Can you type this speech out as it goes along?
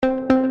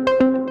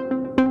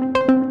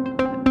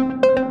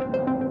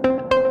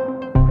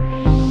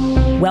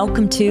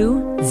Welcome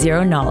to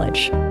Zero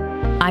Knowledge.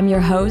 I'm your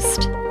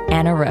host,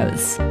 Anna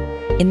Rose.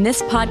 In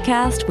this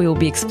podcast, we will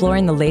be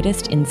exploring the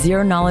latest in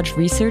zero-knowledge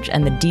research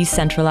and the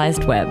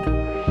decentralized web,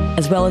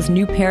 as well as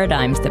new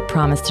paradigms that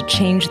promise to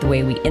change the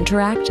way we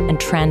interact and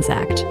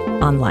transact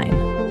online.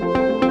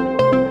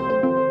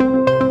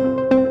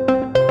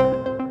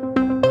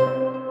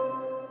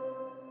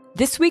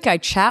 This week, I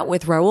chat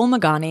with Rahul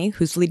Meghani,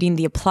 who's leading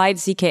the applied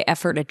ZK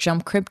effort at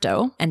Jump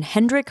Crypto, and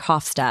Hendrik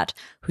Hofstad,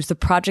 who's the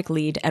project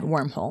lead at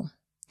Wormhole.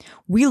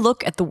 We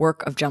look at the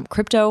work of Jump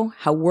Crypto,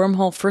 how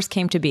Wormhole first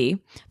came to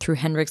be through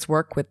Hendrik's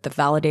work with the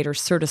validator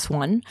Certus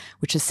One,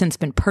 which has since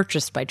been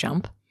purchased by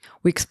Jump.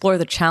 We explore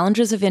the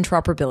challenges of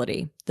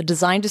interoperability, the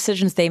design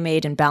decisions they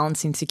made in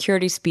balancing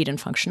security, speed, and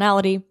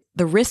functionality,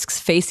 the risks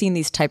facing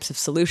these types of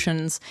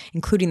solutions,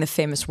 including the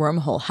famous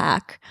Wormhole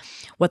hack,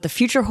 what the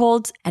future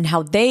holds, and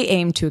how they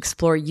aim to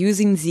explore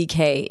using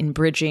ZK in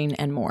bridging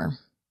and more.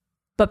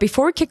 But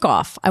before we kick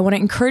off, I want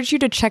to encourage you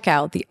to check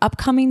out the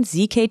upcoming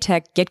ZK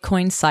Tech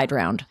Gitcoin Side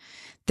Round.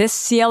 This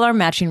CLR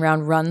matching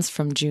round runs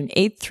from June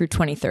 8th through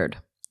 23rd.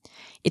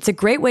 It's a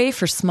great way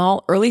for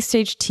small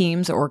early-stage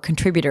teams or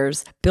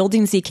contributors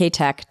building ZK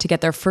Tech to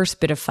get their first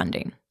bit of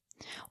funding.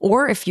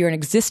 Or if you're an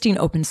existing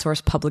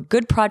open-source public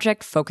good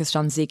project focused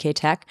on ZK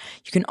Tech,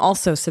 you can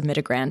also submit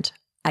a grant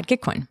at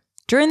Gitcoin.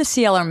 During the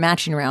CLR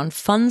matching round,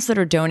 funds that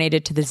are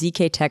donated to the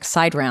ZK Tech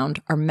Side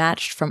Round are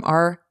matched from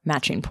our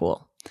matching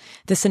pool.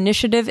 This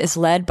initiative is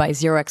led by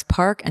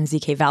ZeroXPark and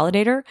ZK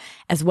Validator,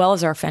 as well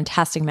as our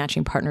fantastic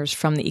matching partners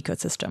from the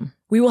ecosystem.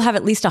 We will have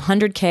at least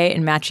 $100K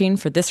in matching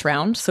for this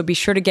round, so be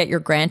sure to get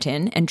your grant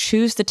in and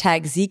choose the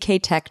tag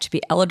ZK Tech to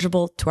be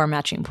eligible to our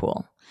matching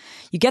pool.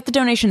 You get the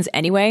donations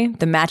anyway,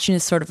 the matching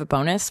is sort of a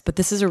bonus, but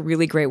this is a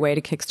really great way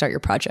to kickstart your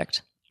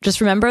project.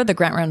 Just remember, the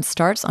grant round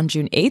starts on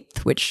June 8th,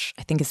 which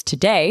I think is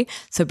today,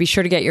 so be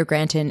sure to get your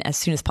grant in as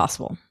soon as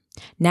possible.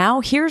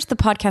 Now, here's the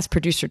podcast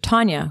producer,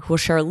 Tanya, who will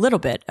share a little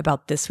bit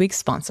about this week's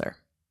sponsor.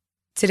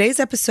 Today's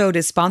episode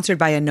is sponsored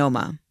by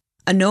Anoma.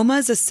 Anoma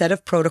is a set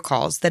of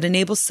protocols that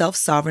enable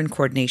self-sovereign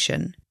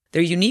coordination.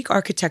 Their unique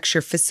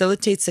architecture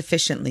facilitates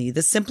efficiently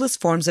the simplest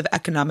forms of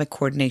economic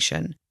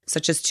coordination,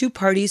 such as two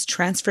parties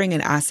transferring an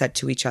asset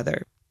to each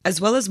other,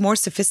 as well as more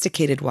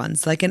sophisticated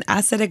ones like an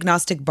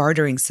asset-agnostic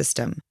bartering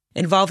system,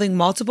 involving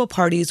multiple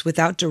parties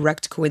without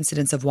direct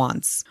coincidence of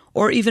wants,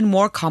 or even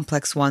more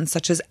complex ones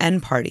such as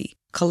N-party,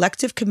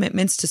 collective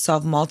commitments to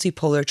solve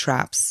multipolar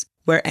traps,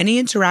 where any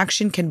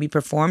interaction can be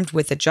performed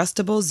with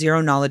adjustable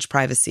zero-knowledge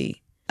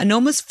privacy.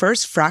 Anoma's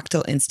first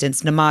fractal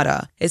instance,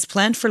 Namada, is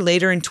planned for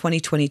later in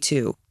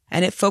 2022,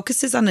 and it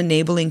focuses on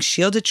enabling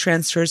shielded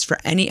transfers for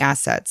any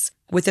assets,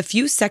 with a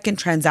few second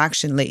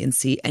transaction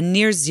latency and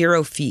near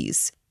zero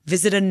fees.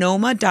 Visit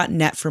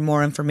anoma.net for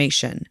more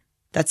information.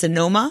 That's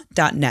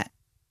anoma.net.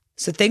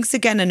 So thanks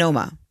again,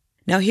 Anoma.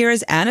 Now here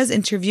is Anna's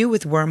interview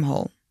with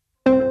Wormhole.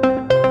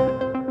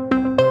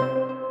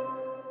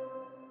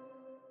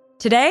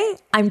 Today,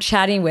 I'm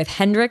chatting with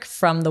Hendrik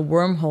from the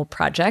Wormhole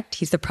project.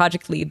 He's the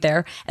project lead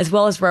there, as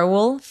well as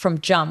Rahul from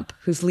Jump,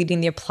 who's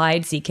leading the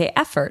applied ZK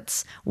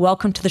efforts.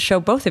 Welcome to the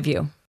show, both of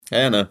you.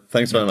 Hey, Anna.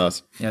 Thanks for having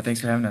us. Yeah,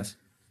 thanks for having us.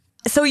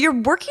 So you're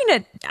working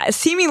at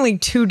seemingly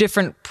two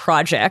different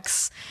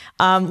projects.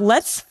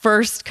 Let's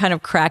first kind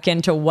of crack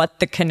into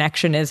what the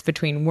connection is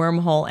between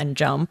Wormhole and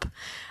Jump.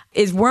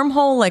 Is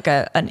Wormhole like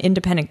an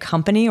independent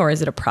company, or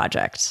is it a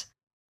project?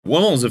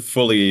 Wormhole is a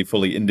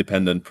fully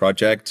independent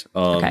project.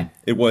 Okay.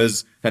 It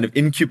was kind of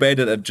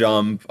incubated at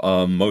Jump.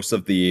 Most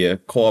of the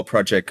core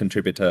project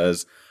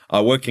contributors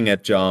are working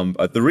at Jump.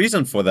 The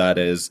reason for that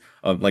is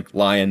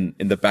lying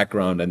in the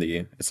background and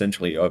the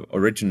essentially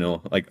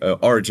original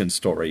origin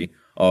story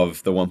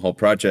of the Wormhole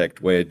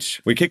project,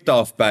 which we kicked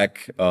off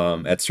back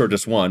at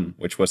Certus One,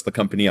 which was the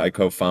company I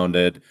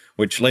co-founded,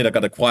 which later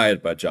got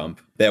acquired by Jump.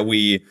 There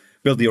we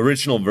built the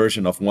original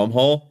version of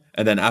Wormhole,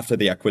 and then after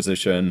the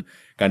acquisition,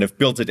 kind of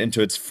built it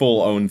into its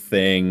full own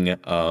thing,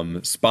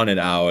 spun it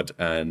out,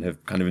 and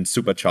have kind of been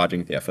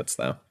supercharging the efforts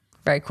there.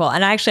 Very cool.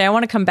 And actually, I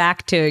want to come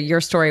back to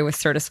your story with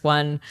Certus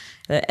One,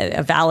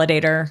 a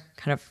validator.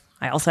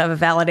 I also have a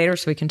validator,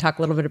 so we can talk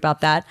a little bit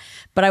about that.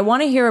 But I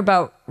want to hear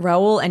about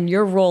Rahul and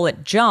your role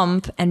at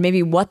Jump, and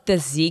maybe what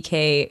this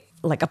ZK,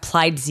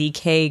 applied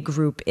ZK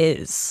group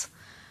is.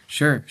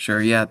 Sure.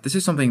 Yeah, this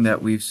is something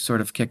that we've sort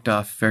of kicked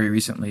off very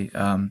recently.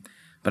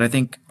 But I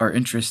think our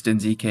interest in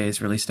ZKs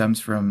really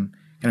stems from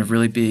kind of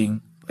really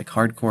being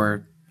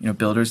hardcore,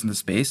 builders in the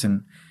space.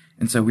 And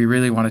so we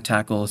really want to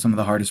tackle some of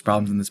the hardest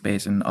problems in the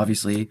space. And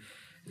obviously,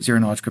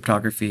 zero-knowledge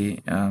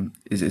cryptography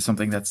is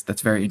something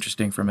that's very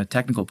interesting from a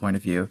technical point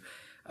of view.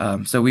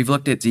 So we've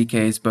looked at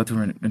ZKs both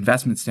from an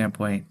investment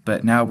standpoint,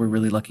 but now we're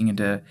really looking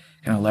into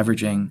kind of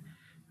leveraging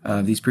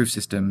these proof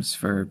systems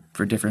for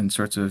different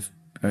sorts of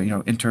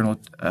internal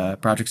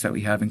projects that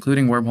we have,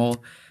 including Wormhole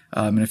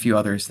and a few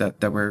others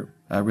that we're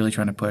really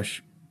trying to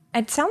push.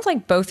 It sounds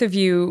like both of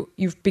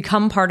you've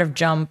become part of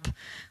Jump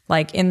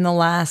in the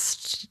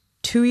last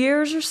 2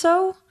 years or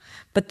so,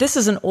 but this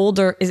is an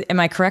older, am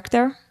I correct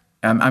there?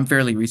 I'm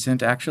fairly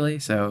recent, actually.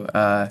 So,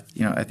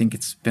 I think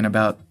it's been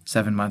about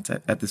 7 months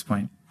at this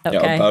point. Okay.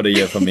 Yeah, about a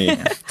year for me.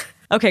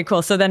 Okay,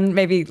 cool. So then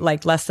maybe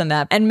like less than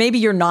that. And maybe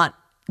you're not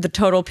the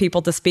total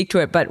people to speak to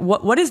it, but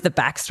what is the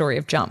backstory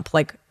of Jump?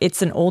 Like,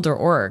 it's an older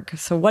org.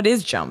 So what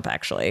is Jump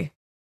actually?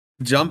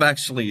 Jump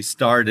actually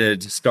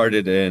started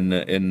in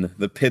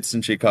the pits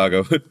in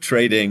Chicago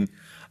trading.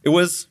 It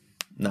was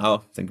now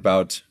think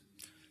about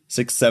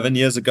 6-7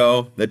 years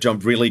ago that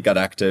Jump really got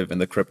active in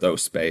the crypto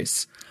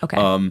space.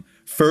 Okay.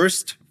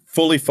 First,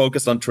 fully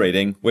focused on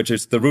trading, which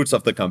is the roots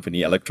of the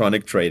company: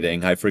 electronic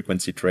trading, high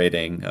frequency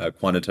trading,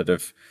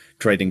 quantitative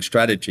trading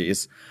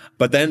strategies.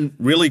 But then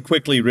really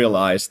quickly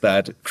realized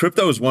that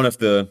crypto is one of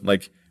the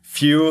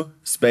few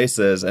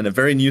spaces and a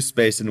very new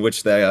space in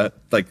which they are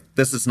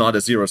this is not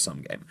a zero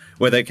sum game,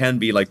 where there can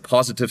be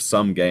positive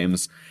sum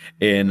games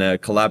in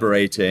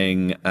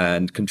collaborating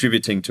and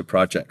contributing to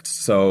projects.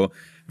 So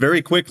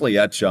very quickly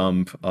at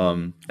Jump,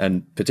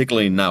 and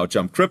particularly now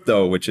Jump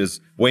Crypto, which is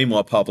way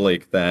more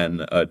public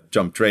than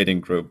Jump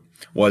Trading Group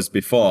was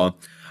before,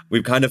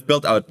 we've kind of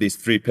built out these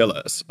 3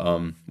 pillars.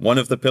 One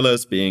of the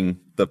pillars being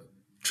the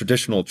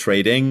traditional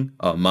trading,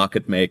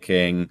 market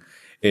making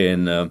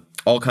in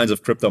all kinds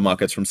of crypto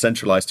markets, from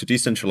centralized to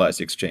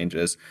decentralized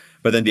exchanges.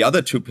 But then the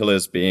other 2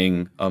 pillars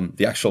being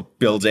the actual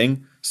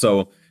building.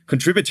 So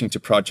contributing to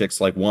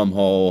projects like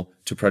Wormhole,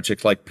 to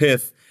projects like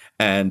Pyth,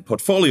 and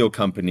portfolio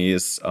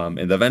companies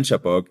in the venture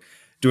book,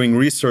 doing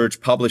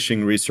research,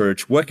 publishing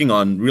research, working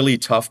on really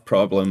tough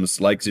problems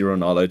like zero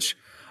knowledge,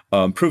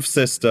 proof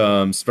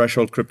systems,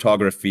 threshold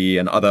cryptography,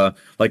 and other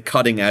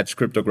cutting edge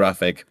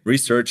cryptographic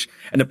research,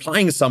 and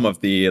applying some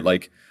of the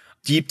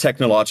deep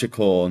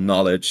technological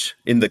knowledge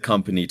in the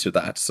company to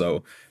that.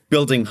 So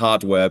building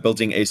hardware,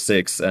 building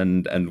ASICs,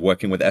 and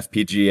working with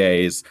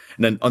FPGAs.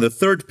 And then on the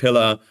 3rd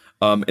pillar,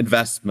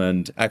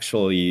 investment,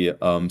 actually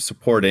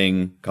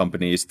supporting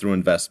companies through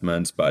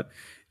investments. But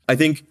I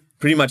think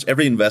pretty much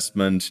every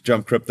investment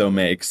Jump Crypto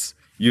makes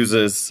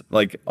uses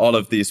all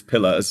of these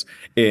pillars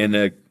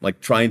in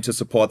trying to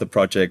support the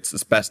projects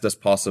as best as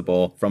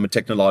possible from a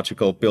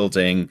technological,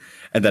 building,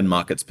 and then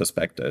markets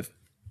perspective.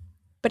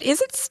 But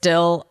is it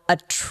still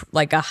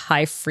a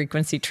high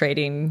frequency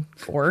trading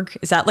org?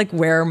 Is that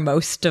where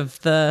most of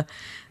the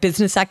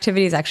business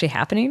activity is actually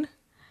happening?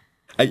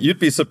 You'd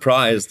be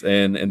surprised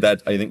in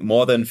that I think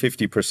more than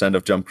 50%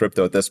 of Jump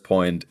Crypto at this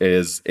point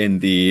is in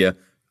the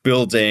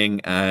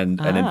building and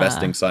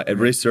investing side,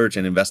 research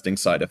and investing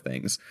side of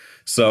things.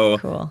 So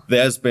cool.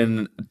 There's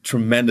been a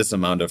tremendous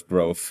amount of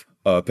growth,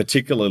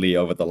 particularly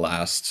over the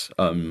last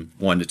 1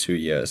 to 2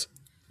 years.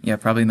 Yeah,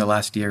 probably in the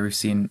last year, we've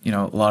seen,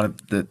 a lot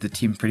of the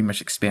team pretty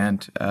much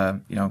expand,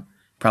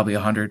 probably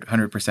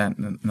 100%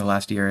 in the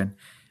last year.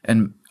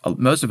 And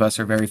most of us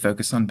are very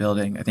focused on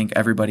building. I think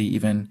everybody,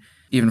 even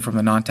from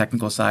the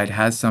non-technical side,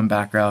 has some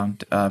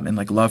background in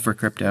love for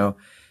crypto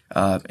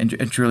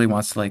and truly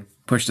wants to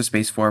push the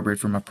space forward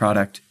from a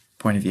product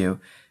point of view.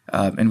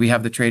 And we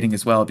have the trading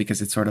as well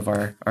because it's sort of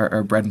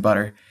our bread and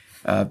butter.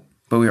 But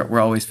we're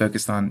always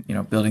focused on,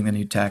 building the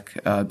new tech,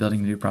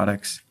 building the new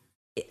products.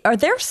 Are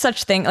there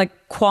such things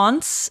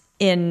quants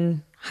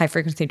in high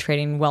frequency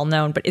trading, well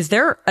known, but is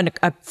there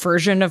a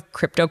version of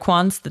crypto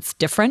quants that's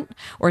different,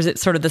 or is it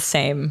sort of the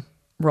same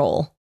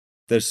role?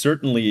 There's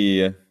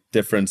certainly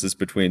differences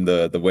between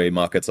the way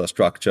markets are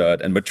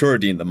structured and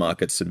maturity in the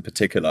markets in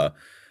particular.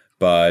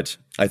 But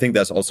I think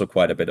there's also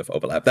quite a bit of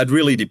overlap. That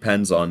really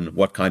depends on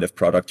what kind of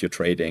product you're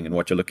trading and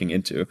what you're looking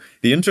into.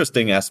 The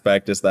interesting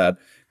aspect is that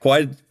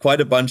quite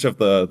a bunch of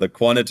the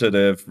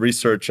quantitative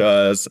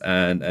researchers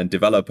and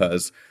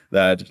developers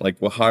that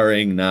we're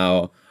hiring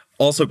now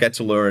also get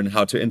to learn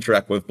how to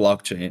interact with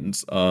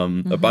blockchains.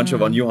 A bunch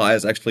of our new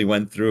hires actually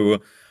went through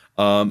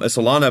a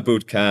Solana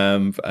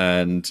bootcamp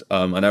and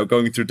are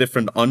going through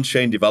different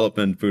on-chain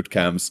development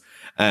bootcamps.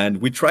 And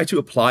we try to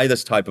apply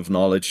this type of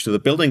knowledge to the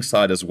building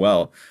side as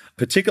well,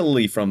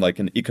 particularly from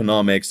an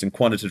economics and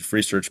quantitative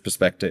research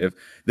perspective.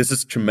 This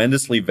is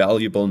tremendously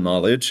valuable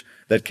knowledge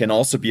that can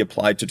also be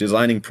applied to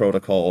designing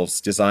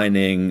protocols,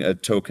 designing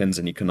tokens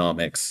and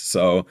economics.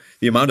 So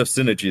the amount of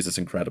synergies is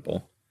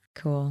incredible.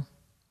 Cool.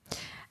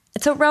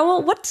 So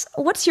Raul,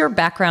 what's your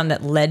background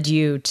that led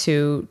you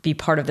to be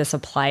part of this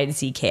applied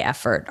ZK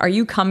effort? Are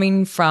you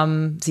coming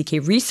from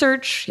ZK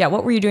research? Yeah,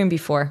 what were you doing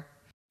before?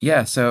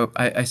 Yeah, so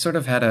I sort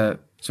of had a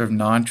sort of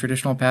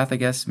non-traditional path, I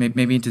guess,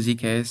 maybe into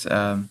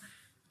ZKs.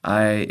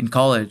 In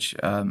college,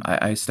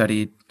 I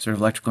studied sort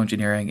of electrical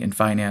engineering and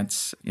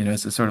finance,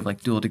 it's a sort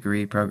of dual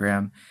degree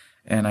program.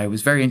 And I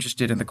was very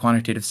interested in the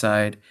quantitative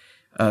side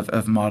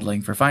of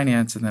modeling for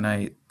finance. And then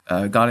I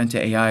got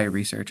into AI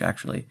research,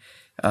 actually.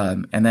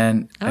 And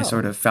then I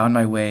sort of found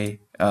my way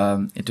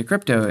into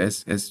crypto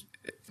as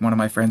one of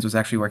my friends was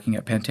actually working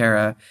at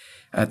Pantera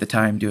at the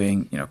time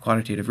doing,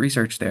 quantitative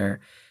research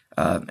there.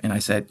 And I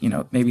said,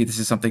 maybe this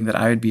is something that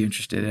I would be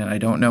interested in. I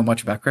don't know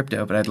much about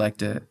crypto, but I'd like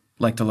to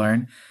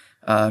learn.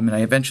 And I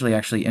eventually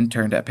actually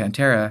interned at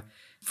Pantera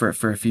for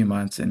a few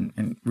months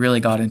and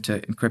really got into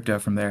crypto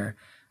from there.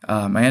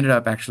 I ended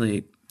up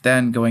actually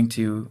then going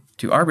to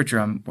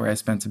Arbitrum, where I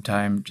spent some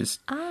time just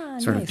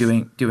sort of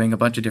doing a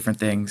bunch of different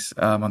things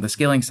on the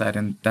scaling side.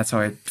 And that's how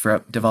I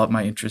developed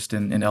my interest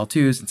in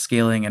L2s and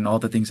scaling and all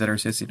the things that are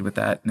associated with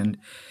that. And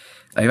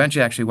I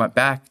eventually actually went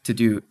back to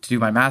do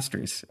my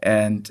master's.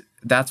 And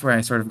that's where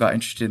I sort of got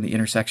interested in the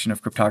intersection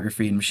of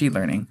cryptography and machine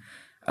learning.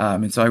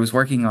 And so I was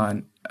working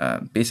on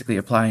basically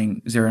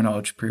applying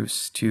zero-knowledge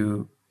proofs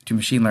to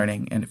machine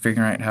learning and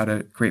figuring out how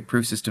to create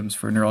proof systems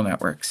for neural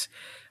networks.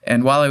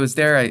 And while I was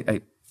there,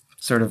 I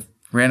sort of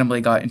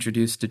randomly got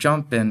introduced to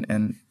JMP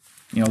and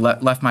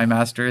left my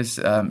master's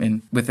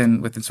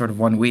within sort of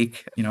 1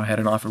 week. I had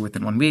an offer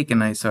within 1 week,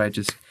 and so I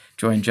just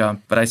joined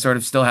JMP. But I sort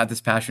of still had this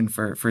passion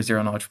for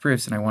zero-knowledge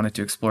proofs, and I wanted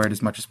to explore it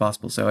as much as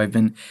possible. So I've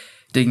been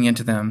digging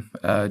into them,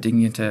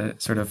 digging into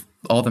sort of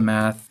all the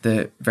math,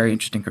 the very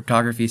interesting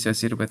cryptography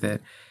associated with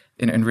it,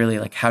 and really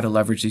like how to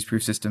leverage these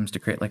proof systems to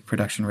create like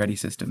production-ready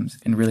systems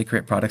and really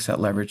create products that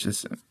leverage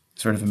this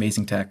sort of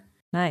amazing tech.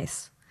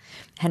 Nice.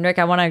 Hendrik,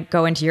 I want to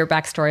go into your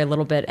backstory a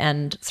little bit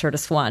and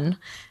Certus One,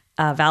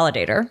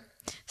 validator.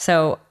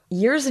 So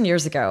years and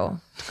years ago,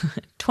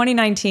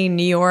 2019,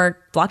 New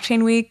York,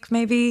 Blockchain Week,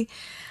 maybe,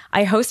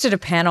 I hosted a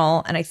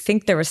panel, and I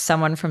think there was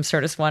someone from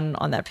Certus One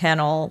on that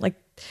panel, like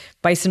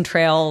Bison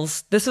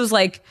Trails. This was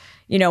like,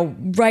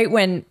 right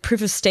when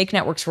proof of stake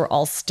networks were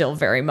all still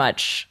very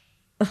much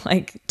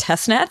like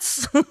test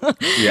nets.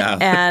 Yeah.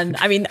 And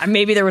I mean,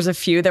 maybe there was a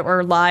few that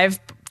were live.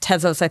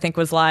 Tezos, I think,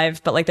 was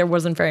live, but like there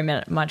wasn't very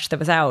much that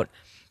was out.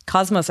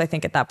 Cosmos, I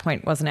think, at that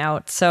point wasn't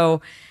out.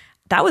 So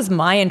that was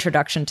my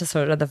introduction to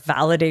sort of the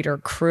validator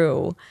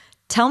crew.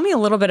 Tell me a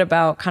little bit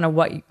about kind of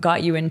what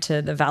got you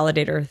into the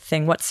validator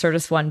thing, what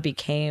Certus One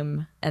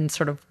became, and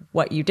sort of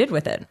what you did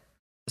with it.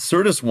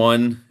 Certus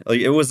One, like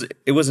it was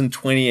in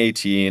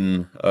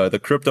 2018. The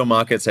crypto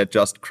markets had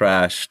just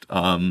crashed.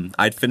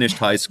 I'd finished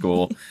high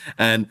school,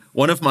 and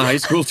one of my high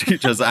school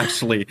teachers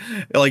actually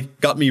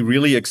got me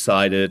really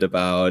excited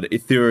about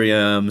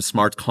Ethereum,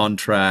 smart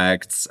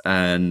contracts,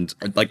 and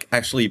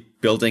actually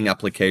building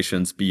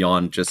applications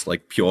beyond just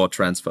pure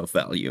transfer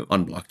value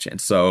on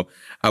blockchain. So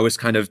I was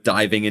kind of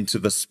diving into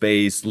the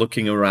space,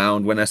 looking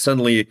around when I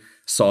suddenly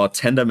saw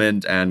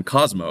Tendermint and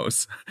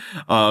Cosmos,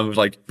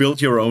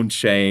 build your own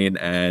chain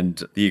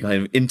and the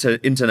kind of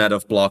internet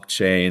of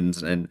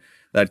blockchains, and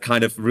that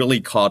kind of really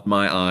caught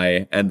my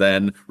eye. And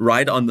then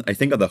right on, I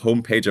think on the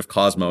homepage of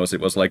Cosmos, it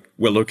was like,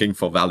 we're looking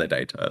for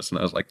validators. And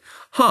I was like,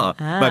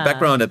 My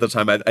background at the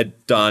time,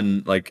 I'd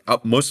done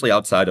mostly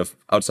outside of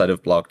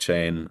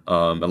blockchain,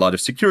 a lot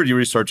of security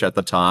research at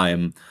the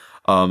time,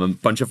 a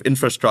bunch of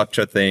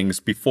infrastructure things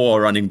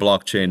before running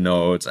blockchain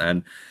nodes.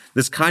 And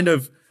this kind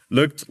of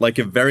looked like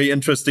a very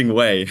interesting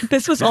way.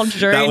 This was all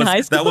during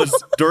high school? That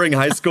was during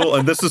high school.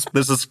 And this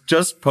is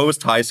just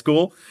post high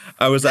school.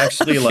 I was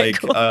actually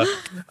cool.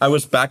 I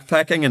was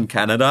backpacking in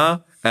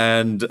Canada.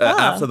 And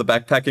after the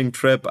backpacking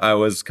trip, I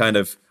was kind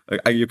of,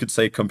 you could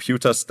say,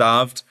 computer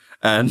starved.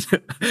 And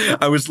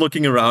I was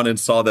looking around and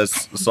saw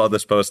this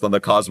post on the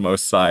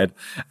Cosmos side.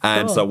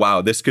 And so,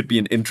 wow, this could be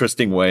an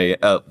interesting way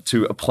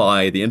to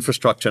apply the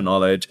infrastructure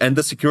knowledge and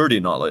the security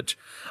knowledge.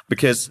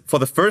 Because for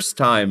the first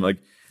time,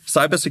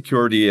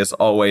 cybersecurity is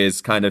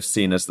always kind of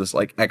seen as this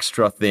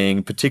extra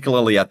thing,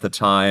 particularly at the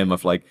time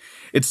of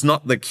it's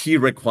not the key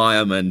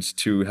requirement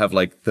to have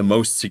the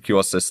most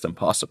secure system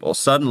possible.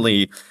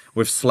 Suddenly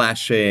with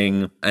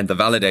slashing and the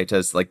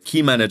validators,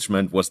 key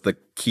management was the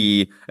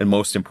key and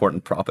most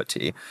important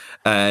property.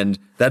 And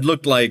that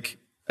looked like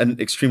an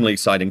extremely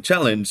exciting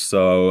challenge.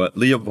 So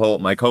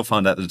Leopold, my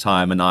co-founder at the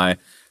time, and I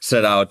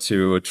set out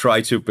to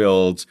try to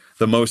build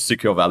the most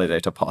secure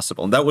validator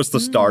possible. And that was the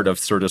start of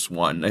Certus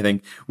One. I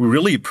think we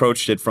really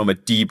approached it from a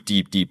deep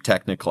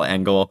technical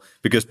angle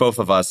because both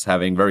of us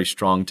having very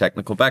strong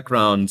technical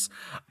backgrounds,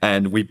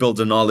 and we built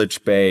a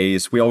knowledge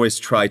base. We always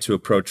try to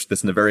approach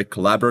this in a very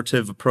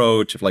collaborative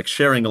approach of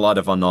sharing a lot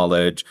of our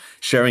knowledge,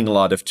 sharing a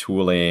lot of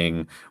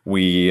tooling.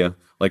 We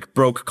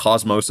broke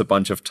Cosmos a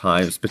bunch of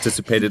times,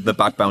 participated in the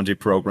bug bounty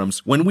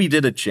programs. When we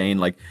did a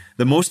chain,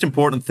 the most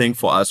important thing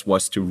for us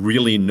was to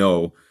really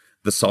know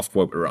the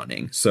software we're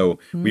running. So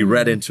we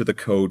read into the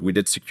code, we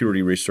did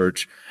security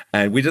research,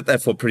 and we did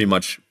that for pretty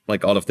much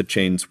all of the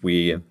chains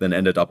we then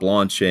ended up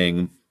launching,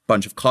 a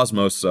bunch of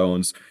Cosmos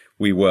zones.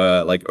 We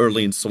were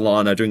early in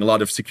Solana, doing a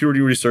lot of security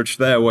research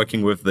there,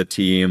 working with the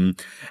team,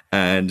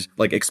 and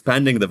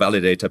expanding the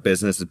validator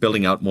business,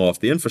 building out more of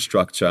the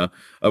infrastructure,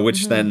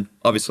 which then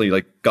obviously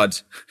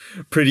got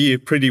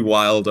pretty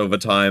wild over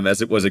time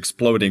as it was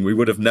exploding. We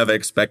would have never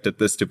expected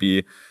this to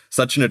be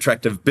such an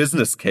attractive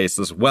business case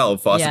as well.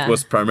 For us, it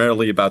was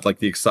primarily about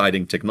the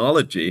exciting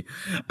technology,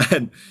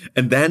 and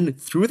then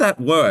through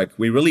that work,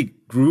 we really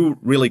grew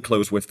really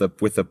close with the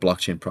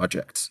blockchain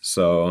projects.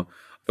 So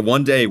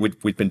one day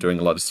we'd been doing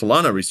a lot of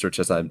Solana research,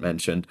 as I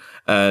mentioned,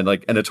 and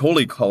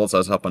Anatoly calls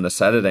us up on a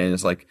Saturday and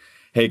is like,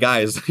 hey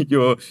guys,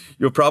 you're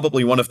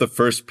probably one of the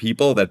first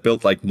people that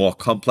built more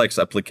complex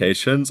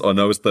applications or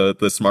knows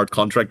the smart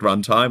contract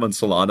runtime on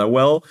Solana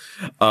well.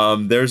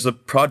 There's a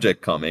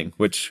project coming,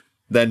 which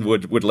then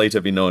would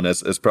later be known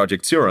as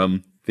Project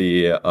Serum,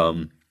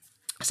 the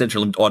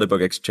central limit order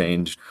book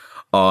exchange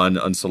on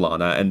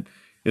Solana. And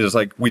It was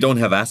like, we don't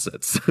have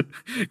assets.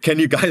 Can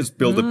you guys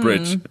build a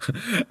bridge?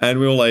 And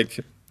we were like,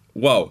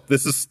 whoa,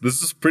 this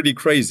is pretty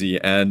crazy.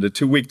 And the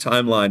 2-week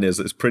timeline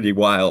is pretty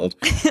wild.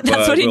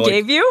 That's what he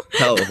gave you?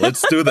 Hell,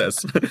 let's do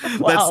this.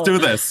 Let's do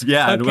this.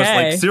 Yeah. Okay. And it was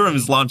like, Serum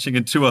is launching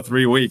in 2 or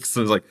 3 weeks.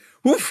 And it was like,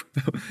 woof,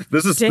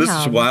 this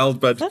is wild,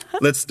 but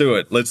let's do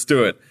it. Let's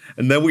do it.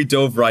 And then we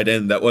dove right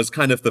in. That was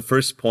kind of the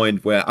first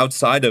point where,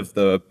 outside of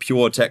the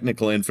pure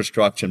technical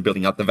infrastructure and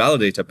building out the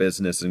validator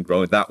business and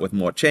growing that with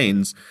more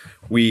chains,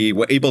 we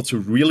were able to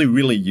really,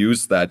 really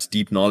use that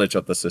deep knowledge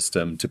of the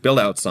system to build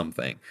out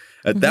something.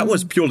 That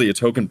was purely a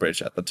token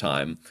bridge at the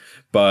time.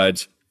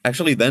 But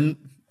actually then,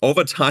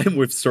 over time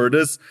with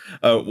Certus,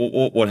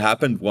 what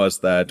happened was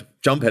that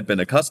Jump had been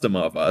a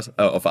customer of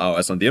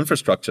ours on the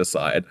infrastructure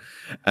side,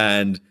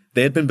 and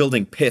they had been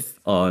building Pyth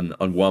on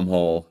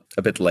Wormhole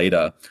a bit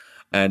later,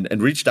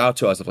 and reached out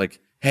to us of like,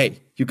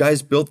 hey, you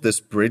guys built this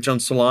bridge on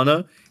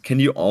Solana. Can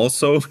you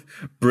also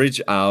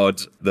bridge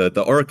out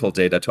the Oracle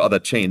data to other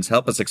chains?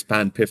 Help us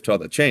expand Pyth to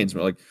other chains.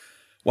 And we're like,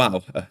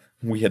 wow,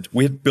 we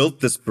had built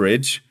this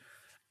bridge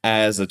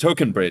as a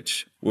token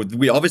bridge.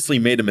 We obviously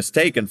made a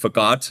mistake and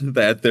forgot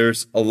that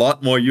there's a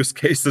lot more use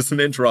cases in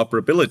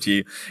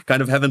interoperability,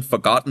 kind of haven't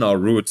forgotten our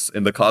roots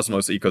in the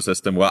Cosmos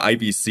ecosystem where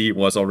IBC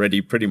was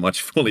already pretty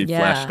much fully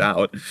fleshed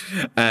out.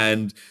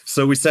 And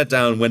so we sat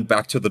down, went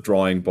back to the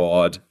drawing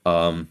board,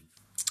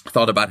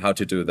 thought about how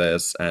to do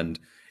this. And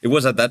it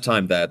was at that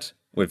time that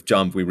with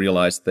Jump, we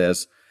realized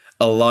there's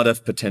a lot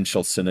of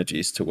potential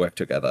synergies to work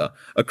together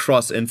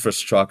across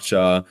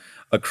infrastructure,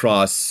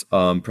 across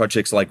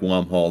projects like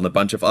Wormhole and a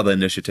bunch of other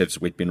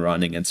initiatives we've been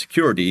running in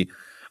security.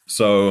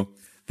 So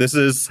this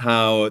is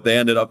how they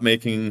ended up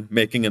making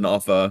an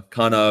offer.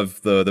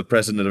 Kanav, the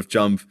president of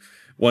Jump,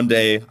 one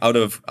day out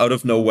of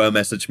nowhere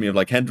messaged me of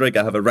like, Hendrik,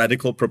 I have a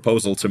radical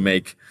proposal to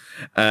make.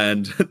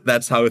 And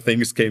that's how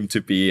things came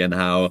to be and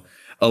how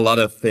a lot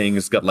of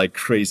things got like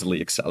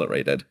crazily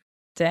accelerated.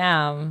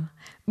 Damn.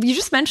 You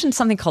just mentioned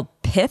something called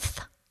Pyth.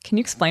 Can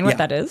you explain what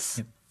that is?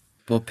 Yeah.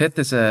 Well, Pyth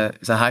is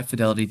a high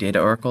fidelity data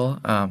oracle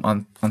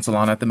on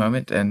Solana at the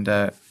moment, and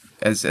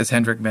as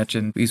Hendrik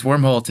mentioned, we use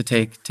Wormhole to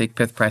take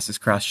Pyth prices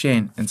cross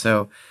chain, and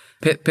so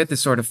Pyth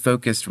is sort of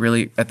focused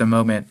really at the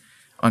moment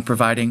on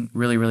providing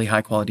really, really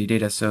high quality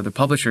data. So the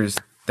publishers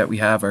that we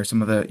have are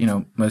some of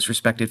the most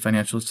respected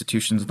financial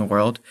institutions in the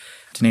world.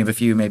 To name a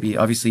few, maybe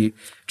obviously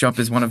Jump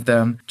is one of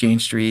them, Jane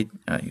Street,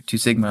 Two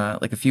Sigma,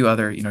 like a few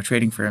other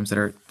trading firms that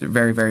are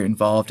very, very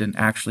involved in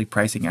actually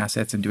pricing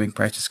assets and doing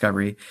price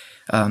discovery,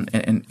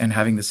 and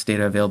having this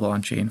data available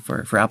on chain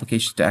for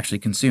applications to actually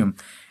consume.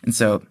 And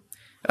so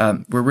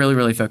we're really,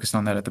 really focused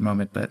on that at the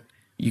moment. But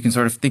you can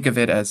sort of think of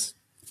it as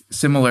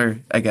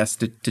similar, I guess,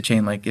 to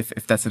Chainlink,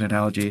 if that's an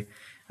analogy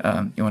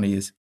you want to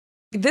use.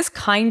 This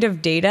kind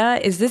of data,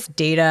 is this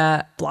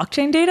data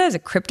blockchain data? Is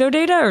it crypto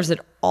data, or is it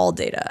all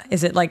data?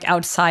 Is it like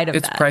outside of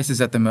that? It's prices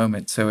at the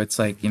moment. So it's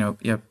like,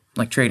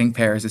 like trading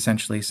pairs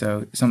essentially.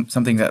 So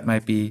something that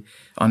might be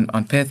on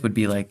Pyth would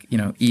be like,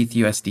 ETH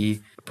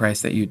USD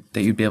price that you'd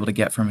be able to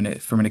get from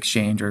an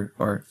exchange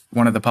or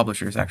one of the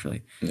publishers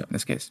actually in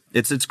this case.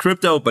 It's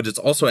crypto, but it's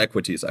also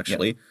equities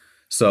actually. Yeah.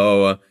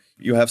 So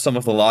you have some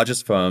of the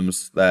largest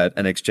firms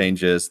and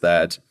exchanges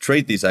that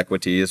trade these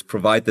equities,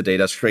 provide the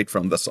data straight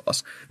from the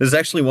source. This is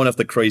actually one of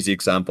the crazy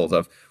examples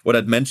of what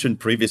I'd mentioned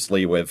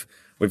previously with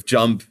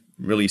Jump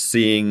really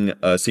seeing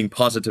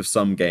positive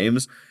sum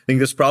games. I think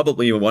this is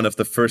probably one of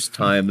the first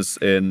times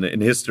in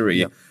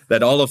history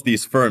that all of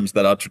these firms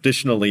that are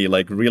traditionally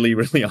like really,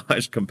 really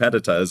harsh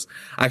competitors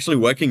actually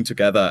working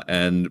together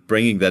and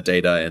bringing their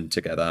data in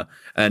together.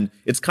 And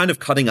it's kind of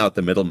cutting out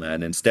the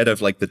middleman instead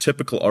of like the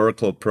typical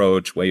Oracle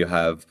approach where you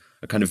have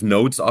a kind of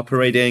nodes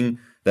operating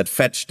that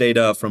fetch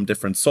data from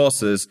different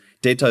sources.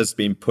 Data is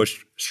being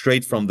pushed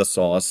straight from the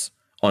source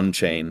on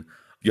chain.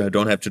 You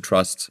don't have to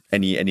trust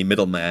any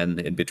middleman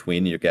in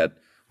between. You get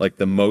like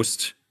the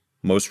most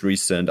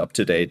recent,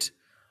 up-to-date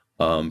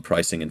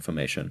pricing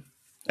information.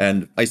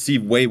 And I see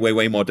way, way,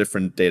 way more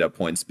different data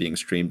points being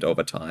streamed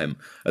over time.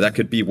 That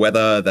could be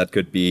weather, that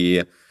could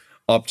be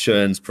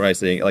options,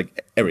 pricing,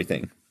 like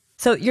everything.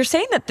 So you're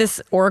saying that this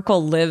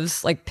Oracle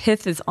lives, like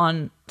Pyth is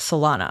on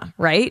Solana,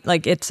 right?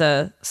 Like it's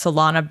a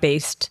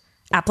Solana-based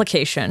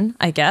application,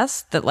 I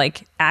guess, that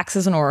like acts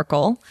as an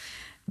Oracle.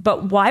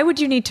 But why would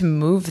you need to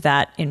move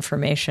that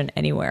information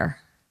anywhere?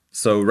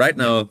 So right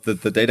now, the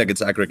data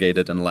gets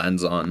aggregated and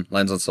lands on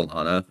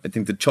Solana. I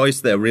think the choice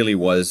there really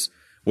was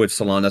with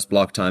Solana's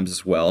block times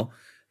as well.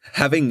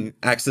 Having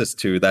access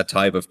to that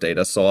type of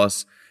data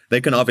source,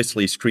 they can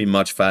obviously stream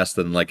much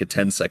faster than like a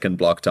 10-second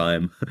block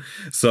time.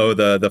 So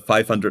the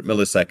 500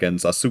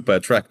 milliseconds are super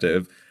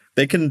attractive.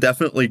 They can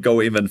definitely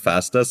go even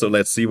faster. So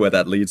let's see where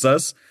that leads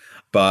us.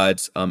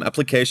 But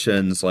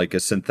applications like a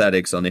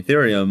Synthetics on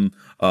Ethereum,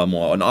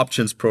 or an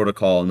options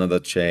protocol, another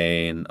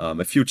chain,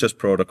 a futures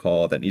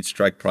protocol that needs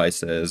strike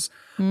prices,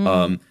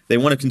 they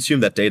want to consume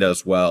that data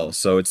as well.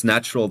 So it's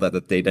natural that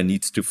the data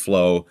needs to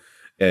flow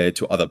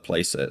to other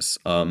places.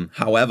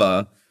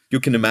 However, you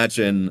can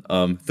imagine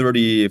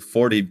 30,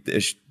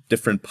 40-ish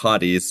different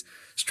parties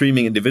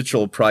streaming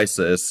individual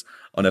prices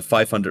on a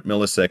 500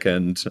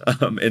 millisecond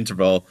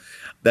interval,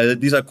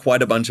 these are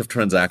quite a bunch of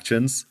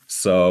transactions.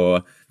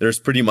 So there's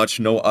pretty much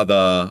no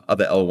other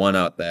L1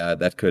 out there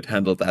that could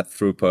handle that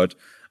throughput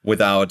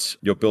without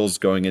your bills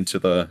going into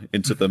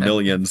the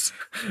millions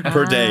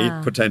per day,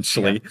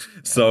 potentially. Yeah.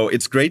 So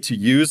it's great to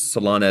use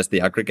Solana as the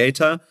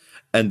aggregator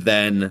and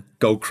then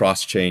go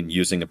cross-chain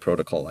using a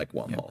protocol like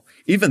Wormhole.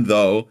 Yeah. Even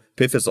though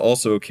Pyth is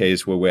also a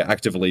case where we're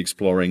actively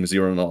exploring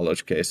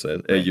zero-knowledge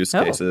cases, use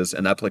cases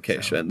and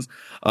applications.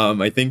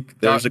 I think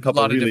there's a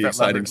couple of really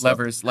exciting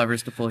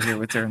levers to pull here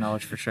with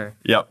zero-knowledge for sure.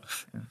 Yep.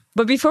 Yeah.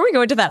 But before we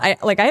go into that,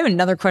 I have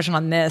another question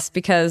on this,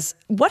 because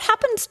what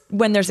happens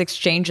when there's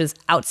exchanges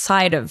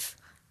outside of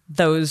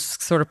those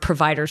sort of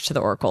providers to the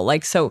Oracle?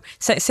 Like, so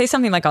say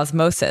something like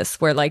Osmosis,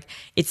 where like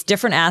it's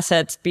different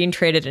assets being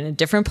traded in a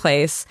different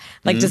place.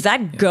 Like, does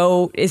that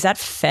go, is that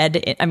fed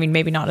in, I mean,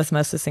 maybe not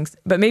Osmosis things,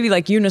 but maybe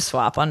like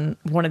Uniswap on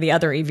one of the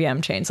other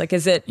EVM chains. Like,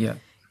 is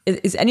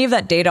any of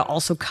that data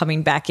also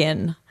coming back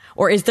in?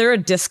 Or is there a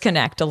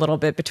disconnect a little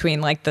bit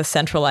between like the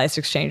centralized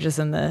exchanges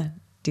and the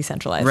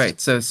decentralized? Right.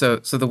 So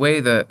the way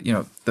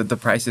the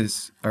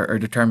prices are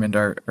determined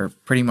are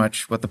pretty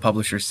much what the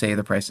publishers say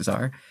the prices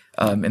are.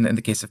 In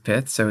the case of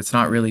Pyth. So it's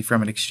not really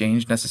from an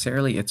exchange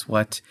necessarily. It's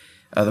what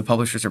the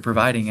publishers are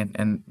providing,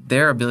 and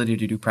their ability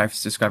to do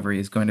price discovery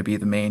is going to be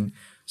the main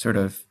sort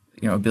of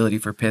ability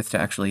for Pyth to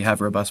actually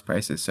have robust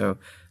prices. So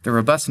the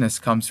robustness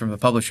comes from the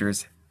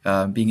publishers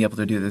being able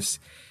to do this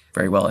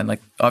very well. And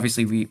like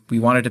obviously we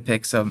wanted to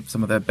pick some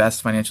of the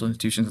best financial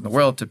institutions in the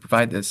world to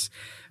provide this,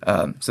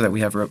 so that we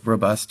have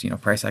robust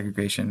price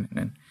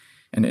aggregation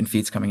and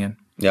feeds coming in.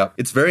 Yeah,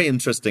 it's very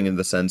interesting in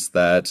the sense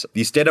that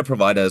these data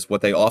providers, what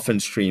they often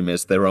stream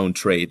is their own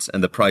trades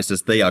and the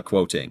prices they are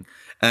quoting.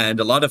 And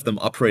a lot of them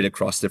operate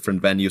across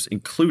different venues,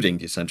 including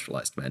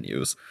decentralized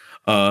venues.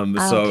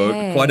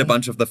 So quite a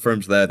bunch of the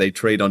firms there, they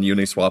trade on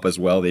Uniswap as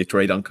well. They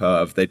trade on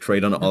Curve. They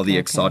trade on all the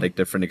exotic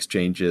different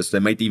exchanges. They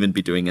might even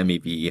be doing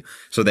MEV.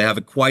 So they have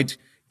a quite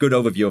good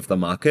overview of the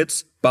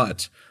markets.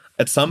 But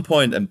at some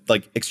point,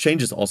 like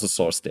exchanges also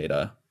source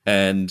data.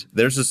 And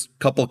there's just a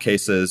couple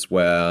cases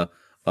where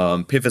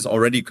Pyth is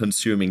already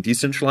consuming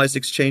decentralized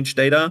exchange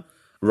data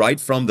right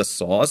from the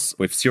source,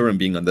 with Serum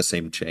being on the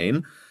same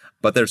chain.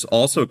 But there's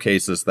also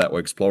cases that we're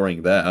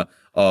exploring there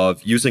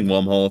of using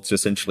Wormhole to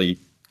essentially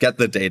get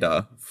the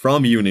data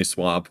from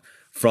Uniswap,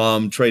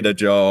 from Trader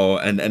Joe,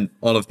 and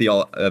all of the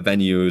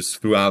venues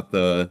throughout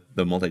the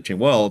multi-chain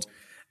world,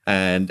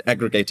 and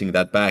aggregating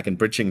that back and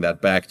bridging that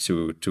back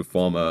to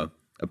form a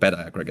better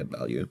aggregate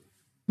value.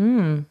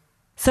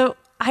 So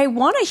I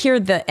want to hear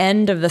the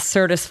end of the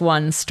Certus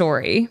One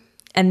story.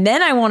 And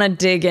then I want to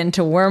dig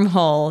into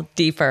Wormhole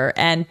deeper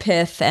and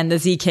Pyth and the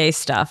ZK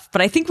stuff.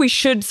 But I think we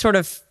should sort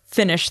of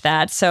finish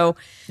that. So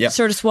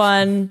Certus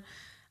One,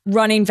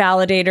 running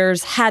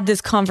validators, had this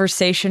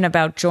conversation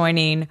about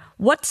joining.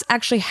 What's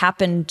actually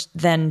happened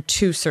then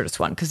to Certus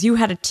One? Because you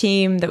had a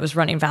team that was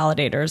running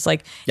validators.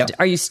 Like,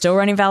 are you still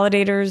running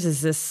validators?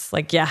 Is this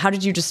like, how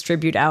did you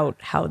distribute out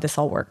how this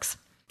all works?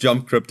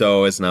 Jump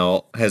Crypto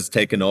has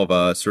taken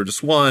over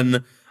Certus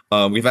One.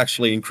 We've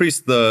actually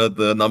increased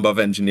the number of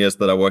engineers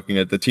that are working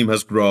at. The team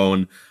has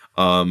grown,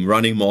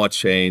 running more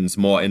chains,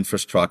 more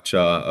infrastructure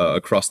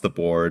across the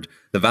board.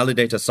 The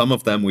validators, some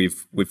of them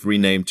we've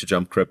renamed to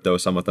Jump Crypto.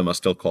 Some of them are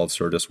still called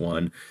Certus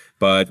One,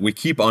 but we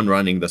keep on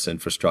running this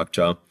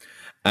infrastructure.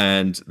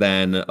 And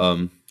then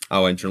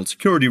our internal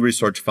security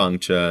research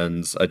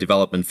functions,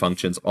 development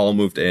functions, all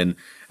moved in,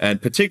 and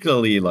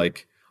particularly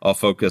like our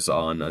focus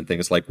on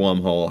things like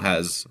Wormhole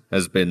has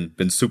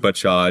been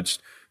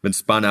supercharged. Been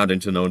spun out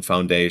into Known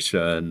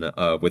Foundation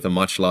with a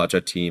much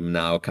larger team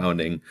now,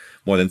 counting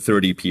more than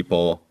 30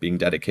 people being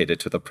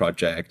dedicated to the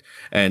project.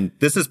 And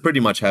this has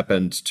pretty much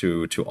happened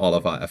to all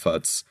of our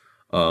efforts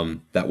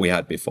that we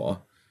had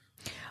before.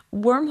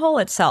 Wormhole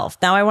itself.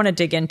 Now I want to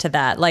dig into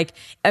that. Like,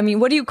 I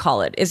mean, what do you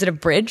call it? Is it a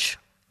bridge?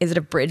 Is it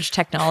a bridge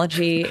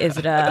technology? Is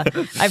it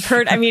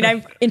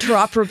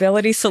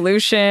interoperability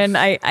solution?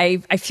 I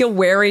feel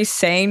wary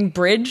saying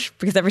bridge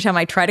because every time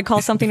I try to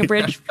call something a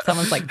bridge,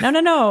 someone's like,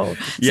 no.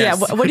 Yes.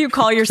 So what do you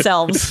call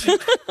yourselves?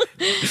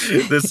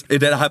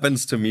 It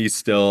happens to me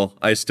still.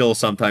 I still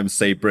sometimes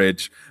say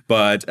bridge,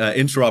 but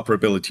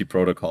interoperability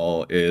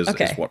protocol is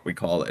what we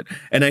call it.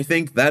 And I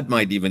think that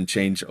might even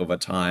change over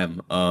time.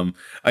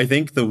 I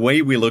think the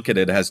way we look at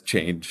it has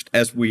changed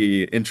as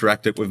we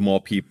interacted with more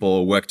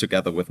people, work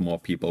together with more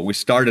people. We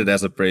started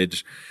as a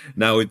bridge.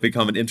 Now we've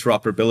become an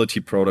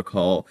interoperability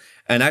protocol.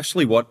 And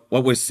actually what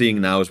we're seeing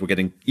now is we're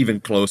getting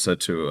even closer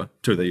to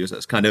the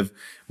users. Kind of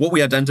what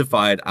we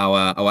identified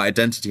our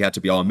identity had to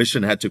be, our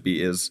mission had to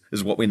be is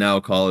what we now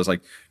call is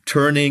like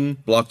turning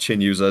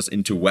blockchain users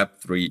into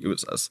Web3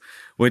 users,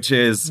 which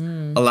is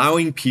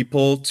allowing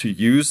people to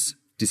use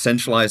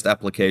decentralized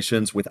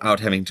applications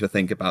without having to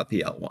think about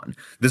the L1.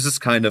 This is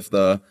kind of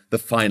the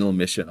final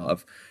mission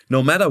of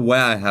no matter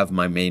where I have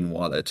my main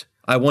wallet,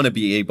 I want to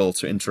be able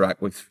to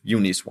interact with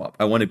Uniswap.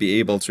 I want to be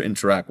able to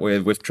interact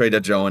with Trader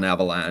Joe and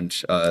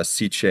Avalanche,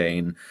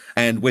 C-Chain,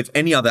 and with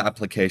any other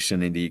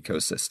application in the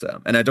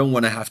ecosystem. And I don't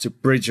want to have to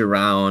bridge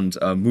around,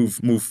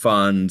 move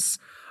funds,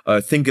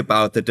 think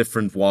about the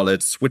different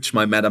wallets, switch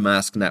my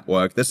MetaMask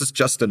network. This is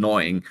just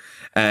annoying.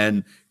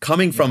 And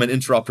coming from an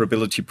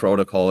interoperability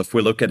protocol, if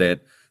we look at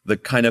it, the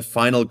kind of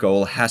final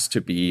goal has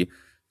to be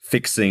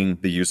fixing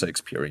the user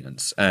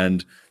experience.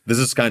 And this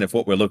is kind of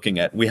what we're looking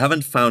at. We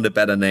haven't found a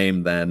better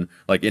name than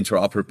like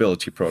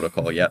interoperability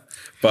protocol yet,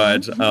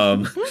 but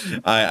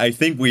I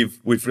think we've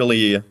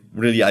really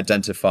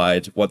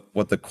identified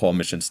what the core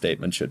mission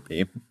statement should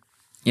be.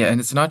 Yeah,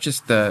 and it's not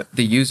just the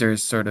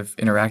users sort of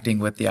interacting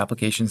with the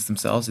applications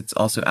themselves. It's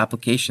also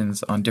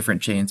applications on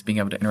different chains being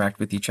able to interact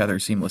with each other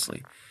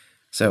seamlessly.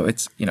 So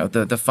it's,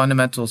 the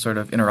fundamental sort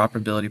of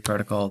interoperability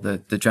protocol,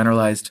 the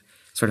generalized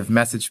sort of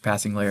message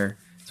passing layer,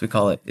 as we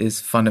call it, is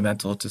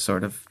fundamental to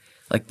sort of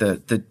like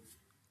the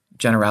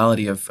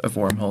generality of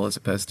Wormhole as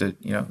opposed to,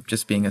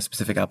 just being a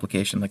specific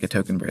application like a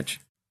token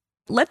bridge.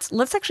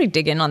 Let's actually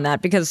dig in on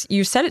that, because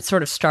you said it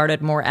sort of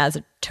started more as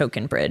a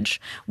token bridge.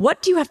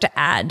 What do you have to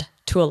add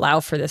to allow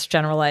for this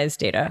generalized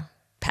data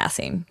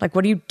passing? Like,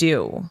 what do you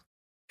do?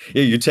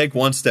 Yeah, you take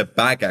one step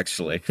back,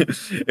 actually.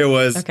 It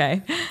was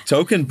okay.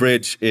 Token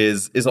bridge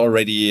is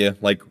already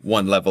like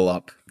one level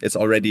up. It's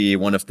already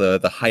one of the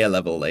higher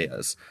level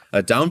layers.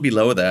 Down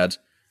below that,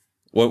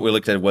 what we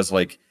looked at was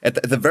like at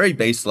the very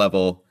base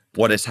level,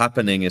 what is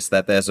happening is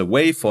that there's a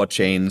way for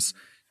chains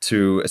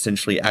to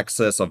essentially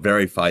access or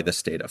verify the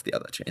state of the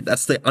other chain.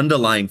 That's the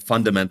underlying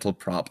fundamental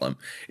problem,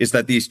 is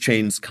that these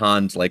chains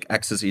can't like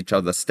access each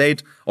other's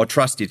state or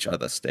trust each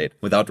other's state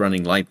without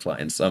running light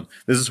clients.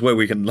 This is where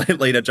we can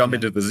later jump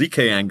into the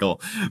ZK angle.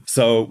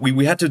 So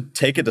we had to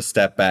take it a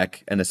step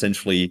back and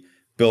essentially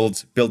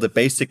build a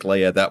basic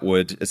layer that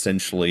would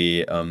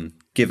essentially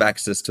give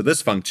access to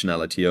this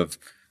functionality of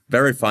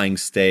verifying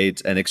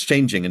state and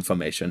exchanging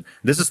information.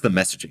 This is the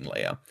messaging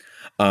layer.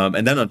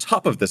 And then on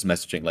top of this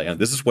messaging layer,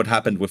 this is what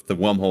happened with the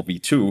Wormhole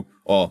v2,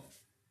 or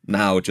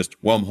now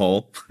just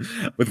Wormhole.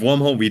 With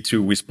Wormhole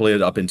v2, we split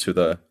it up into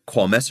the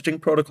core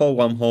messaging protocol,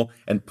 Wormhole,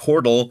 and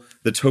Portal,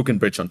 the token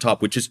bridge on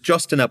top, which is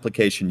just an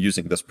application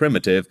using this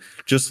primitive,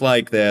 just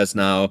like there's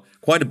now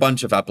quite a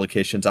bunch of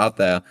applications out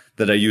there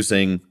that are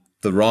using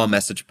the raw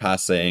message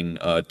passing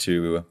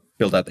to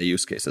build out their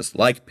use cases,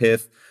 like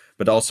Pith,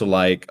 but also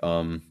like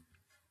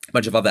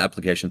bunch of other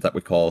applications that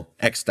we call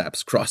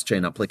XStaps,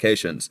 cross-chain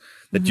applications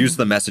that use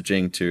the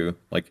messaging to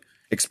like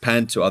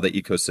expand to other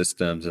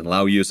ecosystems and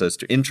allow users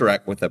to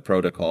interact with their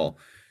protocol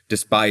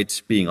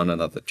despite being on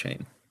another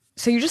chain.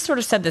 So you just sort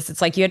of said this.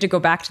 It's like you had to go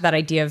back to that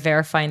idea of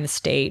verifying the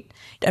state.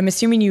 I'm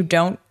assuming you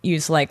don't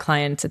use light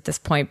clients at this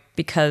point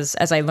because,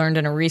 as I learned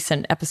in a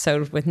recent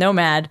episode with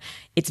Nomad,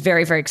 it's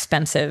very, very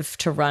expensive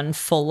to run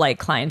full light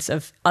clients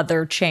of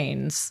other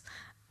chains,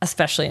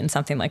 especially in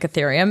something like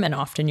Ethereum. And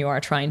often you are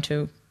trying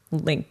to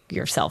link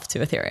yourself to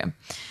Ethereum.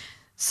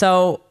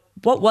 So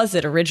what was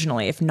it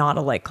originally, if not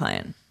a light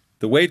client?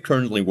 The way it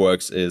currently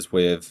works is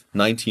with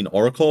 19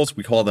 oracles.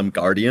 We call them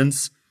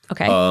guardians.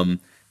 Okay.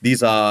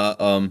 These are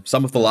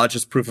some of the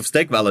largest proof of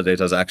stake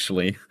validators,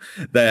 actually,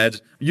 that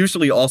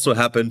usually also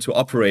happen to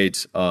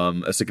operate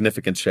a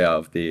significant share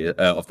of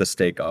the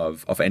stake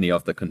of any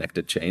of the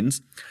connected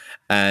chains.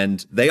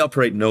 And they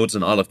operate nodes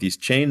on all of these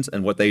chains.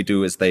 And what they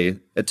do is they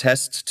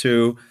attest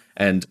to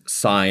and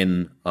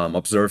sign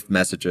observed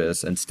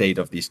messages and state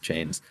of these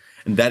chains.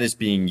 And that is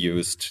being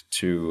used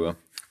to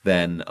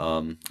then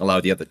allow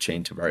the other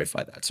chain to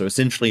verify that. So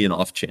essentially an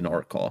off-chain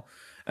oracle.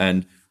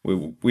 And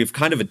we've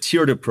kind of a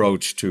tiered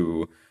approach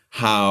to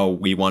how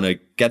we want to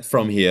get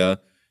from here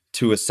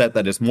to a set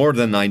that is more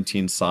than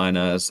 19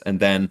 signers,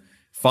 and then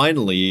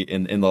finally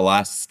in the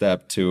last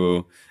step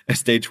to a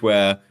stage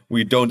where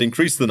we don't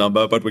increase the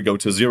number, but we go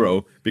to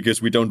 0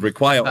 because we don't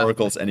require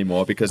oracles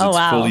anymore because it's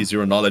fully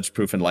zero knowledge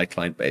proof and light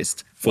client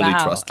based, fully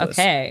trustless.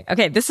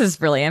 Okay, this is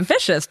really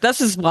ambitious.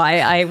 This is why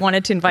I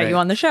wanted to invite you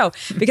on the show,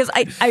 because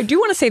I do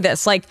want to say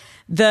this, like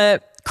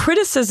the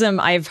criticism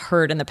I've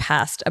heard in the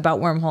past about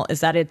Wormhole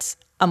is that it's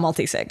a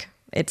multi-sig.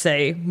 It's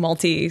a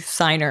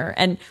multi-signer.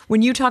 And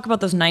when you talk about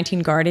those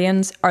 19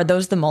 guardians, are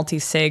those the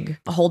multi-sig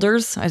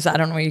holders? I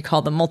don't know what you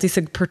call them,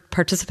 multi-sig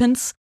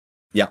participants?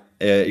 Yeah,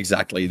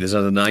 exactly. These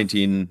are the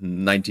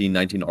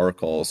 19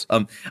 oracles.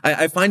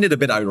 I find it a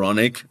bit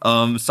ironic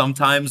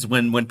sometimes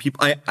when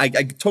people,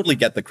 I totally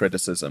get the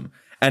criticism.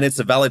 And it's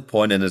a valid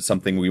point, and it's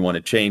something we want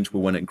to change. We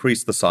want to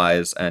increase the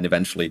size and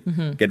eventually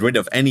get rid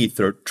of any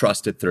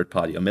trusted third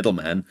party or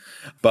middleman.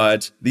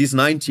 But these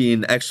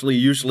 19 actually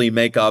usually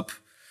make up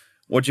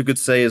what you could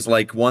say is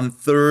like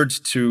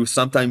 1/3 to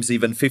sometimes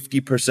even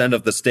 50%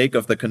 of the stake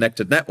of the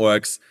connected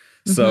networks.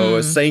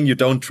 So saying you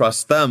don't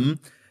trust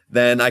them,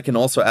 then I can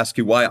also ask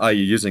you, why are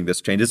you using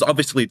this chain? This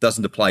obviously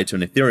doesn't apply to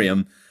an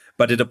Ethereum,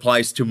 but it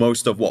applies to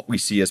most of what we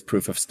see as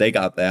proof of stake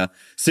out there,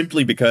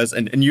 simply because,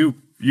 and you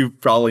you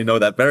probably know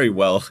that very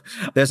well.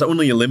 There's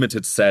only a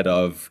limited set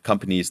of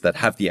companies that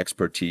have the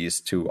expertise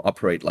to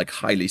operate like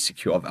highly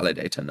secure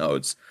validator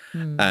nodes.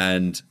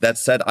 And that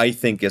set, I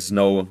think, is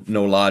no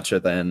larger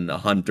than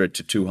 100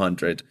 to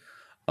 200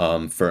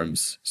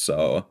 firms.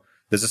 So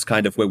this is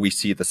kind of where we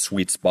see the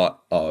sweet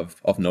spot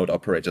of node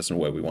operators and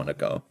where we want to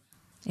go.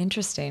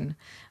 Interesting.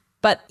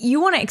 But you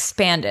want to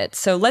expand it.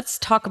 So let's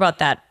talk about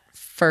that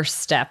first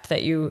step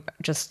that you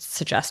just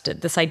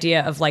suggested, this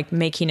idea of like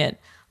making it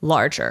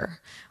larger.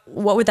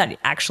 What would that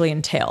actually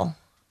entail?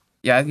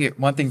 Yeah, I think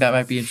one thing that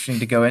might be interesting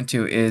to go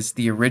into is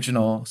the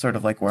original sort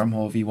of like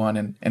Wormhole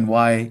V1 and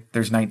why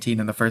there's 19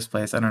 in the first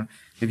place. I don't know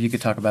if you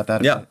could talk about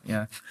that a bit.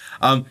 Yeah.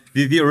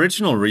 The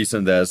original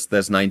reason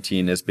there's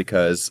 19 is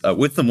because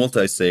with the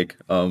multisig,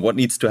 what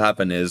needs to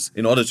happen is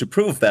in order to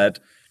prove that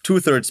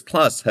 2/3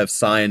 plus have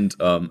signed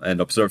and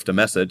observed a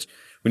message,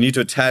 we need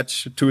to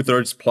attach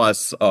 2/3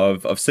 plus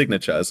of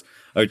signatures,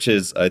 which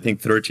is, I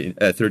think,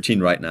 13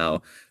 right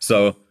now.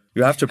 So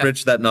you have to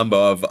bridge that number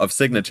of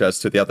signatures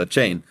to the other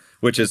chain,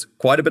 which is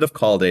quite a bit of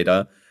call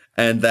data,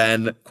 and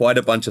then quite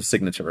a bunch of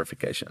signature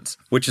verifications,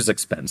 which is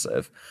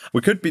expensive.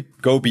 We could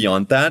go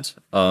beyond that.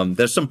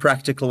 There's some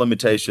practical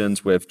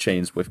limitations with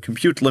chains with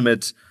compute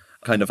limit,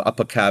 kind of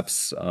upper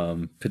caps,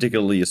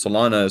 particularly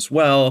Solana as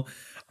well.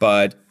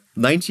 But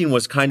 19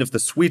 was kind of the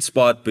sweet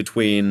spot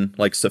between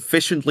like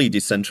sufficiently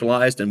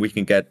decentralized and we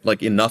can get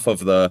like enough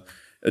of the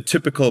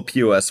typical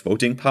POS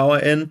voting power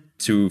in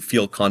to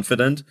feel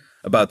confident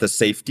about the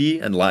safety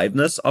and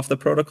liveness of the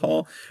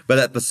protocol. But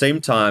at the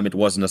same time, it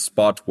was in a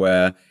spot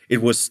where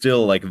it was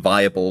still like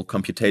viable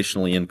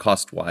computationally and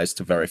cost-wise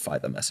to verify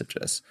the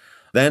messages.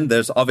 Then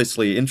there's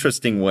obviously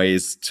interesting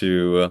ways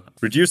to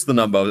reduce the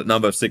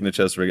number of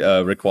signatures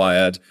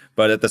required,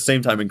 but at the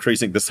same time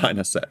increasing the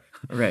signer set.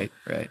 Right.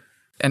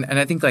 And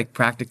I think like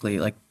practically,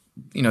 like,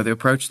 you know, the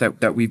approach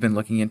that we've been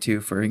looking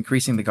into for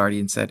increasing the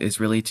Guardian set is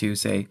really to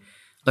say,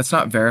 let's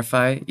not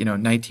verify,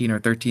 19 or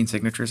 13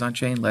 signatures on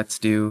chain. Let's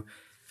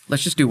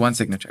just do one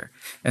signature.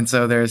 And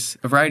so there's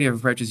a variety of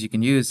approaches you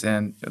can use,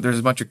 and there's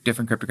a bunch of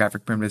different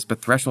cryptographic primitives,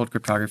 but threshold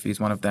cryptography is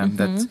one of them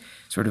that's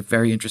sort of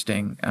very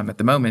interesting at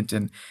the moment.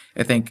 And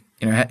I think,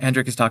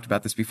 Hendrik has talked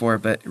about this before,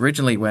 but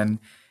originally when,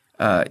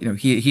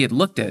 he had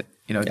looked at,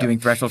 doing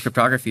threshold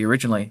cryptography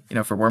originally,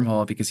 for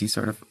Wormhole because he's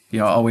sort of,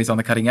 always on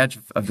the cutting edge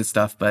of this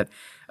stuff. But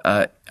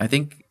I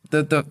think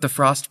the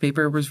Frost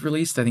paper was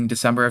released, I think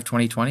December of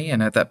 2020.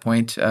 And at that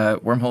point,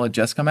 Wormhole had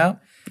just come out.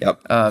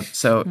 Yep.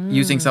 So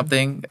using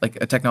something like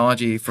a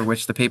technology for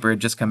which the paper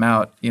had just come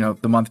out,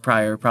 the month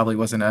prior probably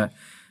wasn't a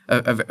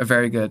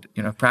very good,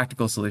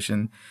 practical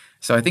solution.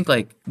 So I think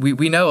like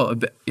we know a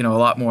bit, a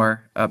lot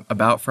more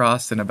about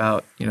Frost and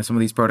about, some of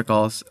these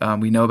protocols.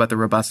 We know about the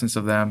robustness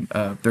of them.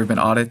 There have been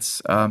audits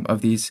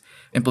of these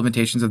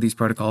implementations of these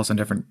protocols on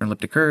different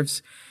elliptic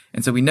curves.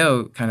 And so we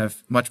know kind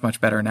of much,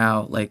 much better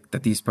now, like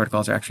that these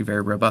protocols are actually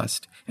very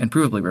robust and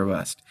provably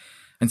robust.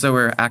 And so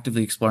we're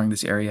actively exploring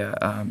this area,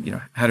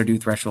 how to do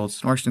threshold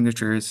Schnorr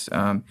signatures,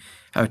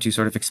 how to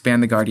sort of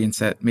expand the Guardian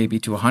set maybe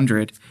to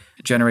 100,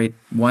 generate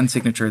one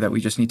signature that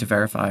we just need to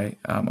verify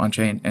on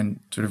chain and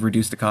sort of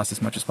reduce the cost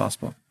as much as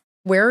possible.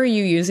 Where are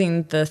you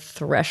using the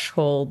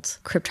threshold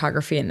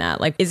cryptography in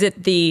that? Like, is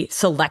it the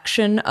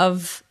selection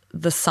of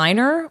the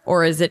signer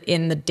or is it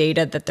in the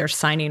data that they're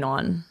signing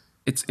on?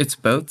 It's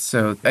both.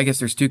 So I guess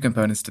there's two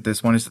components to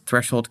this. One is the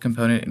threshold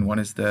component and one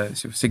is the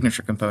sort of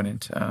signature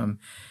component.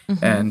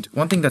 And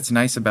one thing that's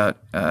nice about,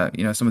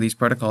 some of these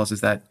protocols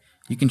is that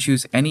you can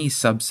choose any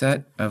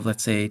subset of,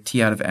 let's say,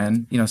 T out of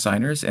N,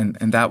 signers, and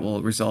that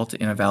will result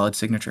in a valid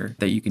signature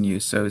that you can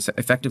use. So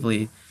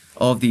effectively,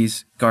 all of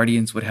these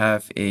Guardians would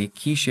have a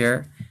key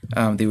share.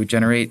 They would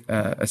generate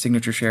a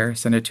signature share,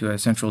 send it to a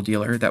central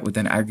dealer that would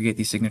then aggregate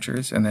these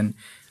signatures, and then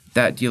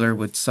that dealer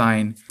would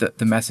sign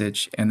the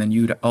message, and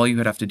then all you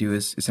would have to do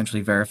is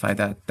essentially verify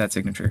that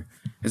signature,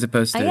 as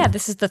opposed to...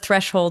 this is the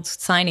threshold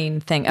signing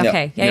thing.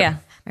 Okay, yeah.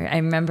 I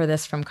remember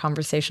this from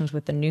conversations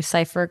with the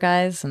NuCypher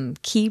guys and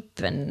Keep,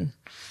 and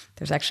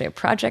there's actually a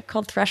project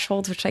called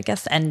Thresholds, which I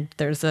guess, and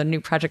there's a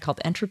new project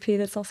called Entropy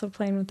that's also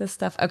playing with this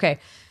stuff. Okay,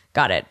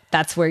 got it.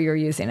 That's where you're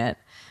using it.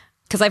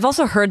 Because I've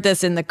also heard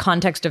this in the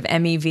context of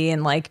MEV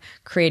and like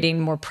creating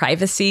more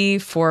privacy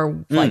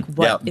for like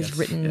what is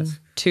written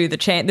to the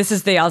chain. This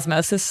is the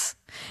osmosis.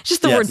 It's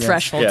just the word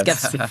threshold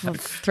gets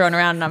thrown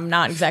around, and I'm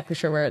not exactly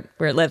sure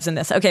where it lives in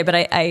this. Okay, but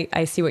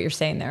I see what you're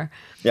saying there.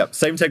 Yep,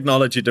 same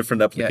technology,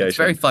 different application. Yeah, it's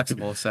very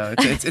flexible, so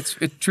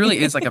it truly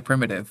is like a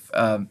primitive,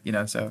 so it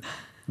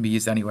can be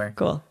used anywhere.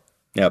 Cool.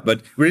 Yeah,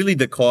 but really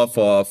the core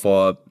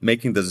for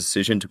making the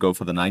decision to go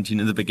for the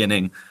 19 in the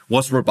beginning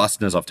was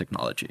robustness of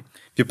technology.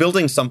 If you're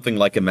building something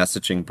like a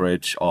messaging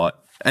bridge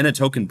and a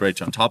token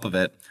bridge on top of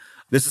it,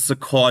 this is a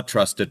core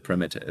trusted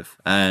primitive.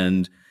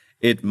 And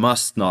it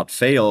must not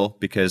fail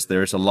because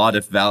there's a lot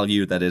of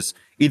value that is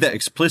either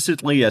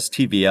explicitly as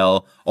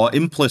TVL or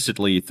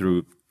implicitly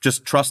through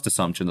just trust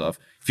assumptions of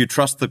if you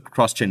trust the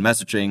cross-chain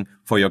messaging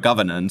for your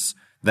governance,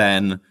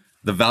 then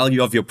the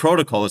value of your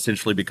protocol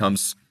essentially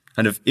becomes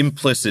kind of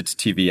implicit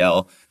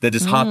TVL that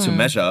is hard to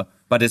measure,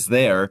 but is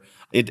there.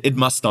 It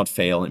must not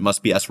fail. It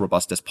must be as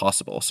robust as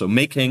possible. So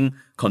making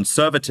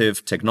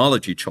conservative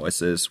technology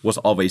choices was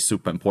always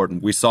super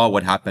important. We saw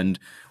what happened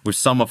with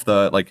some of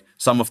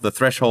the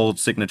threshold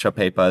signature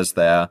papers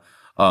there,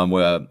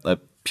 where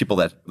people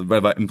that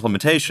were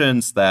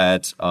implementations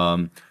that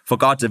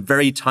forgot a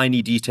very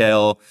tiny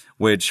detail,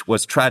 which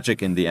was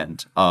tragic in the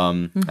end,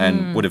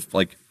 and would have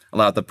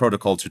allowed the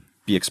protocol to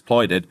be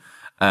exploited.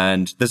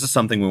 And this is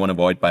something we want to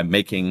avoid by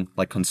making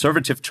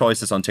conservative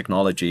choices on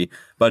technology,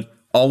 but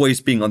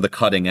always being on the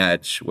cutting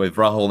edge with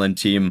Rahul and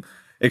team,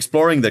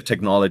 exploring the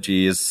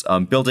technologies,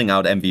 building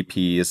out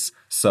MVPs.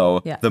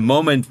 So the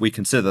moment we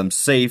consider them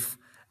safe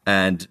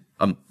and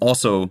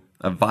also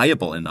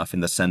viable enough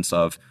in the sense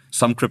of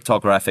some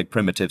cryptographic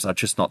primitives are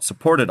just not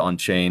supported on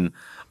chain.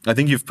 I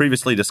think you've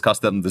previously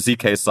discussed that on the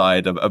ZK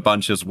side a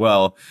bunch as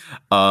well,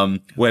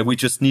 where we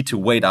just need to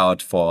wait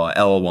out for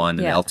L1 and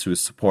L2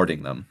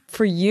 supporting them.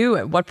 For you,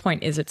 at what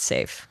point is it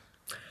safe?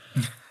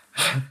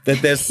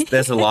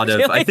 There's a lot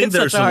of I think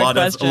there's a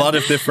lot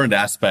of different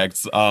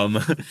aspects.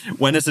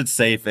 When is it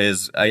safe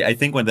is I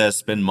think when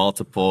there's been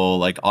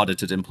multiple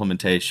audited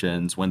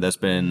implementations, when there's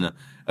been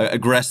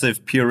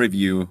aggressive peer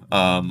review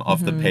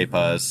of the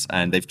papers,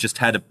 and they've just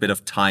had a bit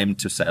of time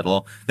to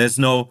settle. There's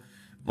no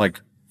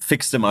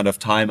fixed amount of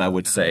time, I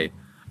would say,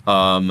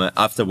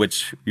 after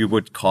which you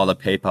would call a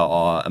paper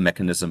or a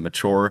mechanism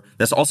mature.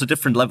 There's also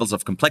different levels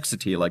of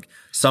complexity.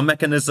 Some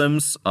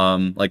mechanisms,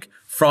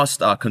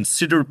 Frost, are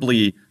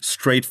considerably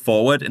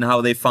straightforward in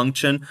how they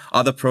function.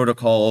 Other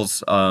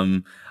protocols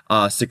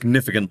are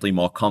significantly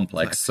more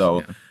complex.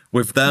 So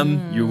with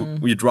them,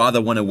 you'd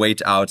rather want to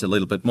wait out a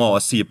little bit more,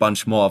 see a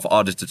bunch more of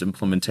audited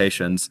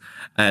implementations,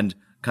 and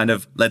kind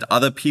of let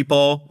other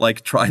people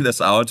try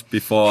this out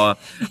before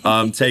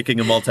taking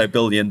a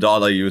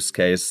multi-billion-dollar use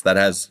case that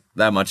has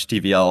that much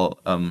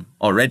TVL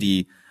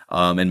already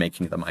and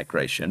making the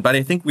migration. But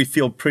I think we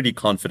feel pretty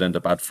confident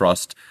about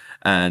Frost,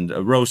 and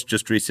Rose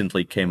just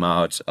recently came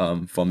out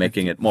for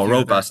making it more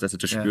robust as a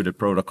distributed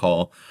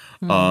protocol.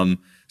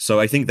 So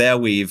I think there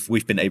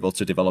we've been able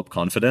to develop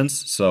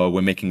confidence. So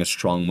we're making a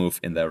strong move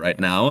in there right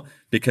now,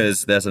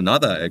 because there's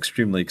another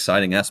extremely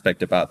exciting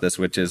aspect about this,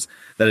 which is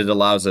that it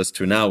allows us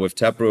to now with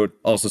Taproot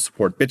also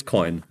support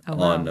Bitcoin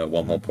on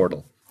Wormhole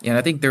Portal. Yeah, and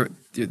I think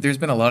there's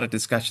been a lot of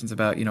discussions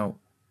about,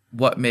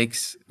 what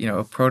makes,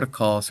 a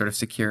protocol sort of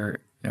secure,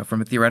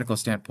 from a theoretical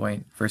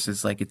standpoint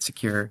versus it's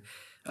secure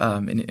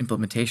in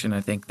implementation. I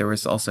think there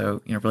was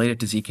also, related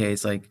to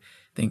ZKs, I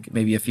think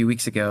maybe a few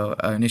weeks ago,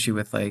 an issue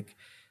with Fiat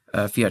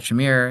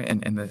Shamir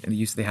and the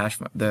use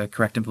of the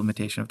correct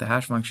implementation of the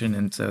hash function.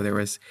 And so there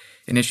was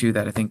an issue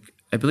that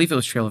I believe it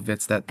was Trail of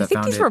Bits that found it.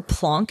 I think these were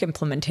Plonk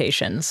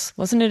implementations.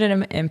 Wasn't it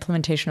an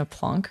implementation of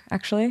Plonk,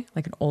 actually?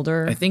 An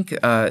older... I think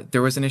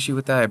there was an issue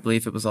with that. I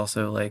believe it was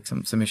also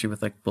some issue with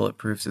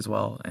bulletproofs as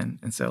well.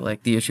 And so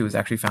the issue was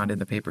actually found in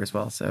the paper as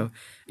well. So,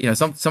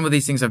 some of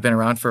these things have been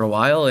around for a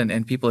while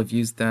and people have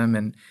used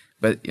them,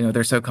 but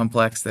they're so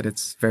complex that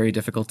it's very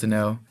difficult to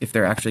know if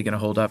they're actually going to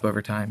hold up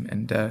over time.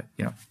 And,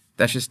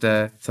 that's just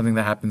something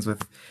that happens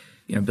with,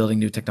 building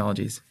new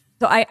technologies.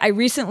 So I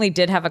recently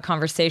did have a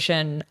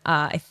conversation,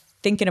 I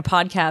think in a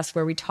podcast,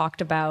 where we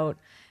talked about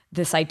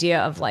this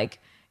idea of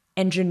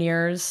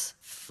engineers,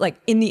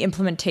 in the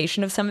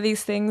implementation of some of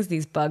these things,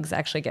 these bugs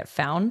actually get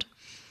found,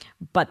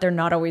 but they're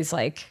not always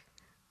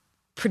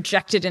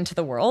projected into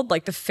the world.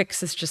 The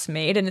fix is just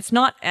made, and it's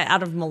not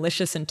out of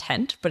malicious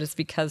intent, but it's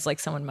because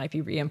someone might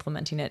be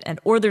re-implementing it,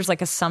 or there's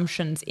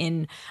assumptions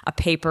in a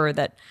paper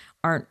that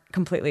aren't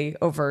completely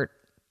overt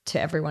to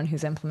everyone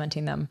who's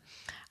implementing them.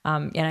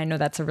 And I know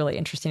that's a really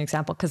interesting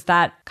example, because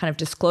that kind of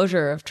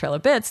disclosure of Trail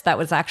of Bits, that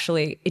was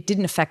actually, it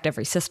didn't affect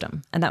every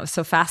system. And that was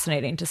so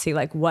fascinating to see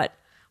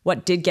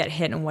what did get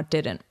hit and what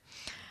didn't.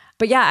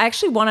 But yeah, I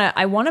actually want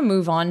to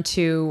move on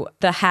to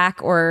the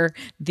hack or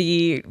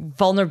the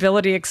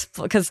vulnerability,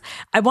 because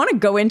I want to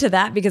go into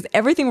that, because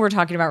everything we're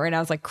talking about right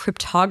now is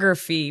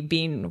cryptography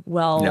being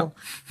well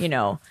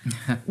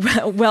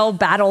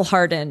battle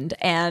hardened,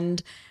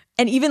 and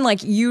even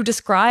you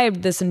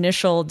described this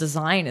initial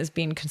design as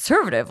being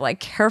conservative,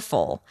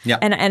 careful. Yeah.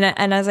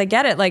 And as I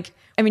get it,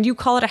 you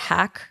call it a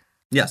hack.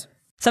 Yes.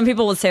 Some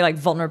people would say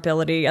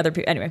vulnerability. Other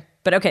people, anyway.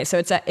 But okay, so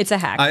it's a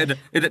hack.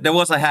 There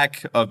was a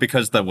hack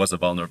because there was a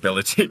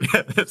vulnerability.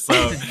 So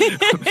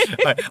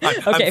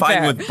I'm fine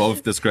fair. with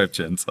both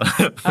descriptions.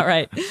 All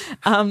right.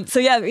 So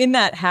yeah, in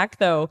that hack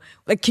though,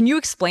 can you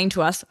explain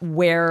to us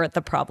where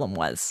the problem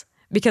was?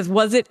 Because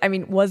was it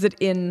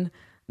in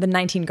the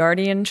 19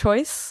 Guardian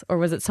choice, or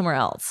was it somewhere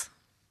else?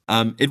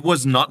 It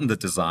was not in the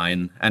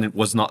design, and it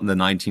was not in the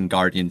 19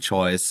 Guardian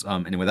choice.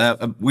 Anyway,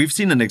 we've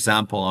seen an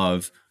example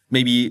of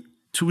maybe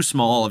too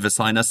small of a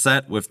signer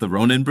set with the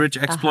Ronin Bridge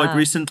exploit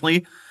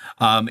recently.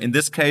 In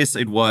this case,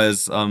 it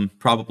was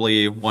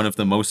probably one of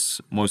the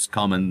most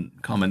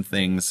common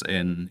things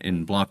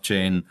in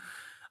blockchain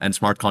and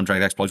smart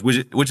contract exploits,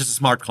 which is a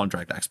smart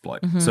contract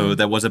exploit. So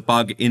there was a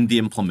bug in the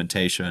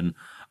implementation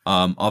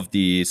of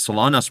the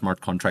Solana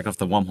smart contract of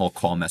the Wormhole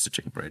core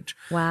messaging bridge,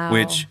 Wow.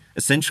 which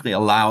essentially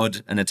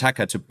allowed an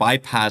attacker to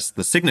bypass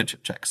the signature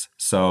checks.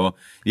 So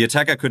the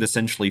attacker could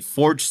essentially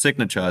forge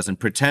signatures and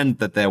pretend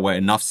that there were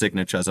enough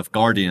signatures of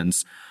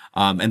guardians,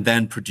 and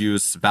then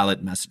produce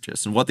valid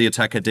messages. And what the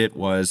attacker did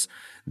was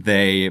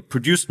they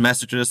produced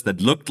messages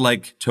that looked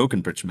like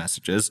token bridge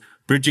messages,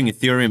 bridging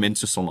Ethereum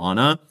into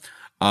Solana.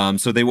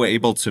 So they were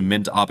able to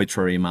mint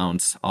arbitrary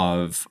amounts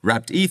of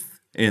wrapped ETH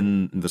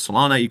in the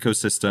Solana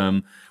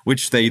ecosystem,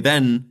 which they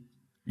then,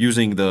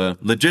 using the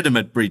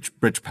legitimate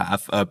bridge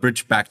path,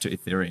 bridge back to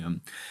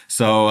Ethereum.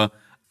 So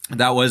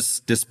that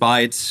was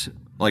despite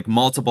like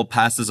multiple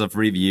passes of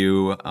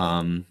review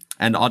and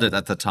audit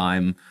at the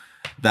time.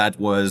 That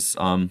was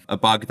a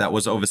bug that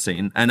was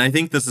overseen. And I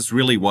think this is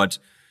really what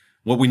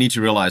we need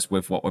to realize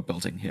with what we're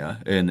building here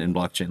in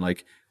blockchain.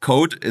 Like,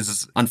 code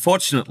is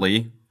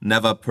unfortunately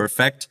never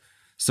perfect.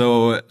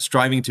 So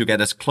striving to get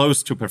as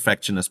close to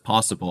perfection as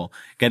possible,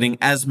 getting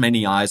as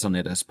many eyes on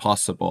it as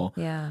possible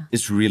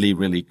is really,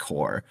 really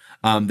core.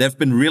 There have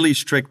been really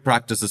strict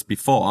practices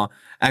before.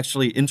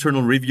 Actually,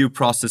 internal review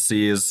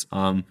processes,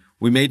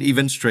 we made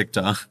even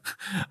stricter.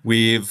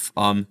 We've,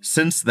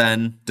 since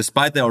then,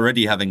 despite there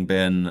already having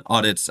been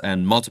audits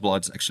and multiple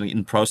audits actually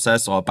in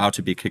process or about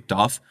to be kicked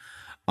off,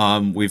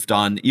 we've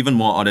done even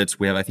more audits.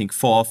 We have, I think,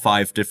 4 or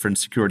 5 different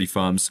security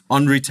firms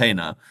on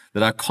retainer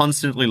that are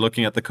constantly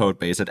looking at the code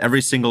base, at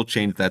every single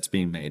change that's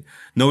being made.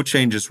 No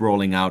changes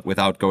rolling out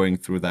without going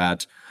through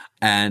that.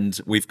 And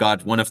we've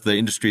got one of the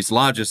industry's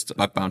largest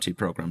bug bounty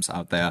programs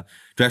out there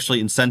to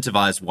actually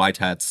incentivize white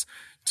hats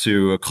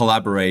to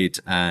collaborate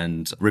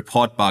and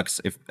report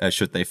bugs if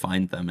should they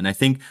find them. And I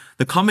think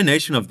the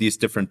combination of these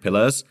different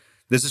pillars,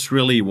 this is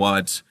really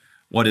what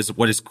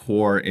is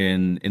core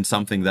in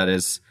something that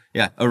is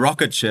a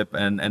rocket ship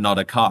and not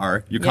a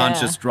car. You can't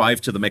just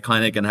drive to the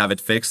mechanic and have it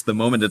fixed. The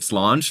moment it's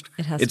launched,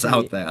 it's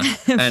out there.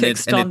 And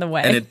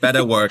it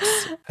better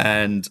works.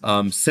 And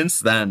since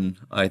then,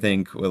 I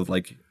think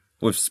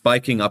with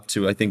spiking up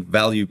to, I think,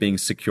 value being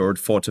secured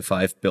 4 to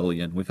 5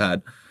 billion, we've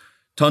had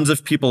tons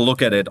of people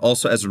look at it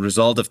also as a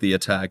result of the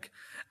attack.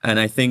 And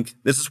I think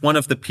this is one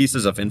of the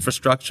pieces of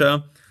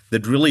infrastructure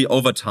that really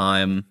over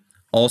time,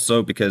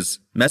 also because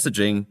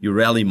messaging, you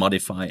rarely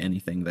modify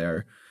anything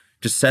there,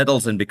 just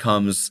settles and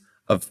becomes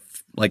a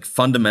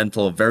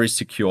fundamental, very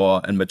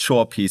secure and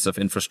mature piece of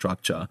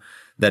infrastructure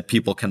that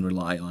people can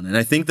rely on. And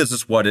I think this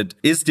is what it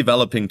is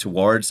developing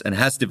towards and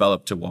has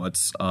developed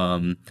towards,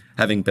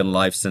 having been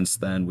live since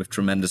then with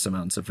tremendous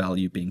amounts of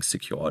value being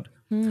secured.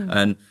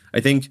 And I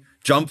think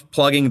Jump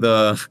plugging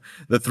the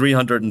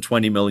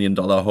 $320 million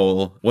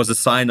hole was a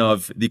sign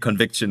of the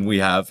conviction we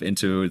have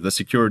into the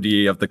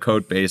security of the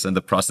code base and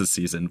the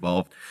processes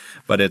involved.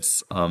 But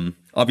it's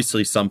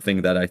obviously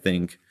something that I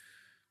think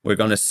we're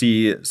going to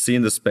see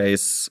in the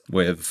space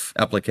with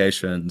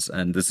applications.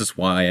 And this is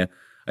why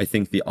I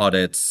think the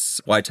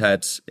audits, white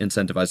hat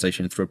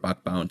incentivization through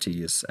bug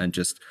bounties, and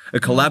just a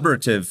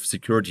collaborative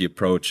security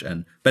approach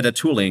and better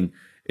tooling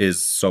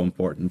is so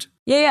important.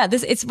 Yeah.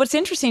 It's what's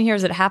interesting here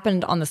is it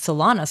happened on the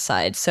Solana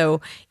side.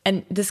 So,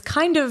 and this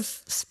kind of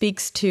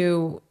speaks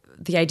to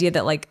the idea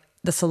that like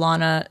the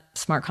Solana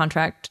smart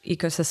contract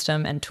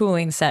ecosystem and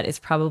tooling set is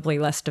probably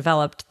less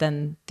developed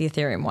than the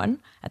Ethereum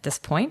one at this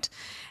point.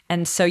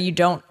 And so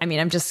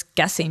I'm just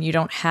guessing you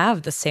don't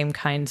have the same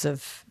kinds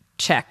of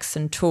checks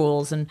and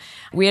tools. And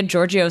we had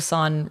Georgios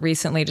on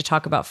recently to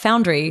talk about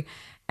Foundry.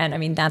 And I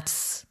mean,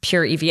 that's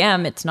pure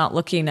EVM. It's not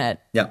looking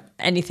at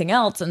anything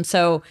else. And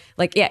so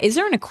is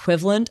there an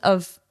equivalent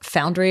of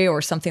Foundry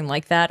or something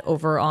like that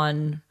over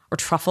on, or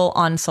Truffle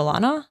on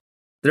Solana?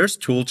 There's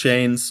tool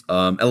chains.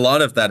 A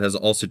lot of that has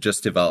also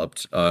just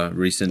developed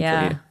recently.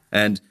 Yeah.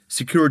 And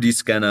security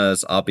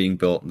scanners are being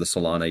built in the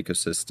Solana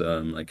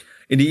ecosystem. Like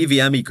in the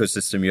EVM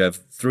ecosystem, you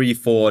have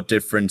 3-4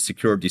 different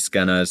security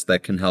scanners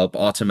that can help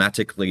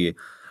automatically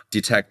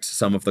detect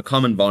some of the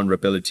common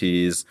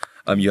vulnerabilities.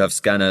 You have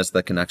scanners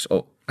that can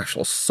actual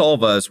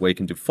solvers where you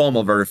can do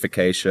formal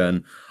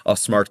verification of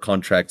smart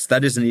contracts.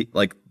 That is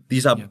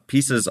these are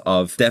pieces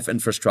of dev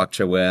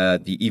infrastructure where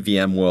the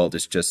EVM world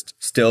is just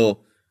still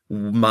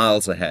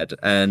miles ahead.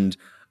 And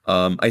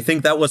I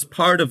think that was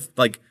part of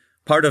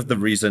the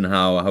reason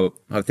how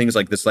things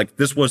like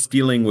this was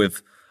dealing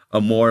with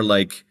a more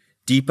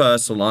deeper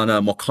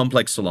Solana, more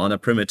complex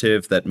Solana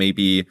primitive that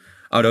maybe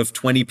out of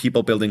 20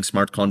 people building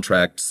smart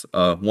contracts,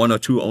 1 or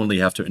 2 only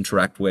have to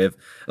interact with.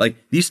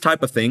 These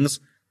type of things,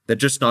 they're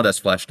just not as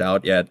fleshed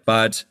out yet.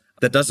 But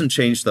that doesn't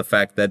change the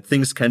fact that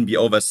things can be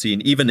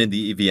overseen even in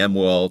the EVM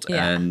world,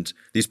 and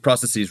these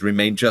processes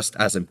remain just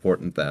as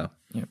important there.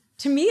 Yeah.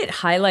 To me, it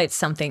highlights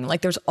something.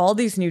 There's all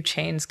these new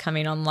chains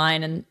coming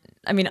online, and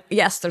I mean,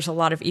 yes, there's a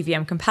lot of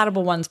EVM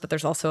compatible ones, but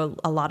there's also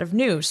a lot of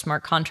new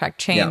smart contract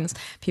chains.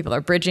 Yeah. People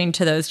are bridging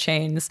to those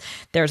chains.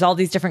 There's all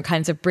these different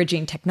kinds of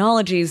bridging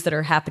technologies that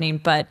are happening.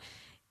 But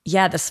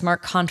the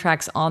smart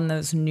contracts on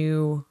those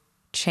new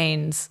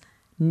chains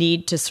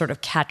need to sort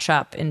of catch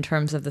up in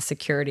terms of the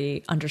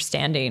security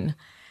understanding.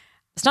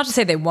 It's not to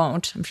say they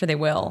won't. I'm sure they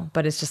will,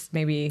 but it's just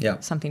maybe Yeah.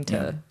 something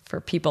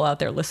for people out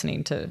there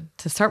listening to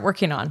start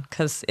working on,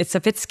 because it's a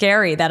bit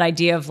scary, that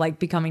idea of like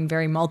becoming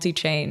very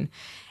multi-chain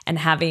and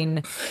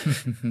having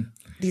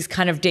these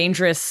kind of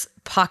dangerous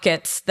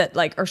pockets that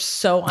like are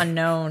so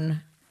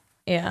unknown.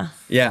 Yeah.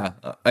 Yeah,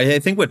 I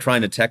think we're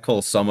trying to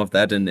tackle some of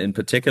that in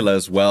particular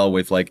as well,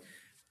 with like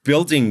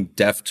building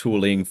dev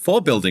tooling for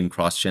building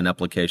cross-chain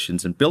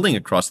applications and building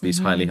across these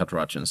highly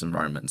heterogeneous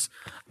environments.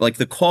 Like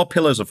the core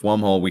pillars of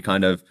Wormhole, we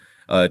kind of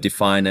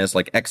define as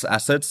like X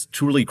assets,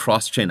 truly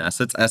cross-chain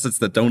assets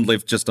that don't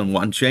live just on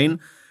one chain,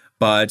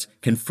 but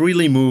can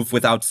freely move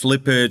without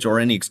slippage or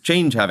any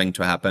exchange having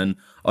to happen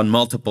on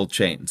multiple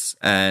chains.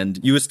 And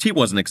UST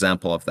was an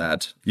example of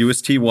that.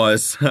 UST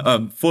was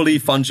fully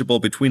fungible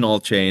between all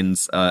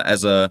chains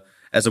as a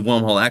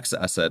Wormhole X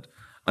asset.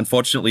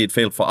 Unfortunately, it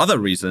failed for other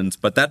reasons,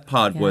 but that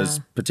part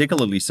was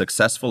particularly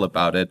successful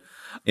about it.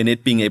 In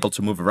it being able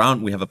to move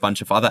around, we have a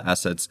bunch of other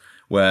assets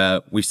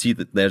where we see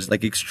that there's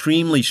like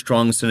extremely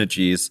strong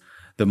synergies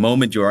the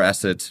moment your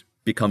asset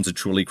becomes a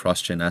truly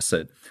cross-chain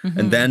asset.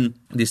 And then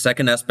the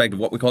second aspect of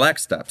what we call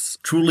X steps,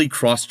 truly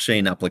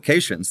cross-chain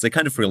applications, they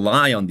kind of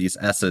rely on these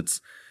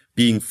assets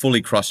being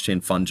fully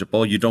cross-chain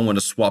fungible. You don't want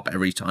to swap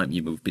every time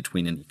you move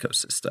between an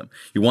ecosystem.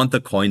 You want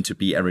the coin to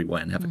be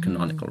everywhere and have a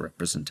canonical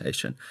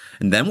representation.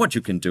 And then what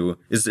you can do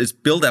is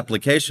build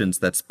applications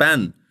that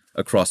span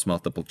across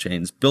multiple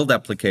chains, build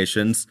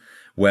applications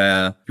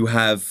where you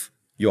have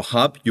your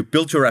hub, you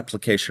build your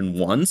application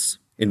once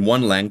in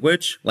one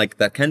language, like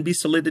that can be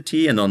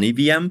Solidity and on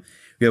EVM.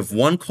 You have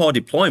one core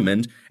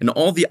deployment, and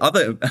all the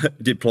other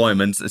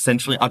deployments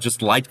essentially are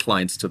just light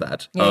clients to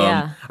that,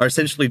 are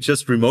essentially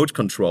just remote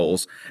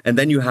controls. And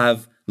then you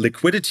have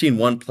liquidity in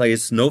one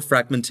place, no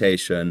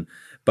fragmentation,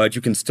 but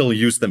you can still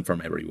use them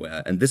from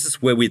everywhere. And this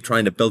is where we're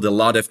trying to build a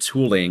lot of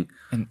tooling.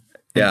 And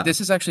this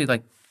is actually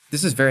like,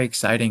 this is very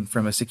exciting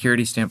from a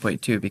security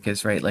standpoint too,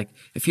 because, right, like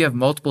if you have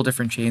multiple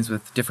different chains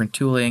with different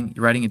tooling,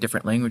 you're writing in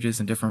different languages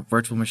and different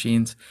virtual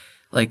machines,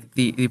 like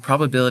the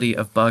probability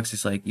of bugs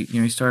is like,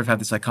 you sort of have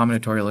this like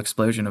combinatorial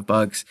explosion of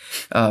bugs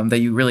that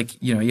you really,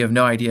 you have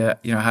no idea,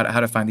 how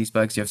to find these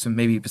bugs. You have some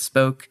maybe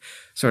bespoke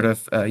sort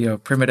of,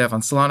 primitive on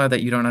Solana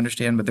that you don't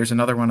understand, but there's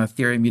another one on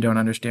Ethereum you don't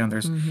understand.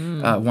 There's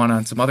one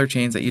on some other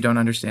chains that you don't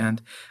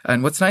understand.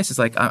 And what's nice is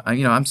like,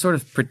 I'm sort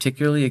of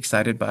particularly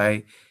excited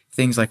by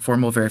things like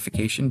formal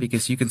verification,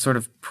 because you can sort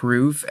of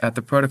prove at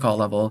the protocol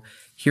level,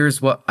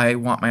 here's what I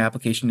want my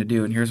application to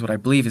do, and here's what I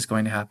believe is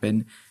going to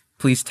happen.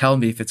 Please tell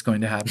me if it's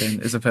going to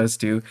happen, as opposed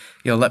to,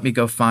 let me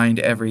go find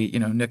every,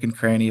 nook and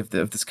cranny of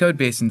this code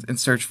base and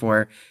search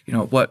for,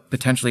 what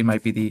potentially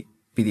might be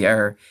the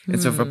error.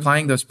 And so if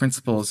applying those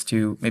principles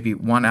to maybe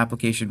one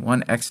application,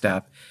 one X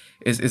step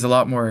is a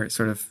lot more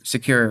sort of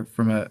secure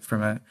from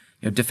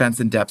a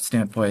defense in depth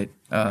standpoint,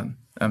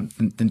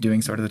 than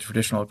doing sort of the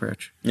traditional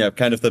approach. Yeah,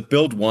 kind of the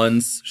build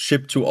once,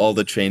 ship to all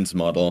the chains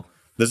model.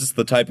 This is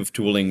the type of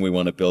tooling we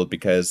want to build,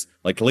 because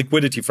like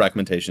liquidity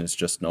fragmentation is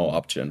just no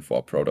option for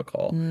a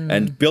protocol.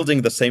 And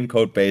building the same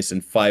code base in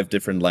 5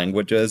 different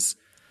languages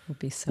would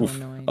be so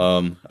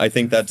annoying. I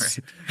think that's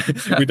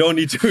we don't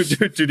need to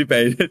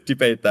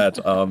debate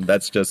that.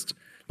 That's just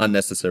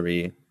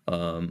unnecessary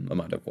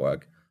amount of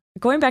work.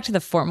 Going back to the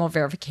formal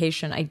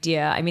verification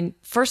idea, I mean,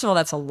 first of all,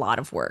 that's a lot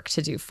of work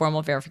to do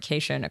formal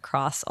verification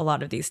across a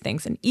lot of these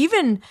things. And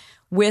even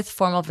with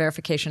formal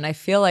verification, I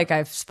feel like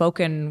I've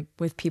spoken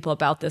with people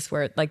about this,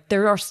 where like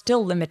there are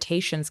still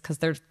limitations because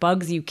there's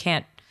bugs you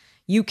can't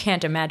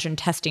imagine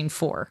testing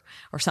for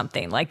or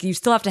something. Like you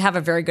still have to have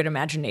a very good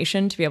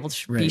imagination to be able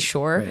to be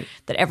sure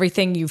that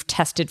everything you've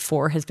tested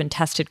for has been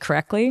tested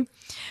correctly.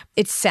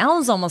 It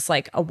sounds almost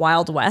like a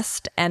Wild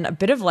West and a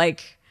bit of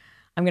like,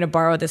 I'm going to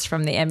borrow this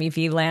from the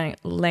MEV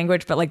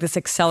language, but like this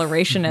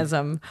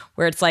accelerationism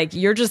where it's like,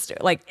 you're just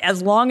like,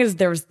 as long as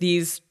there's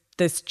this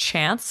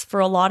chance for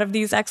a lot of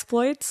these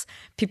exploits,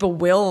 people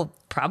will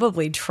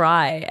probably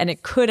try, and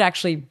it could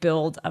actually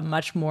build a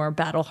much more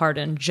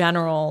battle-hardened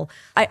general.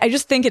 I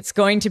just think it's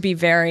going to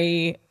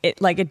be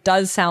it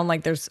does sound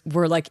like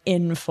we're like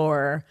in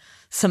for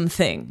some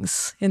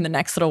things in the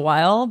next little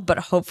while, but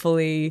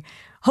hopefully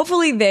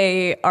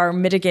they are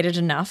mitigated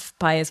enough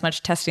by as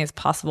much testing as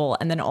possible.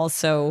 And then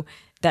also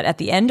that at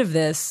the end of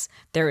this,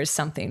 there is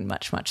something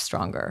much, much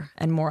stronger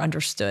and more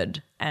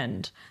understood.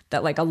 And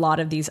that like a lot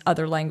of these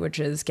other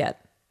languages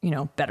get,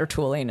 better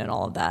tooling and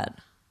all of that.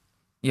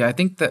 Yeah, I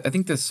think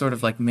the sort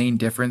of like main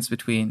difference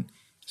between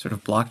sort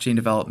of blockchain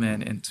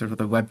development and sort of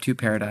the Web 2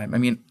 paradigm. I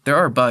mean, there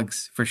are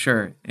bugs for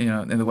sure,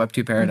 in the Web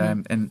 2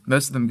 paradigm, and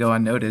most of them go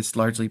unnoticed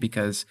largely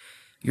because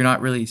you're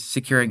not really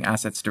securing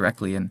assets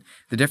directly. And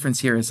the difference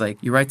here is like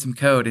you write some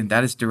code and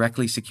that is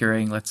directly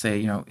securing, let's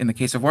say, in the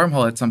case of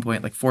Wormhole at some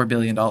point, like $4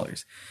 billion.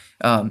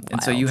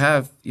 And so you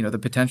have, the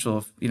potential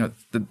of,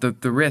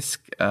 the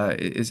risk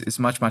is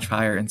much, much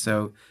higher. And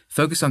so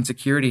focus on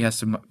security has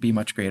to be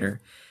much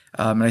greater.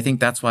 And I think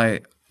that's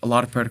why a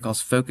lot of protocols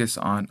focus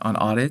on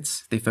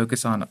audits. They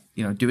focus on,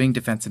 doing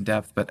defense in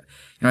depth. But,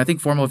 I think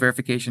formal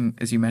verification,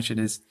 as you mentioned,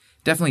 is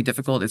definitely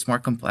difficult. It's more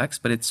complex,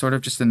 but it's sort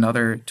of just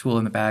another tool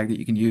in the bag that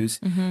you can use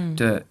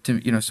to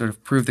sort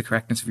of prove the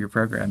correctness of your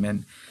program.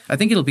 And I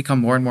think it'll become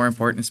more and more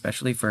important,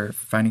 especially for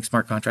finding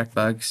smart contract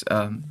bugs,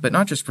 but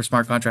not just for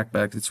smart contract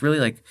bugs. It's really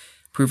like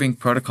proving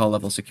protocol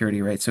level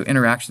security, right? So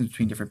interactions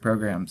between different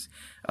programs,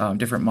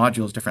 different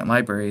modules, different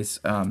libraries,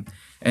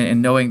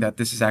 and knowing that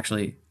this is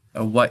actually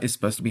what is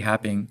supposed to be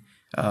happening.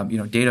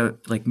 Data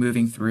like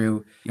moving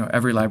through,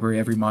 every library,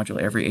 every module,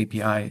 every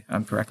API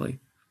correctly.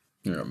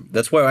 Yeah,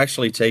 that's why we're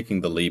actually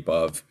taking the leap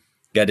of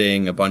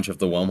getting a bunch of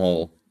the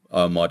Wormhole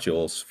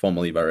modules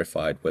formally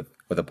verified with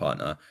a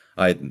partner.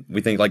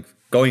 We think like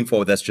going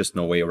forward, there's just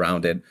no way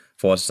around it.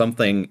 For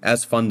something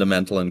as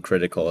fundamental and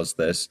critical as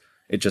this,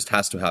 it just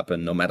has to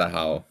happen no matter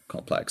how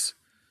complex.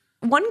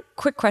 One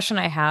quick question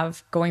I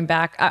have going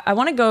back, I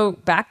want to go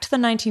back to the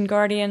 19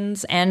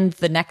 Guardians and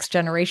the next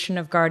generation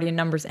of Guardian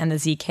numbers and the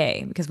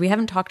ZK, because we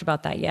haven't talked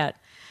about that yet.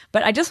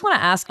 But I just want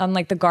to ask, on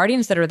like the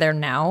Guardians that are there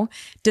now,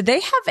 do they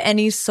have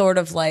any sort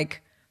of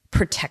like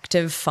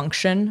protective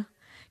function?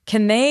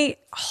 Can they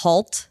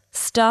halt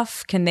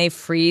stuff? Can they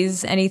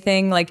freeze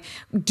anything? Like,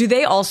 do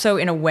they also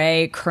in a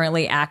way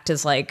currently act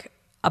as like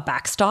a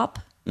backstop?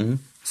 Mm-hmm.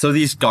 So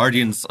these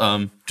Guardians,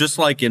 just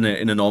like in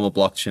a normal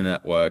blockchain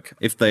network,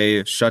 if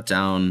they shut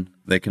down,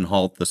 they can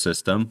halt the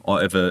system,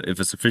 or if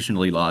a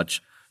sufficiently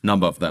large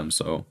number of them,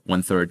 so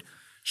 1/3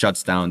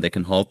 shuts down, they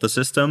can halt the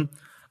system.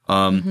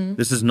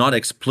 This is not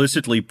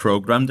explicitly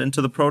programmed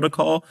into the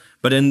protocol,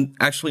 but in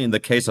the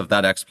case of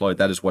that exploit,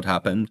 that is what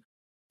happened.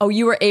 Oh,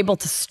 you were able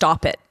to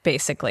stop it,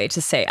 basically, to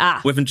say,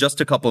 Within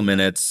just a couple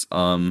minutes,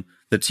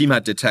 the team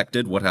had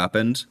detected what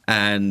happened,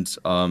 and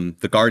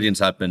the Guardians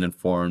had been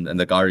informed, and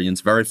the Guardians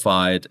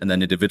verified, and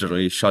then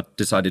individually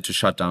decided to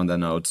shut down their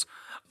nodes,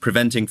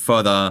 preventing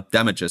further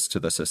damages to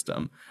the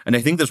system. And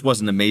I think this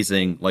was an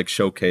amazing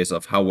showcase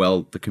of how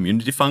well the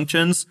community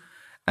functions.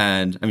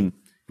 And I mean,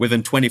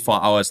 within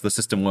 24 hours, the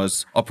system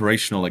was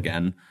operational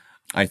again.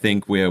 I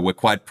think we're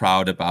quite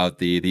proud about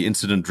the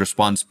incident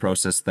response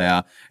process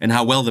there and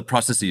how well the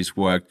processes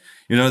worked.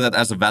 You know that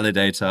as a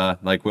validator,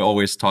 we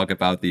always talk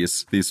about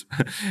these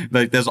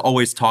there's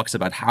always talks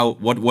about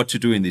what to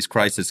do in these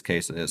crisis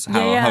cases,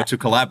 how to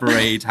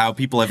collaborate, how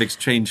people have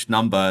exchanged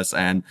numbers,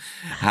 and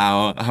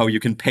how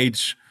you can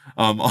page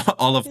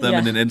all of them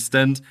in an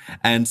instant.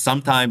 And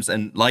sometimes,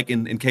 and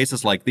in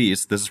cases like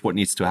these, this is what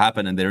needs to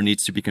happen, and there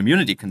needs to be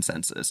community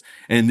consensus.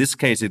 And in this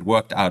case, it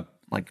worked out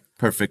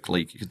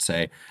perfectly, you could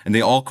say. And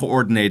they all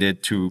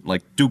coordinated to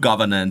do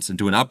governance and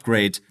do an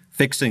upgrade,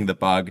 fixing the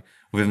bug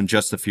within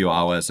just a few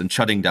hours and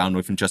shutting down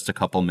within just a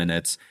couple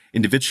minutes,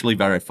 individually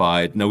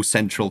verified, no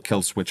central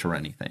kill switch or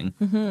anything.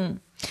 Mm-hmm.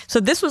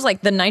 So this was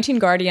the 19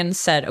 Guardians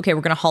said, okay,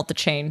 we're going to halt the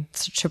chain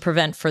to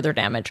prevent further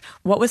damage.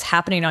 What was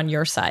happening on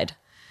your side?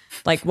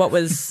 What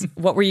was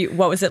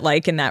it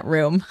like in that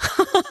room?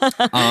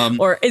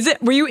 Or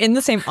were you in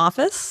the same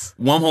office?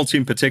 Wormhole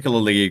team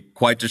particularly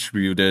quite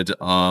distributed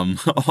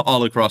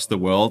all across the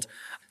world.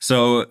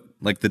 So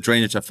the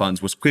drainage of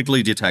funds was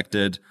quickly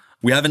detected.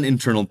 We have an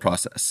internal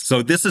process.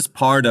 So this is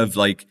part of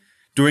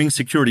doing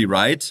security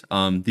right.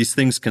 These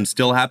things can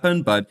still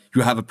happen, but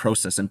you have a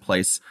process in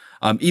place.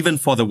 Even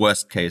for the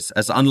worst case,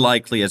 as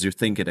unlikely as you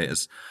think it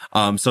is.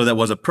 So there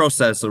was a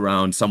process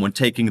around someone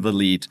taking the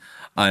lead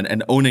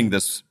and owning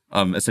this,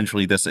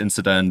 essentially this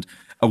incident,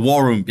 a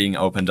war room being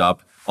opened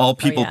up, all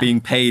people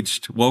being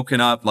paged, woken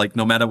up,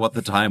 no matter what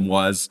the time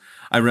was.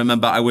 I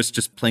remember I was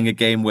just playing a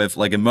game with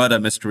a murder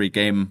mystery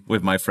game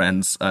with my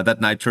friends.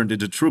 That night turned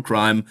into true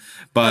crime,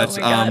 but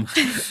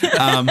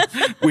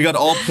we got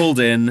all pulled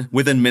in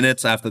within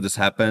minutes after this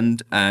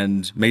happened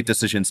and made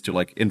decisions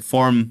to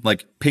inform,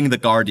 ping the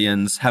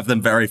Guardians, have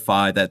them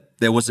verify that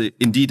there was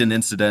indeed an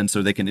incident,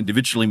 so they can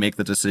individually make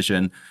the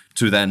decision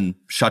to then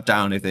shut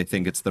down if they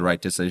think it's the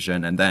right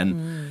decision. And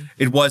then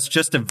it was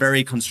just a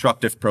very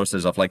constructive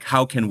process of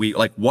how can we,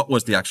 what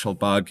was the actual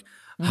bug?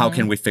 How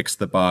can we fix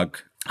the bug?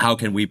 How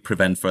can we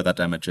prevent further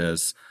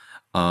damages?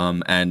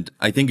 And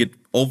I think it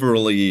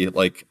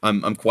overally,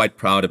 I'm quite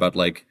proud about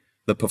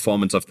the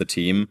performance of the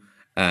team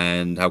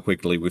and how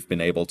quickly we've been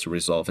able to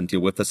resolve and deal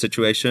with the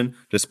situation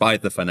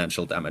despite the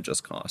financial damages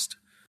caused.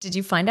 Did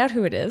you find out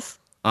who it is?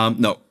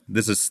 No,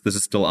 this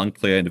is still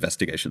unclear.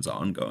 Investigations are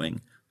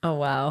ongoing. Oh,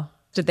 wow.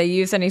 Did they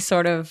use any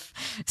sort of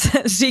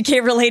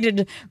ZK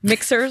related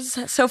mixers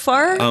so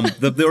far?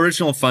 The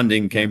original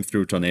funding came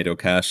through Tornado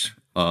Cash.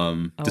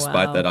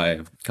 Despite that,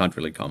 I can't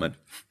really comment.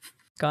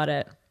 Got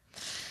it.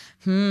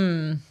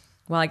 Well,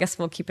 I guess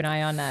we'll keep an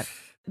eye on that.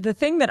 The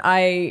thing that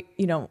I,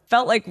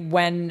 felt like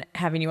when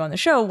having you on the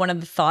show, one of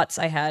the thoughts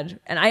I had,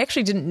 and I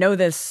actually didn't know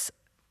this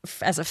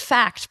as a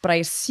fact, but I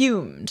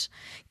assumed,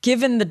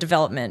 given the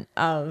development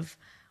of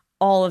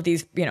all of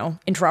these,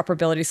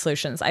 interoperability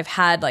solutions, I've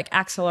had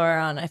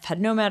Axelar on, I've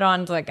had Nomad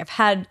on, I've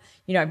had,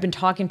 I've been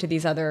talking to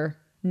these other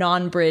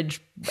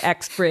non-bridge,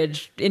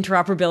 X-bridge,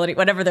 interoperability,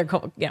 whatever they're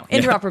called,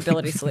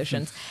 interoperability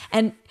solutions.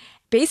 And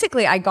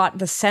basically I got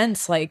the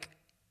sense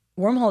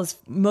Wormhole is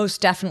most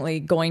definitely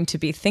going to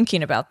be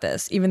thinking about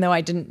this, even though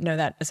I didn't know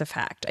that as a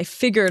fact. I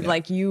figured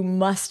like you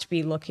must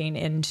be looking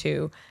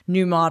into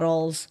new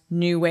models,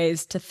 new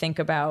ways to think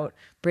about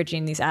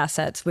bridging these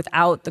assets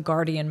without the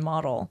Guardian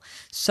model.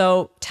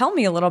 So tell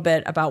me a little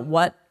bit about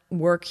what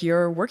work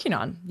you're working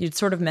on. You'd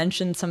sort of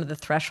mentioned some of the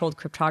threshold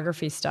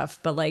cryptography stuff,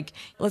 but like,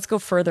 let's go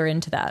further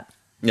into that.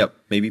 Yep.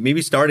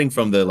 Maybe starting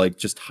from the like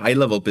just high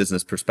level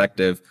business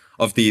perspective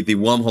of the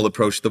wormhole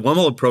approach. The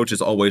wormhole approach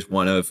is always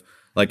one of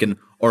like an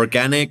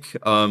organic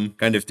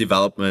kind of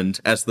development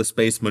as the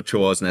space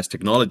matures and as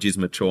technologies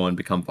mature and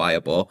become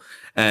viable.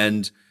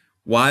 And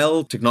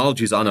while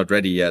technologies are not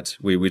ready yet,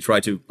 we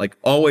try to like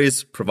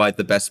always provide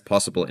the best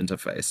possible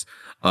interface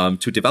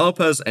to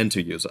developers and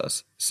to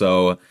users.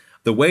 So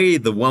the way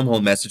the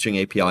Wormhole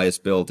messaging API is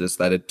built is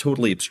that it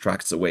totally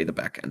abstracts away the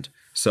backend.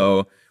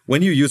 So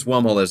when you use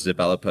Wormhole as a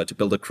developer to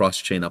build a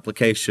cross-chain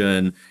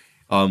application,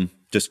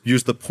 just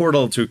use the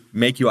portal to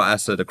make your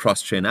asset a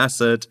cross-chain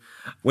asset.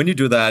 When you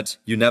do that,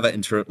 you never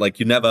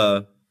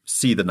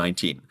see the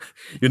 19.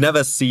 You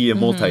never see a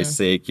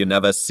multi-sig. You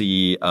never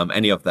see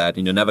any of that.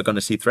 And you're never going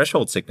to see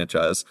threshold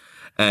signatures.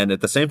 And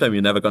at the same time,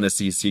 you're never going to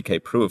see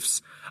ZK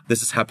proofs.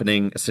 This is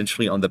happening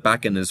essentially on the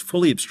back end, is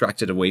fully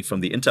abstracted away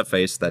from the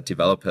interface that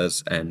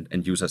developers and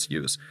users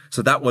use.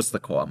 So that was the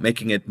core,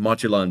 making it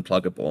modular and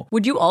pluggable.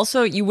 Would you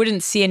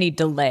wouldn't see any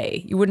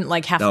delay? You wouldn't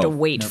like have to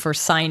wait for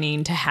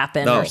signing to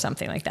happen or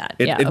something like that?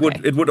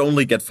 It would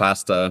only get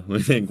faster, I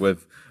think,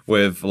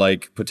 with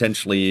like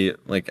potentially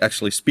like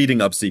actually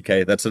speeding up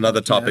ZK. That's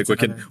another topic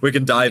we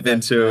can dive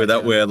into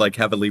that we're like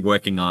heavily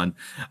working on.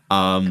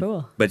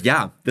 Cool. But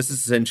yeah, this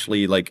is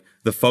essentially like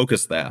the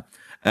focus there.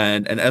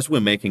 And as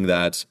we're making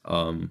that,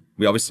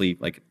 we obviously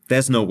like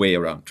there's no way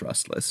around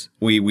trustless.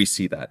 We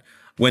see that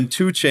when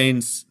two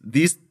chains,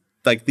 these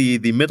like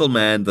the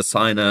middleman, the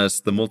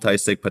signers, the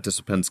multi-sig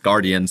participants,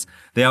 guardians,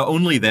 they are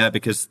only there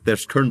because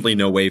there's currently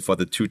no way for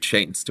the two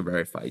chains to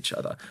verify each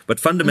other. But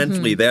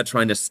fundamentally, they're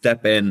trying to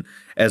step in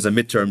as a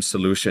midterm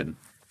solution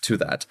to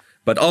that.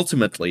 But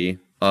ultimately,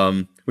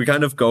 we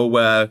kind of go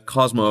where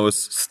Cosmos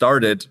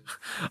started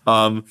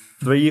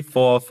 3,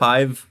 4,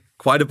 5,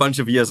 quite a bunch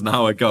of years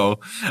now ago.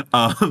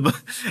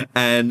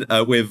 And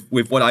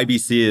with what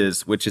IBC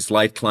is, which is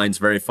light clients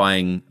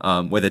verifying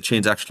where the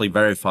chains actually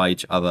verify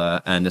each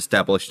other and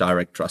establish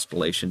direct trust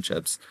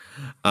relationships.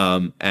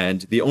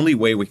 And the only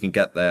way we can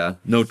get there,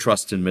 no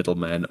trust in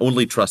middlemen,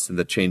 only trust in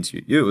the chains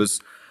you use,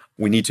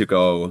 we need to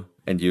go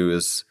and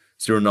use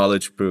zero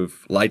knowledge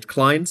proof light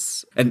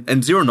clients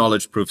and zero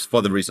knowledge proofs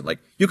for the reason like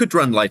you could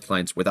run light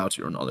clients without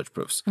zero knowledge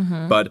proofs.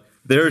 But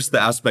there's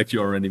the aspect you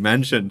already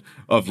mentioned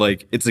of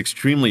like it's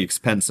extremely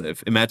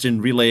expensive.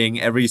 Imagine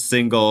relaying every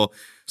single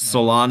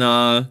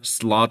Solana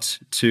slot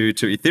to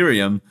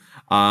Ethereum.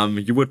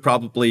 You would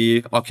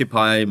probably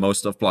occupy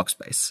most of block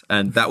space,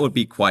 and that would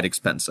be quite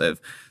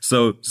expensive.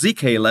 So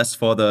ZK less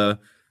for the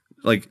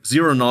like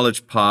zero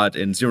knowledge part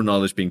in zero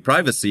knowledge being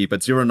privacy,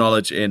 but zero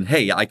knowledge in,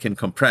 hey, I can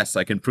compress,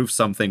 I can prove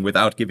something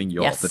without giving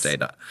you all the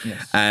data.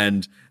 Yes.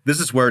 And this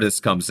is where this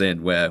comes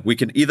in, where we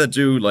can either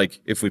do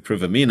like, if we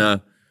prove a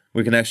mina,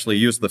 we can actually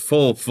use the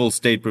full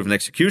state proof and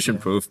execution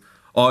proof,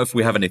 or if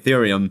we have an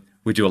Ethereum,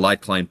 we do a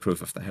light client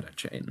proof of the header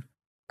chain.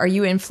 Are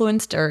you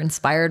influenced or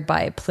inspired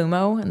by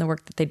Plumo and the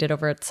work that they did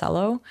over at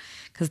Celo?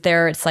 Because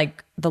there it's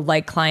like the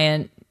light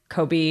client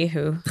Kobe,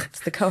 who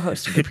is the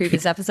co-host of the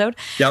previous episode,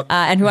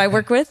 and who I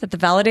work with at the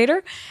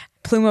Validator.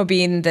 Plumo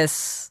being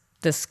this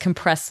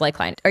compressed light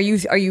client. Are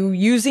you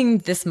using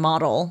this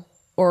model,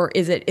 or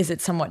is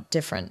it somewhat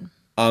different?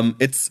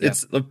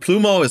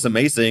 Plumo is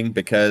amazing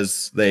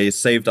because they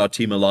saved our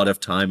team a lot of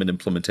time in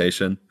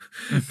implementation.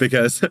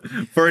 Because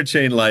for a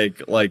chain like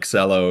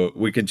Celo,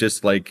 we can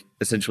just like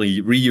essentially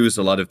reuse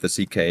a lot of the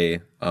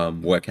ZK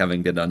work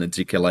having been done in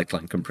ZK light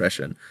client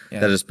compression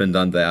that has been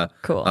done there.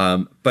 Cool.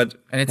 But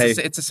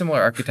it's a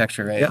similar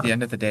architecture, right? At the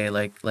end of the day,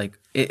 like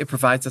it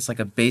provides us like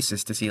a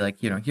basis to see like,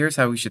 here's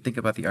how we should think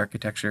about the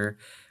architecture.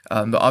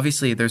 But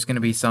obviously there's going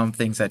to be some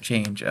things that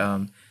change.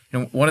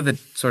 One of the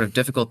sort of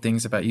difficult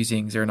things about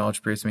using zero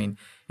knowledge proofs, I mean,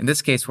 in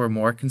this case, we're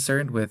more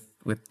concerned with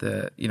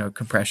the,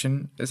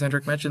 compression, as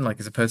Hendrik mentioned, like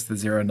as opposed to the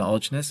zero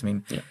knowledgeness. I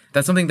mean,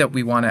 that's something that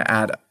we want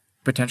to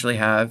potentially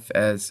have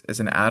as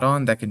an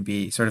add-on that can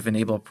be sort of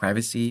enable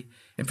privacy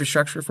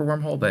infrastructure for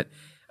Wormhole. But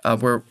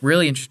we're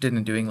really interested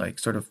in doing like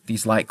sort of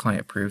these light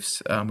client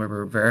proofs where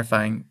we're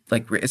verifying,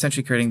 like we're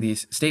essentially creating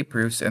these state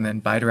proofs and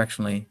then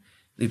bidirectional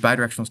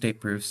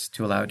state proofs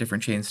to allow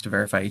different chains to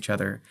verify each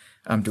other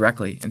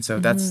directly. And so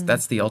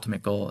that's the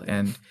ultimate goal.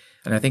 And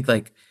I think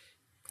like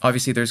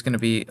obviously there's going to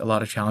be a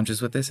lot of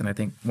challenges with this. And I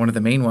think one of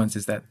the main ones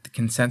is that the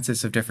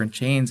consensus of different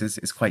chains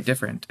is quite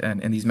different.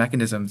 And these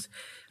mechanisms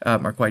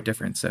are quite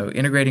different. So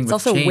integrating with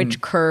also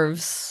which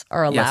curves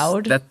are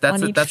allowed. Yes,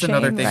 that's chain,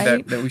 another thing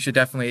right? that we should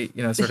definitely,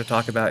 sort of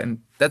talk about.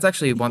 And that's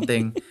actually one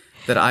thing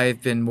that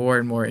I've been more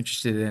and more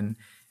interested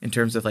in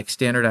terms of like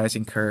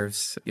standardizing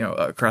curves,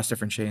 across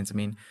different chains. I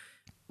mean,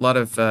 a lot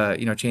of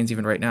chains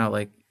even right now,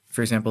 like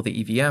for example,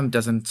 the EVM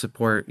doesn't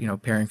support,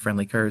 pairing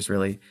friendly curves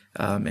really.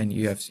 And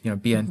you have,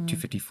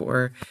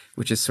 BN254,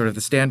 which is sort of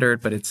the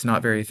standard, but it's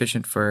not very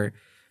efficient for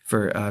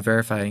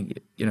verifying,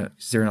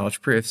 zero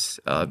knowledge proofs.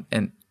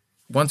 And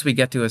once we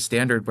get to a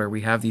standard where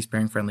we have these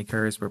pairing friendly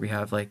curves, where we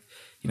have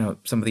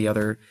some of the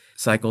other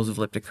cycles of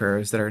elliptic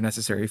curves that are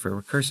necessary for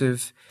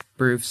recursive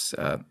proofs,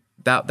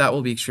 that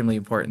will be extremely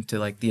important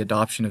to the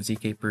adoption of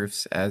ZK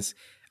proofs as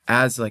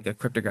a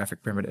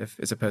cryptographic primitive,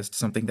 as opposed to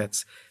something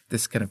that's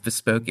this kind of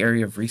bespoke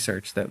area of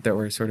research that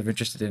we're sort of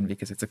interested in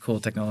because it's a cool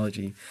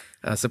technology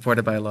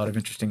supported by a lot of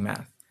interesting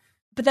math.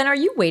 But then are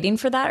you waiting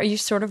for that? Are you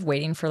sort of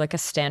waiting for a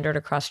standard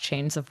across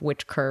chains of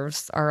which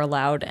curves are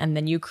allowed, and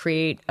then you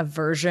create a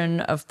version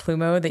of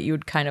Plumo that you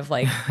would kind of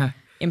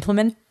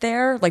implement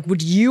there?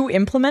 Would you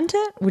implement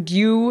it? Would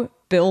you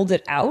build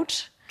it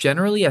out?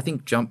 Generally, I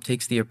think JMP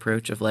takes the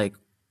approach of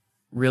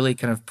really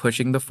kind of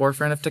pushing the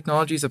forefront of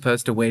technology as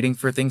opposed to waiting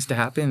for things to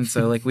happen.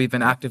 So we've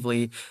been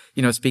actively,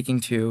 speaking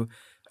to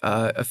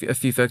a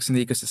few folks in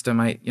the ecosystem.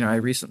 I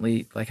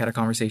recently had a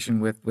conversation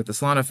with the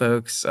Solana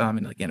folks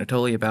and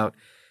Anatoly about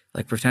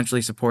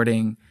potentially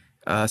supporting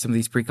some of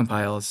these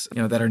precompiles,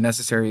 that are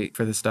necessary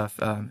for this stuff.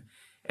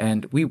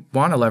 And we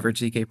want to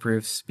leverage ZK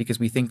proofs because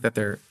we think that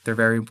they're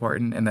very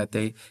important and that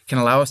they can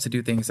allow us to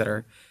do things that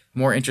are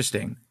more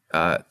interesting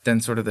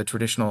than sort of the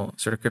traditional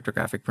sort of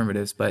cryptographic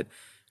primitives. But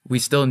we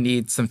still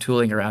need some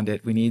tooling around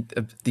it. We need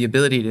the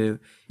ability to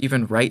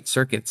even write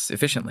circuits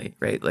efficiently,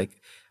 right?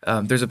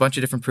 There's a bunch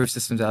of different proof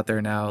systems out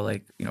there now,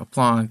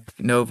 Plonk,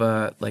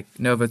 Nova.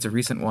 Nova's a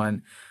recent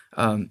one.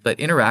 But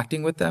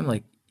interacting with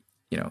them,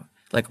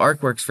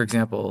 ArcWorks, for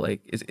example,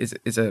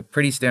 is a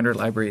pretty standard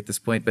library at this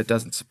point, but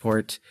doesn't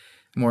support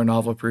more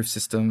novel proof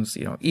systems.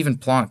 Even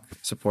Plonk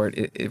support,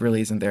 it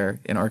really isn't there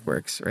in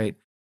ArcWorks, right?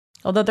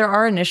 Although there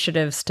are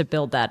initiatives to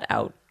build that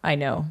out, I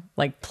know.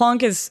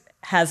 Plonk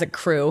has a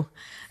crew.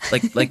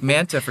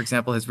 Manta, for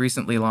example, has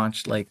recently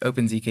launched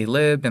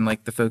OpenZK-lib and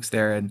the folks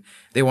there, and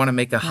they want to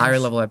make a higher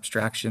level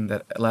abstraction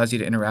that allows you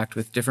to interact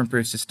with different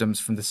proof systems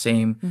from the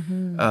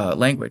same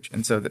language.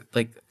 And so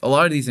a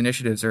lot of these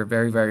initiatives are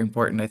very, very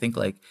important. I think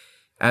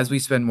as we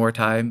spend more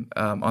time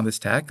on this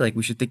tech,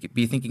 we should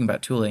be thinking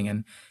about tooling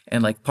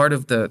and part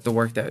of the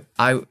work that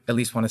I at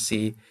least want to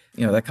see,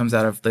 that comes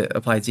out of the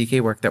applied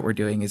ZK work that we're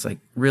doing is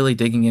really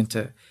digging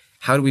into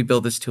how do we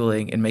build this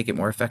tooling and make it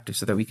more effective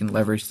so that we can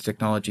leverage the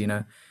technology in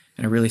a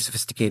really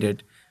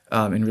sophisticated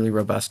and really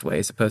robust way,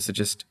 as opposed to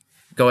just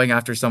going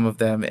after some of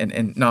them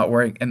and not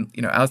worrying and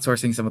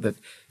outsourcing some of the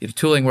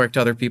tooling work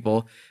to other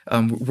people.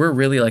 We're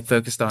really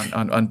focused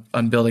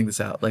on building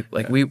this out.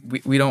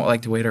 We don't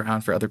like to wait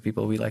around for other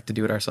people. We like to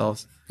do it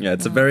ourselves. Yeah,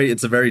 it's a very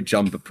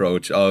JMP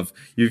approach of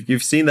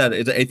you've seen that.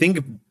 I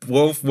think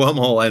both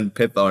Wormhole and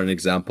Pip are an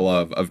example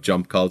of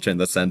JMP culture in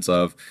the sense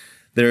of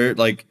they're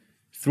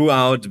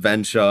throughout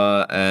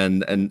venture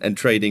and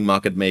trading,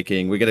 market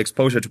making, we get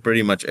exposure to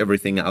pretty much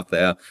everything out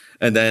there.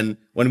 And then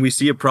when we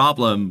see a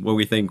problem where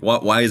we think,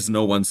 why is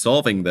no one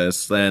solving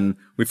this? Then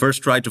we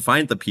first try to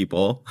find the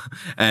people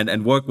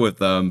and work with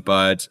them.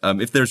 But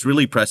if there's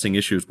really pressing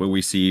issues where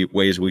we see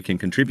ways we can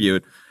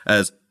contribute,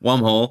 as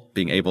Wormhole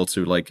being able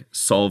to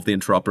solve the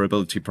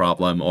interoperability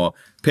problem, or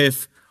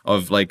Piff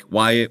of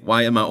why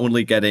am I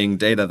only getting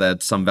data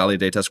that some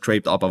validator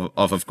scraped off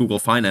of Google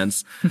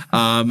Finance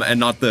and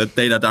not the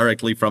data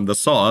directly from the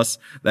source,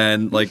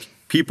 then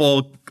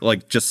people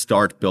just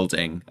start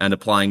building and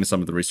applying some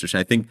of the research.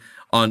 And I think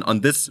on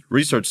this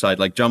research side,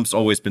 JMP's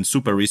always been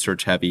super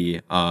research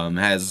heavy,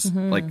 has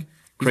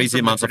crazy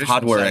amounts of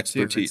hardware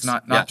expertise. It's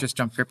not just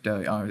JMP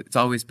Crypto. It's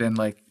always been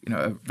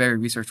a very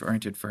research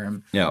oriented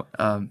firm. Yeah.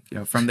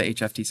 From the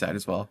HFT side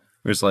as well.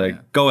 It's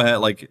go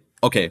ahead,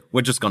 okay,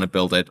 we're just going to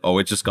build it, or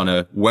we're just going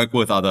to work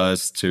with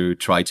others to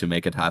try to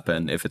make it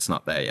happen if it's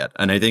not there yet.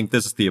 And I think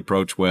this is the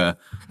approach we're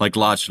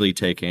largely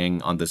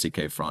taking on the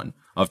ZK front,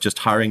 of just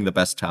hiring the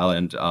best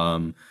talent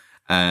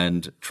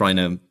and trying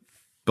to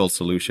build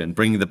solution,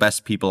 bringing the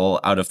best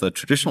people out of the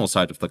traditional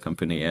side of the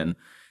company in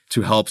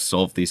to help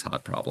solve these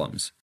hard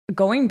problems.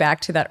 Going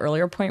back to that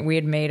earlier point we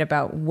had made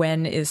about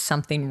when is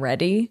something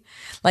ready,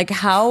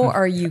 how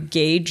are you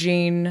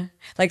gauging,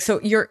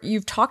 so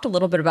you've talked a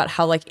little bit about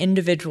how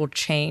individual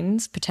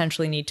chains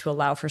potentially need to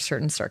allow for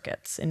certain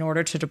circuits in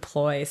order to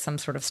deploy some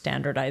sort of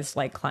standardized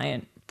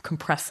client,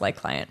 compressed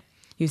client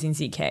using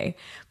ZK.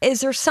 Is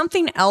there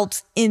something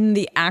else in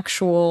the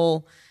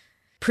actual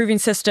proving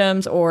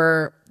systems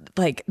or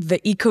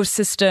the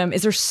ecosystem?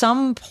 Is there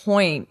some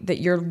point that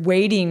you're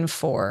waiting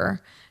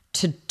for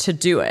to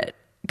do it?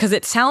 Because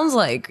it sounds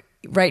like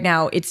right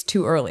now it's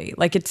too early.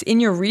 It's in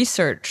your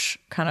research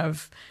kind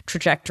of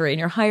trajectory and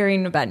you're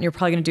hiring about, and you're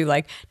probably going to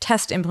do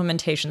test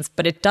implementations,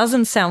 but it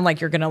doesn't sound like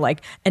you're going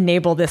to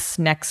enable this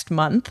next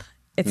month.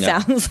 It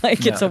sounds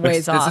like it's a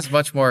ways off. This is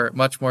much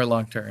more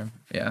long term.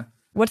 Yeah.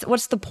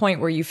 What's the point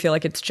where you feel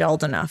like it's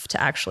gelled enough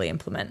to actually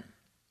implement?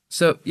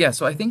 So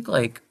I think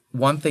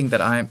one thing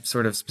that I'm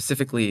sort of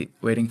specifically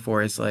waiting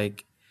for is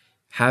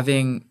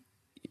having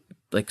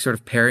sort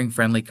of pairing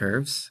friendly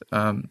curves,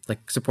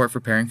 support for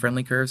pairing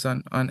friendly curves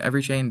on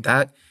every chain.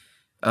 That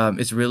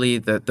is really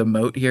the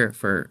moat here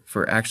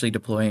for actually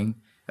deploying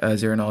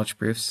zero knowledge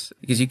proofs,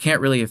 because you can't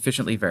really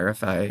efficiently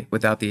verify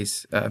without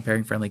these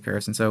pairing friendly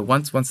curves. And so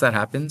once that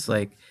happens,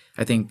 like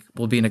I think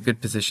we'll be in a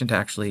good position to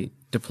actually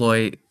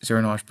deploy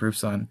zero knowledge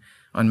proofs on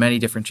many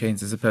different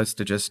chains, as opposed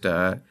to just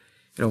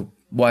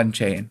one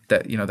chain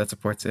that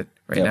supports it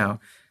right now.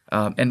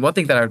 And one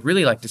thing that I would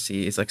really like to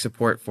see is like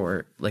support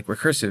for like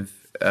recursive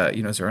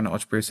zero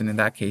knowledge proofs, and in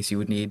that case you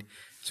would need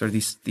sort of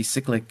these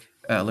cyclic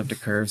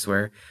elliptic curves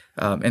where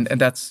and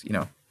that's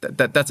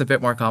that's a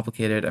bit more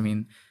complicated. I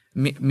mean,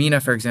 Mina,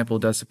 for example,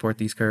 does support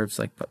these curves,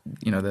 like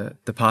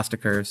the pasta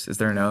curves, as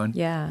they're known.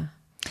 Yeah.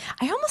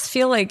 I almost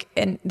feel like,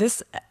 and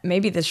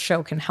maybe this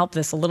show can help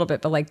this a little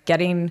bit, but like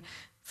getting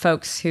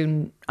folks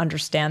who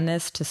understand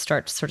this to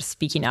start sort of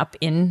speaking up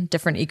in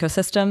different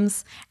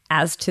ecosystems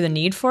as to the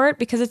need for it,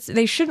 because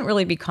they shouldn't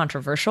really be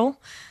controversial.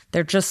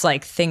 They're just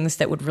like things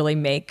that would really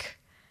make,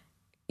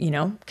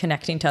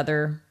 connecting to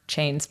other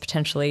chains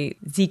potentially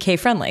ZK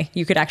friendly.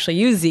 You could actually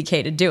use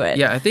ZK to do it.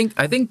 Yeah, I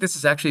think this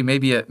is actually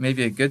maybe a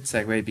good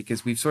segue,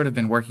 because we've sort of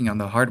been working on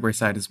the hardware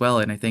side as well,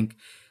 and I think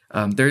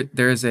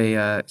there's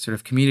a sort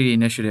of community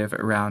initiative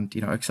around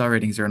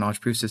accelerating zero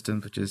knowledge proof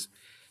systems, which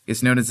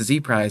is known as the Z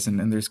Prize,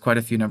 and there's quite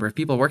a few number of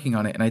people working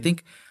on it. And I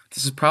think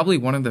this is probably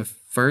one of the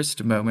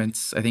first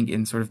moments, I think,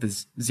 in sort of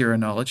the zero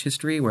knowledge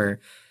history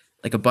where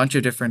like a bunch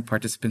of different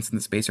participants in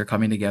the space are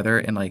coming together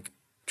and like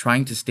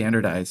trying to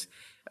standardize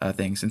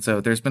things. And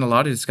so there's been a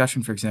lot of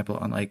discussion, for example,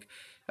 on like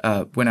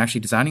when actually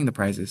designing the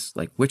prizes,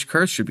 like which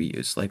curves should be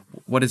used, like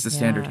what is the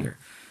standard here.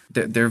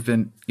 There have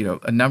been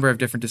a number of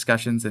different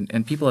discussions,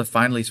 and people have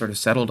finally sort of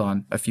settled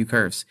on a few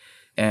curves.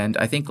 And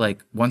I think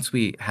like once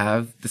we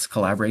have this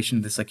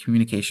collaboration, this like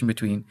communication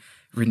between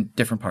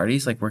different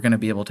parties, like we're going to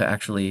be able to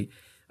actually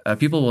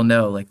people will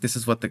know like this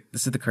is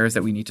the curves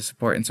that we need to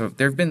support. And so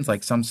there have been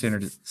like some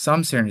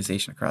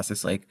standardization across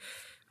this, like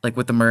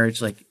with the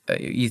merge, like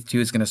ETH2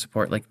 is going to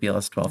support like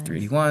BLS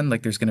 12381.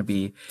 Like there's going to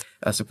be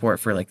support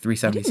for like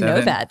 377. I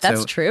didn't know that.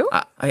 That's true.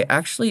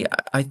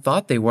 I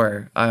thought they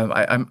were.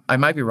 I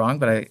might be wrong,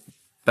 but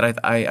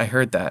I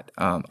heard that.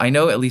 I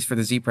know at least for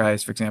the Z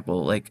Prize, for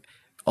example, like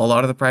a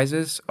lot of the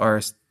prizes are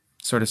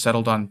sort of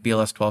settled on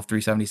BLS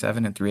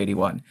 12377 and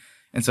 381.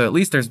 And so at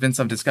least there's been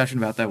some discussion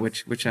about that,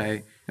 which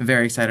I am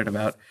very excited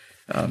about,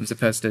 as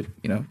opposed to,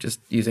 just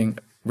using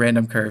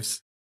random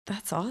curves.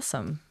 That's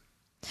awesome.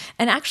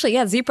 And actually,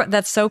 yeah,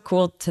 that's so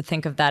cool to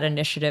think of that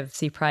initiative.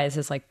 Z Prize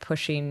is like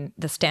pushing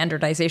the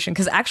standardization,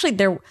 because actually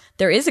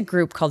there is a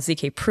group called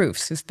ZK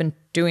Proofs who's been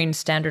doing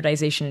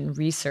standardization and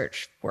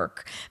research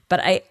work. But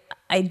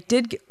I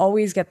did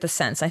always get the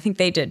sense, I think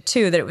they did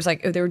too, that it was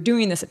like they were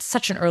doing this at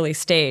such an early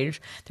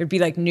stage. There'd be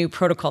like new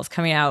protocols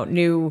coming out,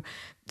 new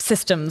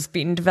systems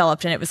being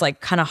developed, and it was like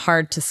kind of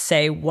hard to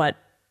say what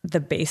the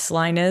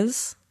baseline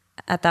is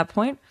at that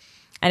point.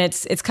 And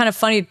it's kind of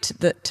funny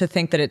to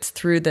think that it's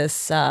through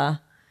this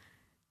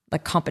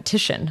like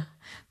competition,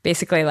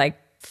 basically like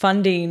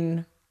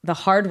funding the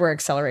hardware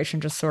acceleration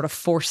just sort of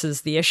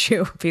forces the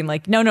issue, being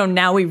like, no,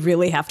 now we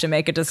really have to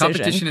make a decision.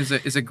 Competition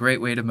is a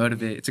great way to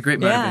motivate. It's a great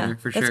motivator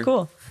for sure. That's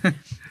cool. I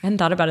hadn't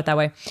thought about it that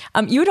way.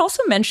 You had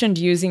also mentioned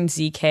using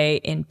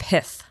ZK in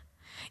Pyth.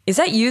 Is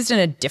that used in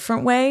a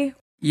different way?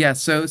 Yeah,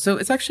 so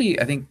it's actually,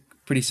 I think,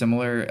 pretty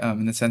similar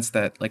in the sense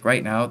that like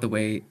right now the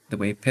way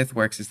Pyth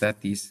works is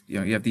that these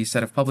you have these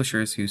set of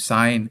publishers who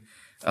sign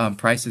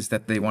prices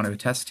that they want to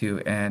attest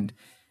to, and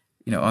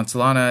on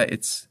Solana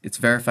it's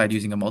verified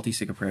using a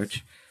multi-sig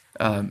approach.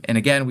 And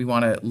again, we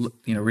want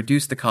to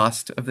reduce the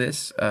cost of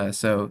this,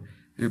 so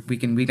we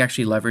can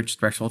actually leverage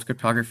threshold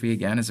cryptography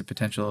again as a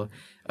potential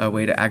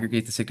way to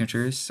aggregate the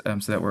signatures,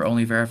 so that we're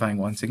only verifying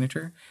one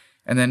signature.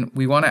 And then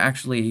we want to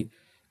actually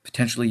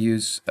potentially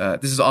use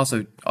this is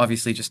also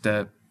obviously just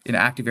an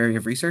active area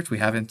of research.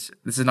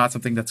 This is not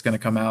something that's going to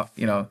come out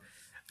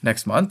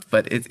next month,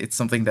 but it's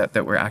something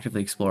that we're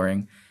actively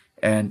exploring.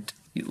 And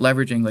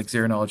leveraging like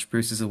zero knowledge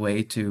proofs is a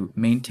way to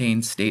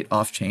maintain state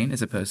off chain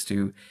as opposed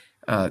to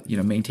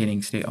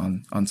maintaining state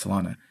on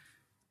Solana.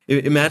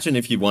 Imagine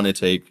if you want to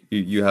take,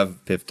 you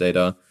have Pyth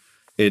data,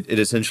 it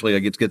essentially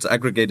like it gets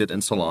aggregated in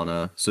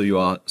Solana, so you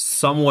are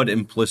somewhat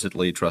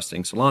implicitly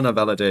trusting Solana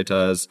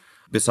validators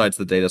besides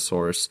the data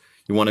source.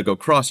 You want to go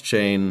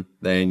cross-chain,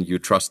 then you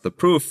trust the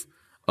proof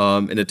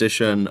in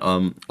addition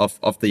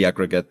of the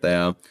aggregate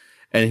there.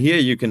 And here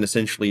you can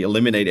essentially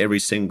eliminate every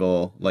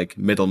single like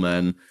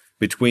middleman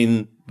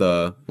between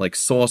the like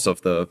source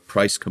of the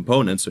price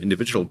components, so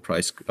individual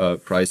price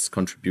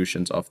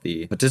contributions of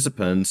the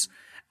participants,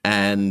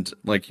 and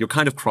like you're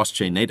kind of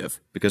cross-chain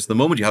native, because the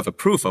moment you have a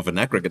proof of an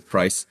aggregate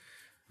price,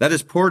 that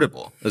is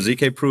portable. A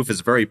ZK proof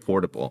is very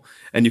portable,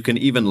 and you can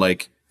even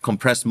like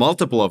compress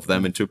multiple of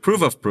them into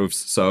proof of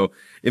proofs. So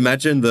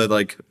imagine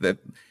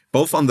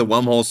both on the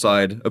wormhole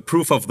side, a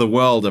proof of the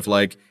world of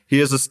like,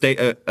 here's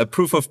a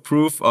proof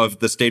of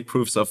the state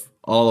proofs of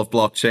all of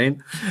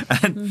blockchain.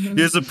 And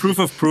here's a proof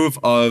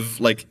of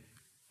like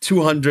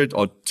 200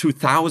 or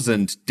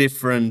 2000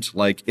 different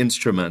like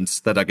instruments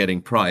that are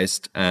getting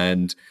priced.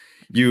 And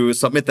you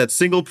submit that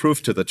single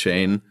proof to the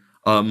chain.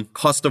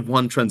 cost of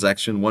one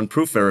transaction, one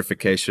proof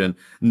verification,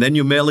 and then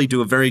you merely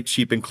do a very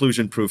cheap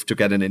inclusion proof to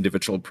get an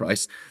individual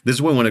price. This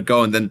is where we want to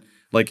go. And then,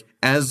 like,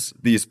 as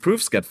these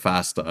proofs get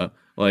faster,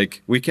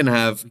 like, we can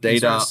have data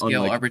sort of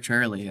scale on, like,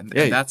 arbitrarily, and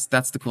that's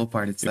the cool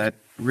part. It's that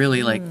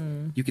really like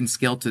you can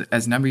scale to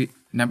as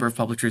number of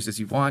publishers as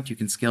you want. You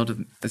can scale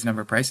to as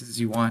number of prices as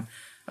you want.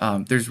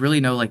 There's really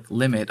no like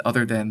limit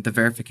other than the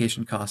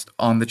verification cost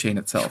on the chain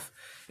itself.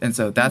 And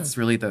so that's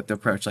really the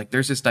approach. Like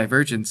there's this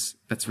divergence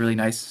that's really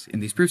nice in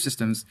these proof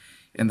systems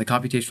in the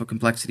computational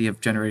complexity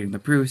of generating the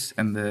proofs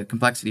and the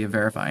complexity of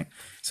verifying.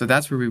 So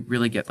that's where we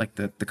really get like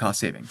the cost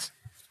savings.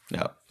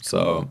 Yeah.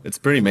 So it's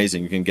pretty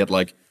amazing. You can get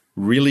like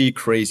really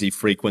crazy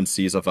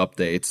frequencies of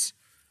updates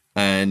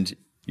and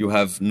you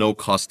have no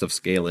cost of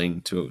scaling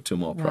to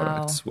more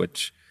products,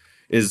 which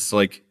is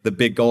like the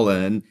big goal.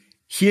 And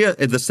here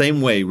in the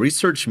same way,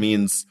 research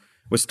means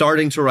we're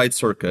starting to write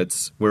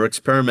circuits. We're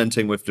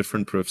experimenting with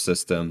different proof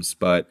systems,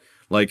 but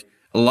like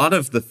a lot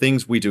of the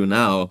things we do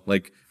now,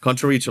 like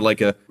contrary to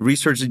like a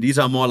research, these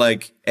are more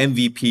like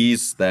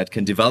MVPs that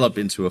can develop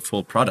into a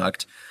full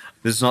product.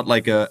 This is not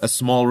like a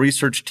small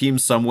research team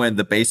somewhere in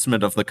the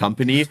basement of the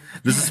company.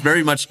 This is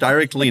very much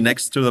directly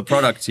next to the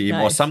product team,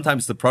 or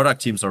sometimes the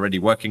product team's already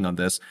working on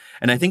this.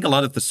 And I think a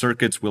lot of the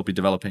circuits we'll be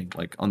developing,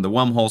 like on the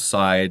Wormhole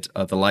side,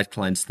 the light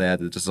clients there,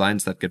 the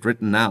designs that get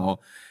written now,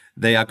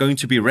 they are going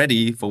to be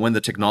ready for when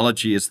the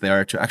technology is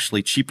there to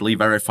actually cheaply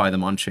verify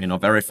them on-chain or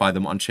verify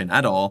them on-chain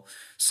at all.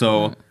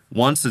 So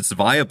once it's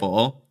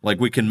viable, like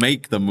we can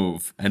make the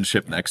move and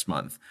ship next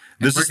month.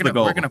 This is the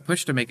goal. We're going to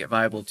push to make it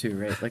viable too,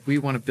 right? Like we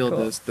want to build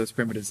those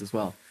primitives as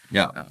well.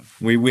 Yeah.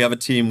 We have a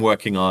team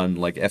working on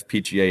like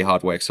FPGA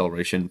hardware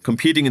acceleration,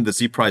 competing in the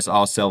Z-Prize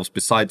ourselves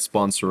besides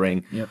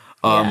sponsoring,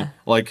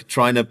 like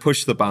trying to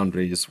push the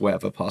boundaries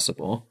wherever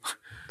possible.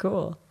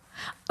 Cool.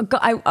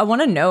 I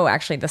want to know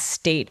actually the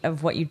state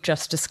of what you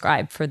just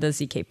described for the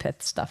ZK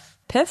Pyth stuff.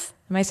 Pyth?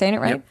 Am I saying it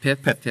right?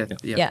 Yep. Pyth.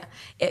 Yeah.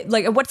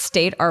 Like, at what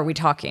state are we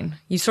talking?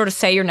 You sort of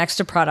say you're next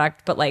to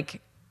product, but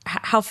like,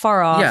 how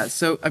far off? Yeah.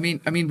 So I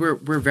mean,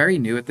 we're very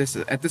new at this.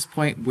 At this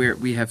point,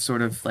 we have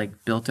sort of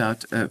like built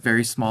out a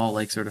very small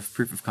like sort of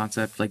proof of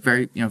concept, like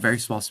very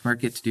small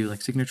smart kit to do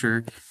like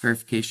signature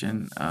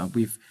verification.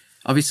 We've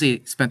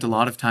obviously spent a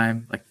lot of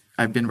time. Like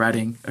I've been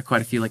writing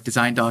quite a few like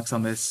design docs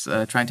on this,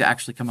 trying to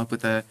actually come up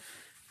with an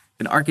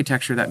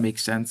architecture that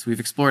makes sense. We've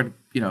explored,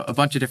 a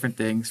bunch of different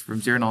things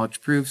from zero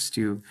knowledge proofs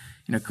to,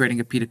 creating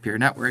a peer-to-peer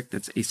network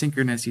that's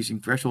asynchronous using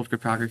threshold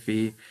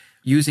cryptography,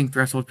 using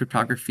threshold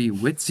cryptography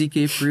with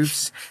ZK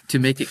proofs to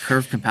make it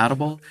curve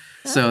compatible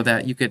so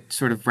that you could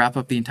sort of wrap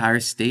up the entire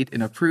state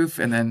in a proof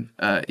and then,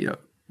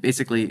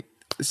 basically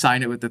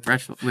sign it with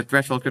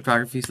threshold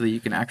cryptography so that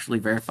you can actually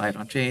verify it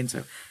on chain.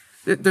 So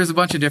there's a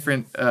bunch of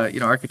different,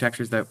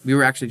 architectures that we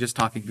were actually just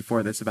talking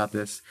before this about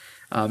this,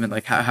 and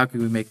like how can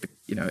we make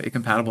it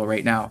compatible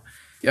right now?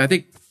 I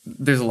think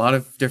there's a lot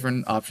of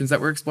different options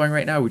that we're exploring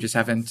right now. We just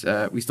haven't.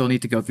 We still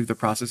need to go through the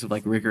process of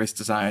like rigorous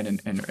design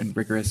and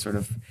rigorous sort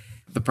of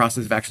the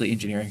process of actually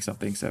engineering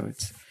something. So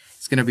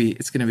it's gonna be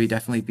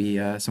definitely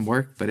be some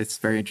work, but it's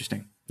very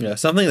interesting. Yeah,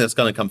 something that's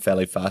gonna come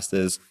fairly fast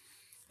is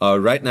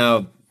right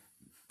now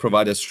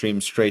providers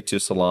stream straight to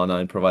Solana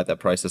and provide their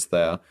prices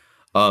there.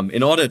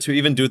 In order to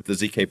even do the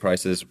ZK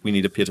prices, we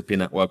need a peer-to-peer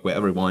network where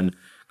everyone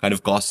kind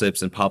of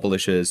gossips and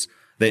publishes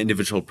their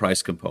individual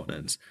price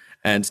components.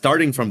 And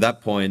starting from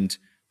that point,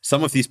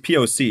 some of these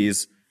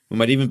POCs, we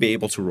might even be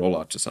able to roll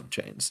out to some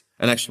chains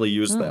and actually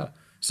use that.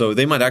 So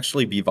they might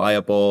actually be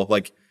viable,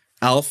 like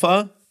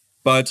alpha,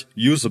 but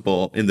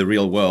usable in the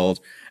real world.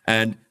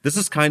 And this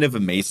is kind of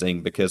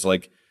amazing because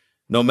like,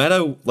 no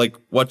matter like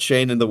what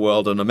chain in the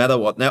world or no matter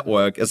what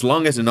network, as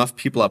long as enough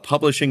people are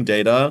publishing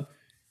data,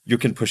 you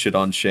can push it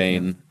on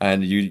chain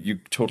and you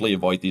totally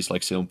avoid these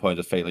like single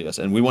pointed failures.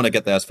 And we want to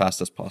get there as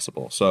fast as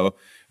possible. So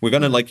we're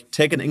going to like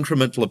take an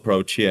incremental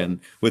approach here.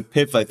 And with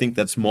Pyth, I think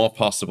that's more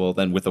possible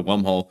than with a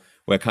Wormhole,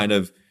 where kind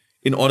of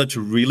in order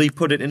to really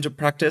put it into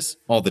practice,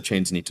 all the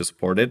chains need to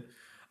support it.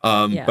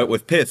 But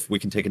with Pyth, we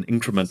can take an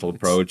incremental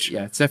approach.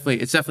 It's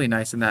definitely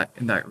nice in that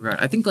regard.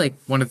 I think like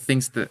one of the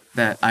things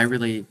that I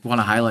really want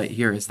to highlight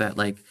here is that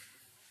like,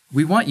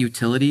 we want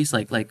utilities,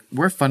 like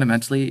we're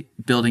fundamentally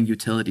building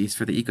utilities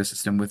for the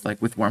ecosystem with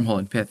Wormhole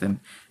and Pyth, and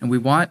we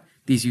want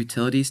these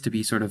utilities to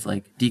be sort of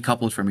like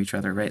decoupled from each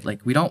other, right?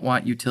 Like we don't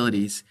want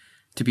utilities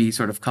to be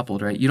sort of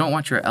coupled, right? You don't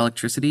want your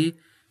electricity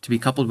to be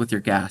coupled with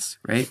your gas,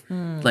 right?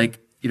 Like,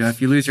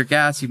 if you lose your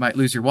gas, you might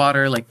lose your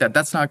water. Like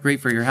that's not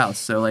great for your house.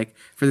 So like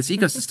for this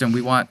ecosystem,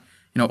 we want,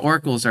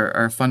 oracles are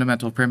a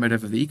fundamental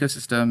primitive of the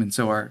ecosystem, and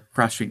so are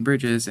cross-chain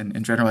bridges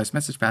and generalized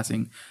message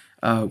passing.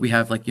 We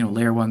have like,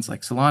 layer ones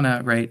like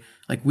Solana, right?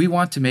 Like we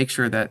want to make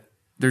sure that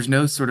there's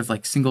no sort of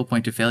like single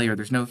point of failure.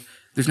 There's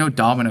no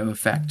domino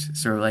effect.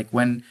 So like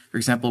when, for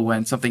example,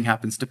 when something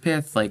happens to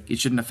Pyth, like it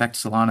shouldn't affect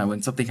Solana.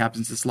 When something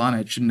happens to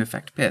Solana, it shouldn't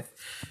affect Pyth.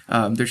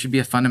 There should be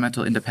a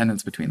fundamental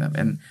independence between them.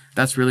 And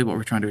that's really what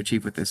we're trying to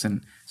achieve with this.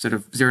 And sort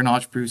of zero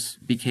knowledge proofs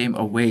became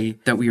a way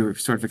that we were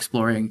sort of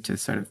exploring to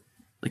sort of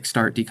like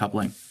start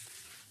decoupling.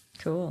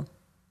 Cool.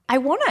 I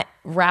want to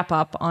wrap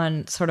up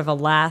on sort of a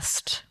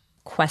last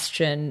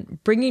question,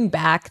 bringing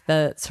back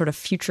the sort of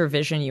future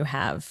vision you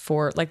have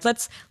for, like,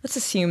 let's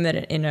assume that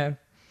in a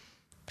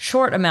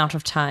short amount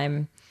of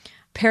time,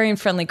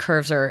 pairing-friendly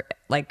curves are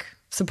like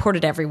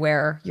supported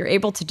everywhere. You're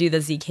able to do the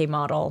ZK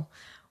model.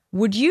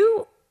 Would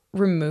you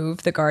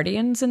remove the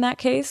Guardians in that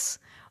case?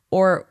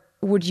 Or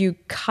would you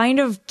kind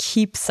of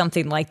keep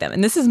something like them?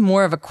 And this is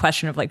more of a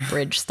question of like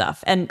bridge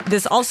stuff. And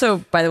this also,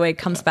 by the way,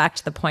 comes back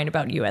to the point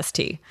about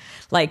UST,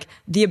 like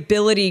the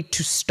ability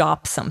to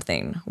stop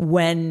something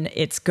when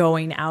it's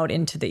going out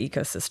into the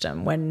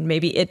ecosystem, when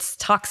maybe it's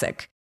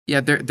toxic.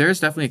 Yeah, there's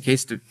definitely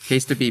a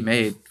case to be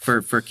made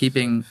for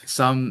keeping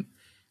some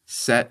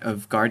set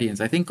of Guardians.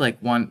 I think like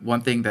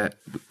one thing that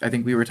I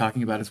think we were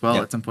talking about as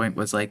well at some point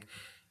was like,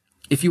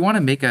 if you want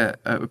to make a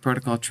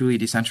protocol truly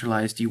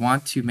decentralized, you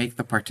want to make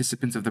the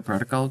participants of the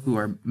protocol who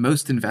are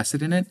most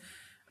invested in it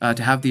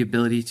to have the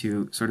ability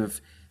to sort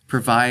of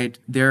provide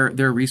their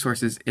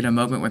resources in a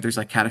moment when there's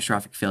like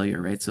catastrophic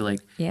failure, right? So like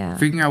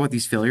figuring out what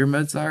these failure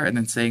modes are and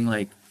then saying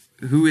like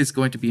who is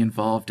going to be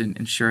involved in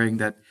ensuring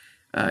that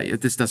if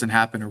this doesn't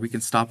happen or we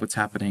can stop what's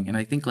happening. And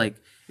I think like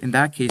in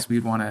that case,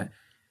 we'd want to,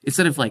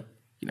 instead of like,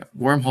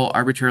 Wormhole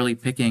arbitrarily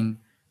picking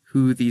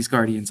who these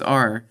Guardians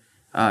are,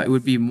 it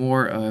would be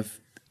more of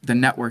the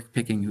network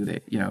picking who they,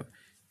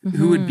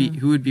 who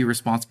would be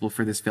responsible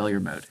for this failure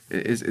mode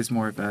is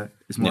more of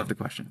the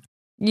question.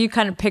 You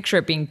kind of picture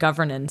it being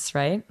governance,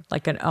 right?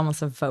 Like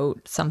almost a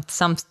vote,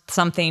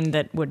 something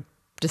that would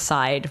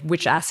decide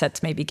which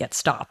assets maybe get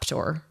stopped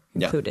or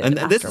included. And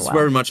this is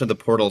very much on the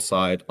portal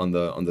side, on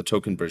the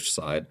token bridge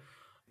side.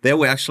 There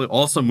we're actually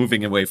also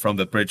moving away from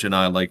the bridge, and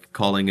I like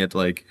calling it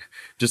like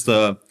just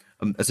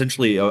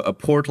essentially a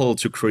portal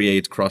to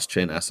create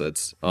cross-chain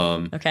assets.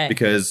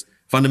 Because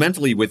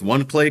fundamentally, with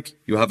one click,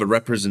 you have a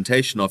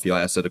representation of your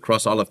asset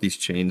across all of these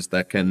chains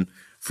that can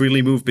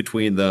freely move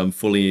between them,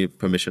 fully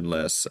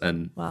permissionless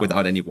and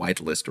without any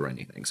whitelist or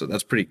anything. So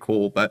that's pretty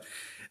cool. But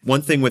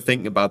one thing we're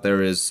thinking about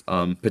there is,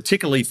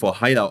 particularly for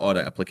higher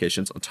order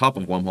applications on top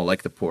of Wormhole,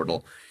 like the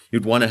portal,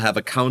 you'd want to have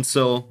a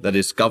council that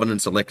is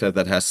governance elected,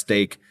 that has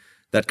stake,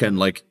 that can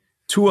like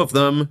 2 of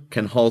them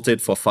can halt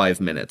it for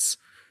 5 minutes.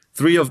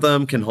 3 of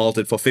them can halt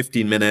it for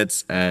 15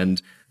 minutes.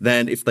 And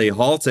then if they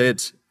halt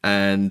it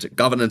and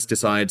governance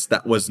decides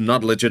that was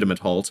not a legitimate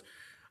halt,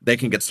 they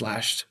can get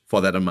slashed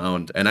for that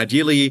amount. And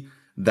ideally,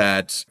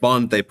 that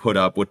bond they put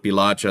up would be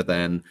larger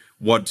than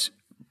what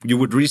you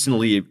would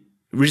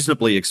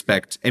reasonably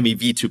expect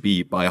MEV to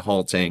be by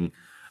halting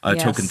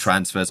token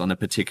transfers on a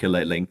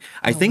particular link.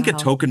 I think a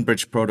token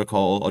bridge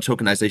protocol or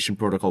tokenization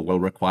protocol will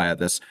require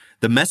this.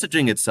 The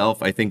messaging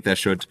itself, I think there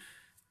should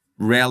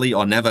rarely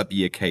or never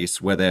be a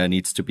case where there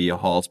needs to be a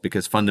halt,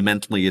 because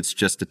fundamentally it's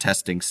just a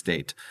testing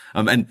state.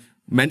 And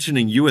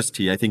mentioning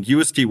UST, I think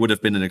UST would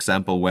have been an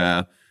example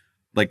where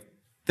like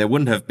there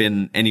wouldn't have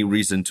been any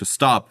reason to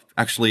stop.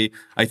 Actually,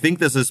 I think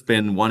this has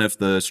been one of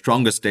the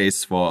strongest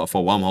days for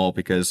Wormhole,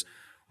 because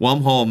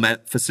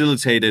Wormhole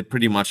facilitated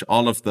pretty much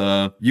all of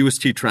the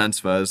UST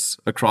transfers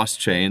across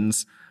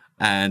chains,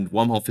 and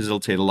Wormhole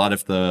facilitated a lot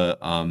of the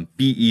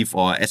BETH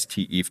or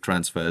STETH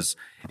transfers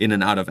in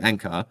and out of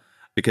Anchor,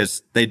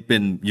 because they'd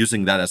been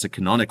using that as a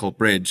canonical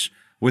bridge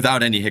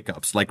without any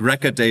hiccups, like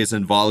record days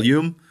in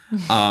volume.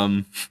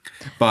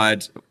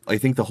 But I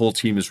think the whole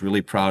team is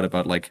really proud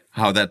about like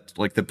how that,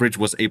 like the bridge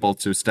was able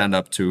to stand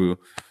up to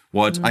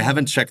what I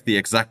haven't checked the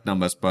exact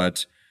numbers,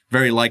 but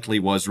very likely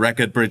was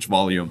record bridge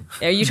volume.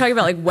 Are you talking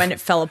about like when it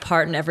fell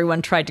apart and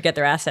everyone tried to get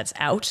their assets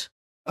out?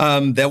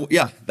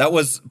 That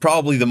was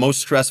probably the most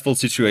stressful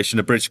situation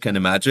a bridge can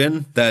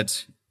imagine,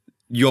 that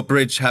your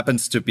bridge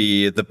happens to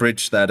be the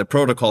bridge that a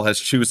protocol has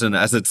chosen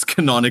as its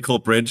canonical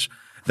bridge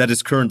that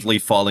is currently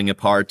falling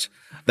apart.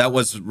 That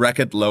was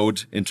record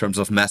load in terms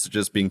of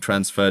messages being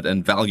transferred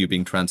and value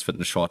being transferred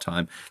in a short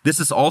time. This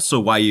is also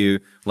why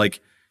you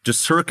like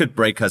just circuit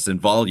breakers in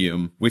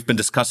volume. We've been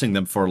discussing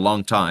them for a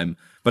long time,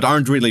 but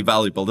aren't really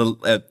valuable.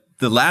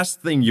 The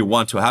last thing you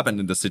want to happen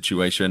in this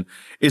situation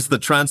is the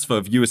transfer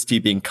of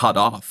UST being cut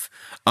off.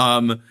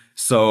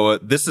 So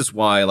this is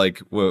why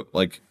like we're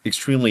like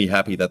extremely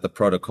happy that the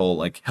protocol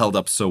like held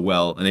up so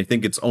well. And I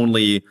think it's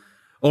only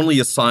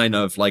a sign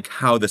of like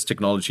how this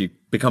technology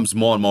becomes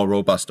more and more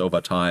robust over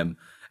time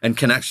and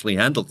can actually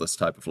handle this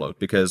type of load.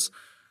 Because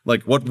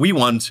like what we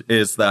want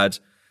is that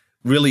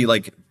really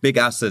like big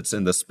assets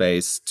in the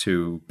space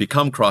to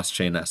become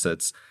cross-chain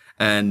assets.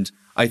 And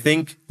I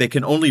think they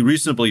can only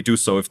reasonably do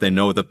so if they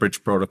know the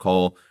bridge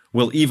protocol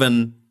will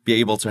even be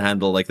able to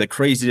handle like the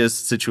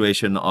craziest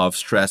situation of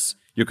stress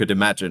you could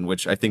imagine,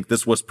 which I think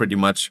this was pretty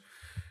much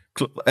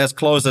as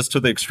close as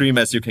to the extreme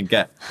as you can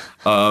get.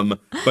 But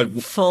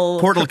full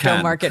Portal crypto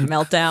can. market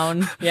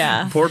meltdown.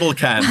 Yeah. Portal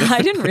can.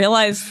 I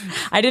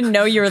didn't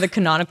know you were the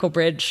canonical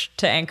bridge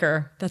to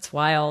Anchor. That's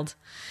wild.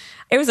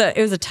 It was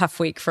a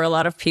tough week for a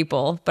lot of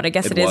people, but I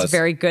guess it is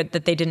very good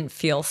that they didn't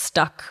feel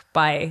stuck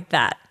by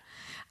that.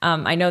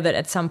 I know that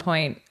at some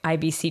point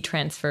IBC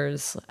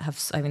transfers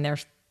they're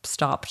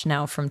stopped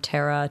now from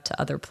Terra to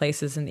other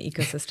places in the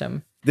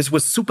ecosystem. this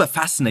was super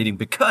fascinating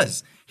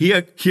because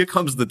here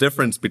comes the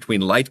difference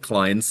between light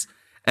clients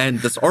and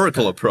this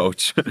Oracle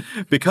approach.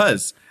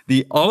 Because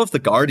all of the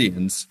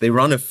Guardians, they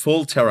run a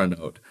full Terra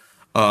node.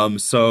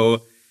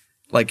 So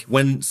like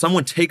when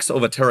someone takes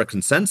over Terra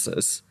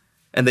Consensus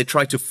and they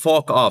try to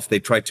fork off, they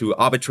try to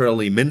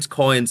arbitrarily mint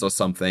coins or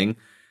something,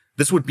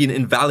 this would be an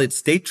invalid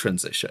state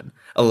transition.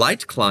 A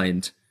light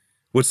client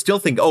would still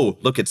think, oh,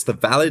 look, it's the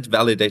valid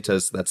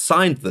validators that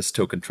signed this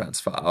token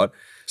transfer out.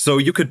 So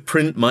you could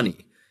print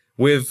money.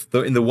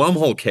 In the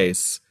Wormhole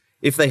case,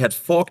 if they had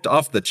forked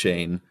off the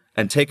chain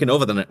and taken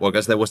over the network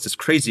as there was this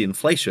crazy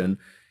inflation,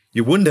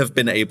 you wouldn't have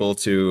been able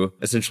to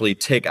essentially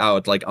take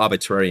out like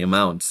arbitrary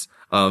amounts.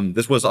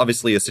 This was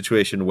obviously a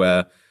situation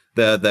where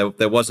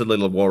there was a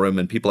little war room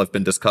and people have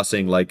been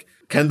discussing like,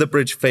 can the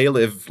bridge fail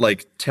if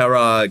like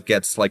Terra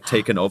gets like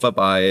taken over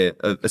by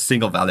a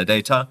single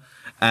validator?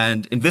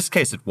 And in this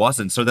case, it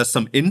wasn't. So there's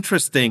some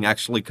interesting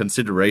actually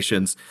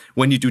considerations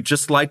when you do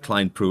just light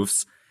client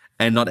proofs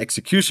and not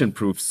execution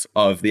proofs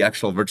of the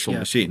actual virtual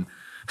machine.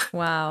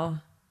 Wow.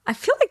 I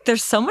feel like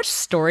there's so much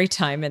story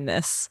time in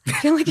this. I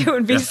feel like it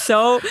would be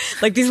so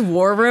like these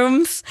war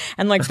rooms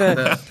and like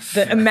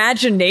the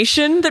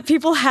imagination that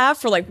people have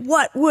for like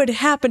what would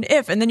happen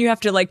if, and then you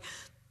have to like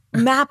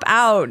map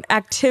out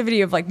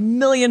activity of like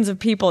millions of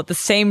people at the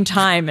same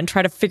time and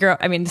try to figure out.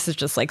 I mean, this is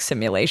just like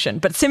simulation,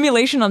 but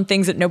simulation on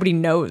things that nobody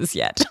knows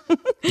yet.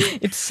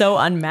 It's so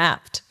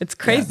unmapped. It's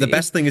crazy. Yeah, the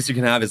best thing is you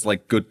can have is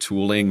like good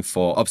tooling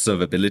for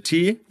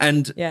observability.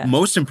 And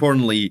most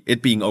importantly,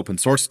 it being open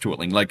source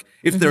tooling. Like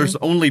if there's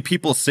only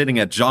people sitting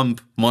at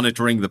Jump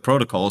monitoring the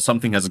protocol,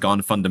 something has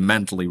gone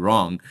fundamentally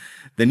wrong.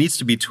 There needs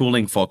to be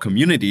tooling for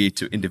community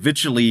to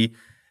individually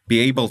be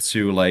able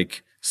to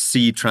like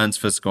see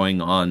transfers going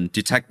on,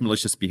 detect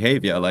malicious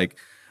behavior. Like,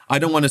 I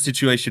don't want a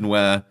situation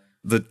where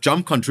the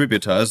Jump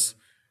contributors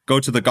go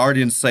to the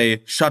Guardians,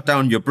 say, shut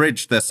down your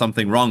bridge, there's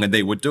something wrong, and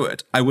they would do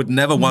it. I would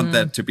never want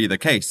that to be the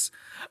case.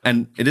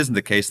 And it isn't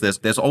the case.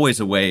 There's always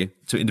a way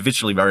to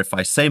individually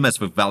verify, same as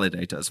with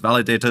validators.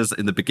 Validators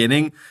in the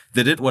beginning,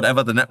 they did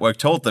whatever the network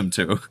told them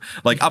to.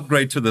 Like,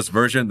 upgrade to this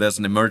version, there's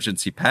an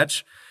emergency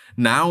patch.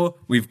 Now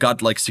we've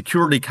got like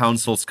security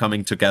councils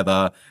coming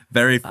together,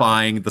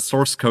 verifying the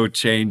source code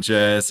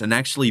changes and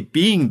actually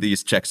being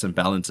these checks and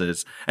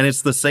balances. And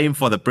it's the same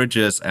for the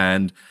bridges.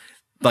 And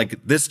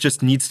like this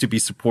just needs to be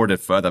supported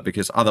further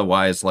because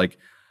otherwise, like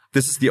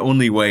this is the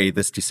only way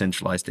this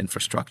decentralized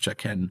infrastructure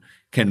can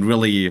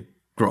really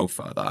grow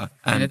further.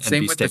 And it's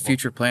same with the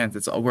future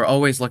plans. We're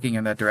always looking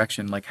in that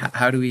direction. Like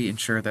how do we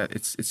ensure that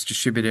it's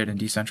distributed and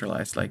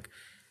decentralized? Like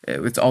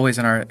it's always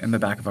in the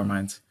back of our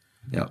minds.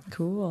 Yeah.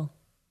 Cool.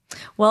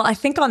 Well, I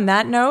think on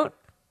that note,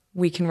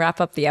 we can wrap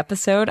up the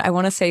episode. I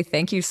want to say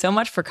thank you so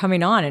much for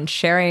coming on and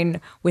sharing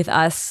with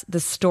us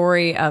the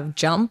story of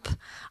Jump,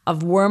 of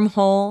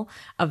Wormhole,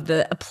 of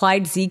the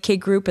Applied ZK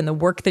group and the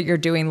work that you're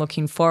doing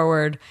looking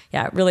forward.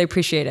 Yeah, really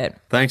appreciate it.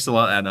 Thanks a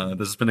lot, Anna.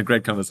 This has been a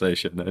great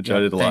conversation. I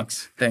enjoyed it a lot.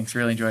 Thanks.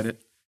 Really enjoyed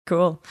it.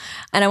 Cool.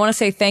 And I want to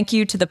say thank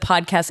you to the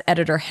podcast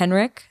editor,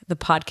 Henrik, the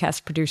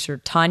podcast producer,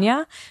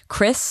 Tanya,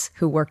 Chris,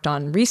 who worked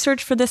on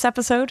research for this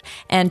episode,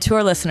 and to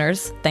our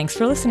listeners, thanks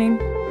for listening.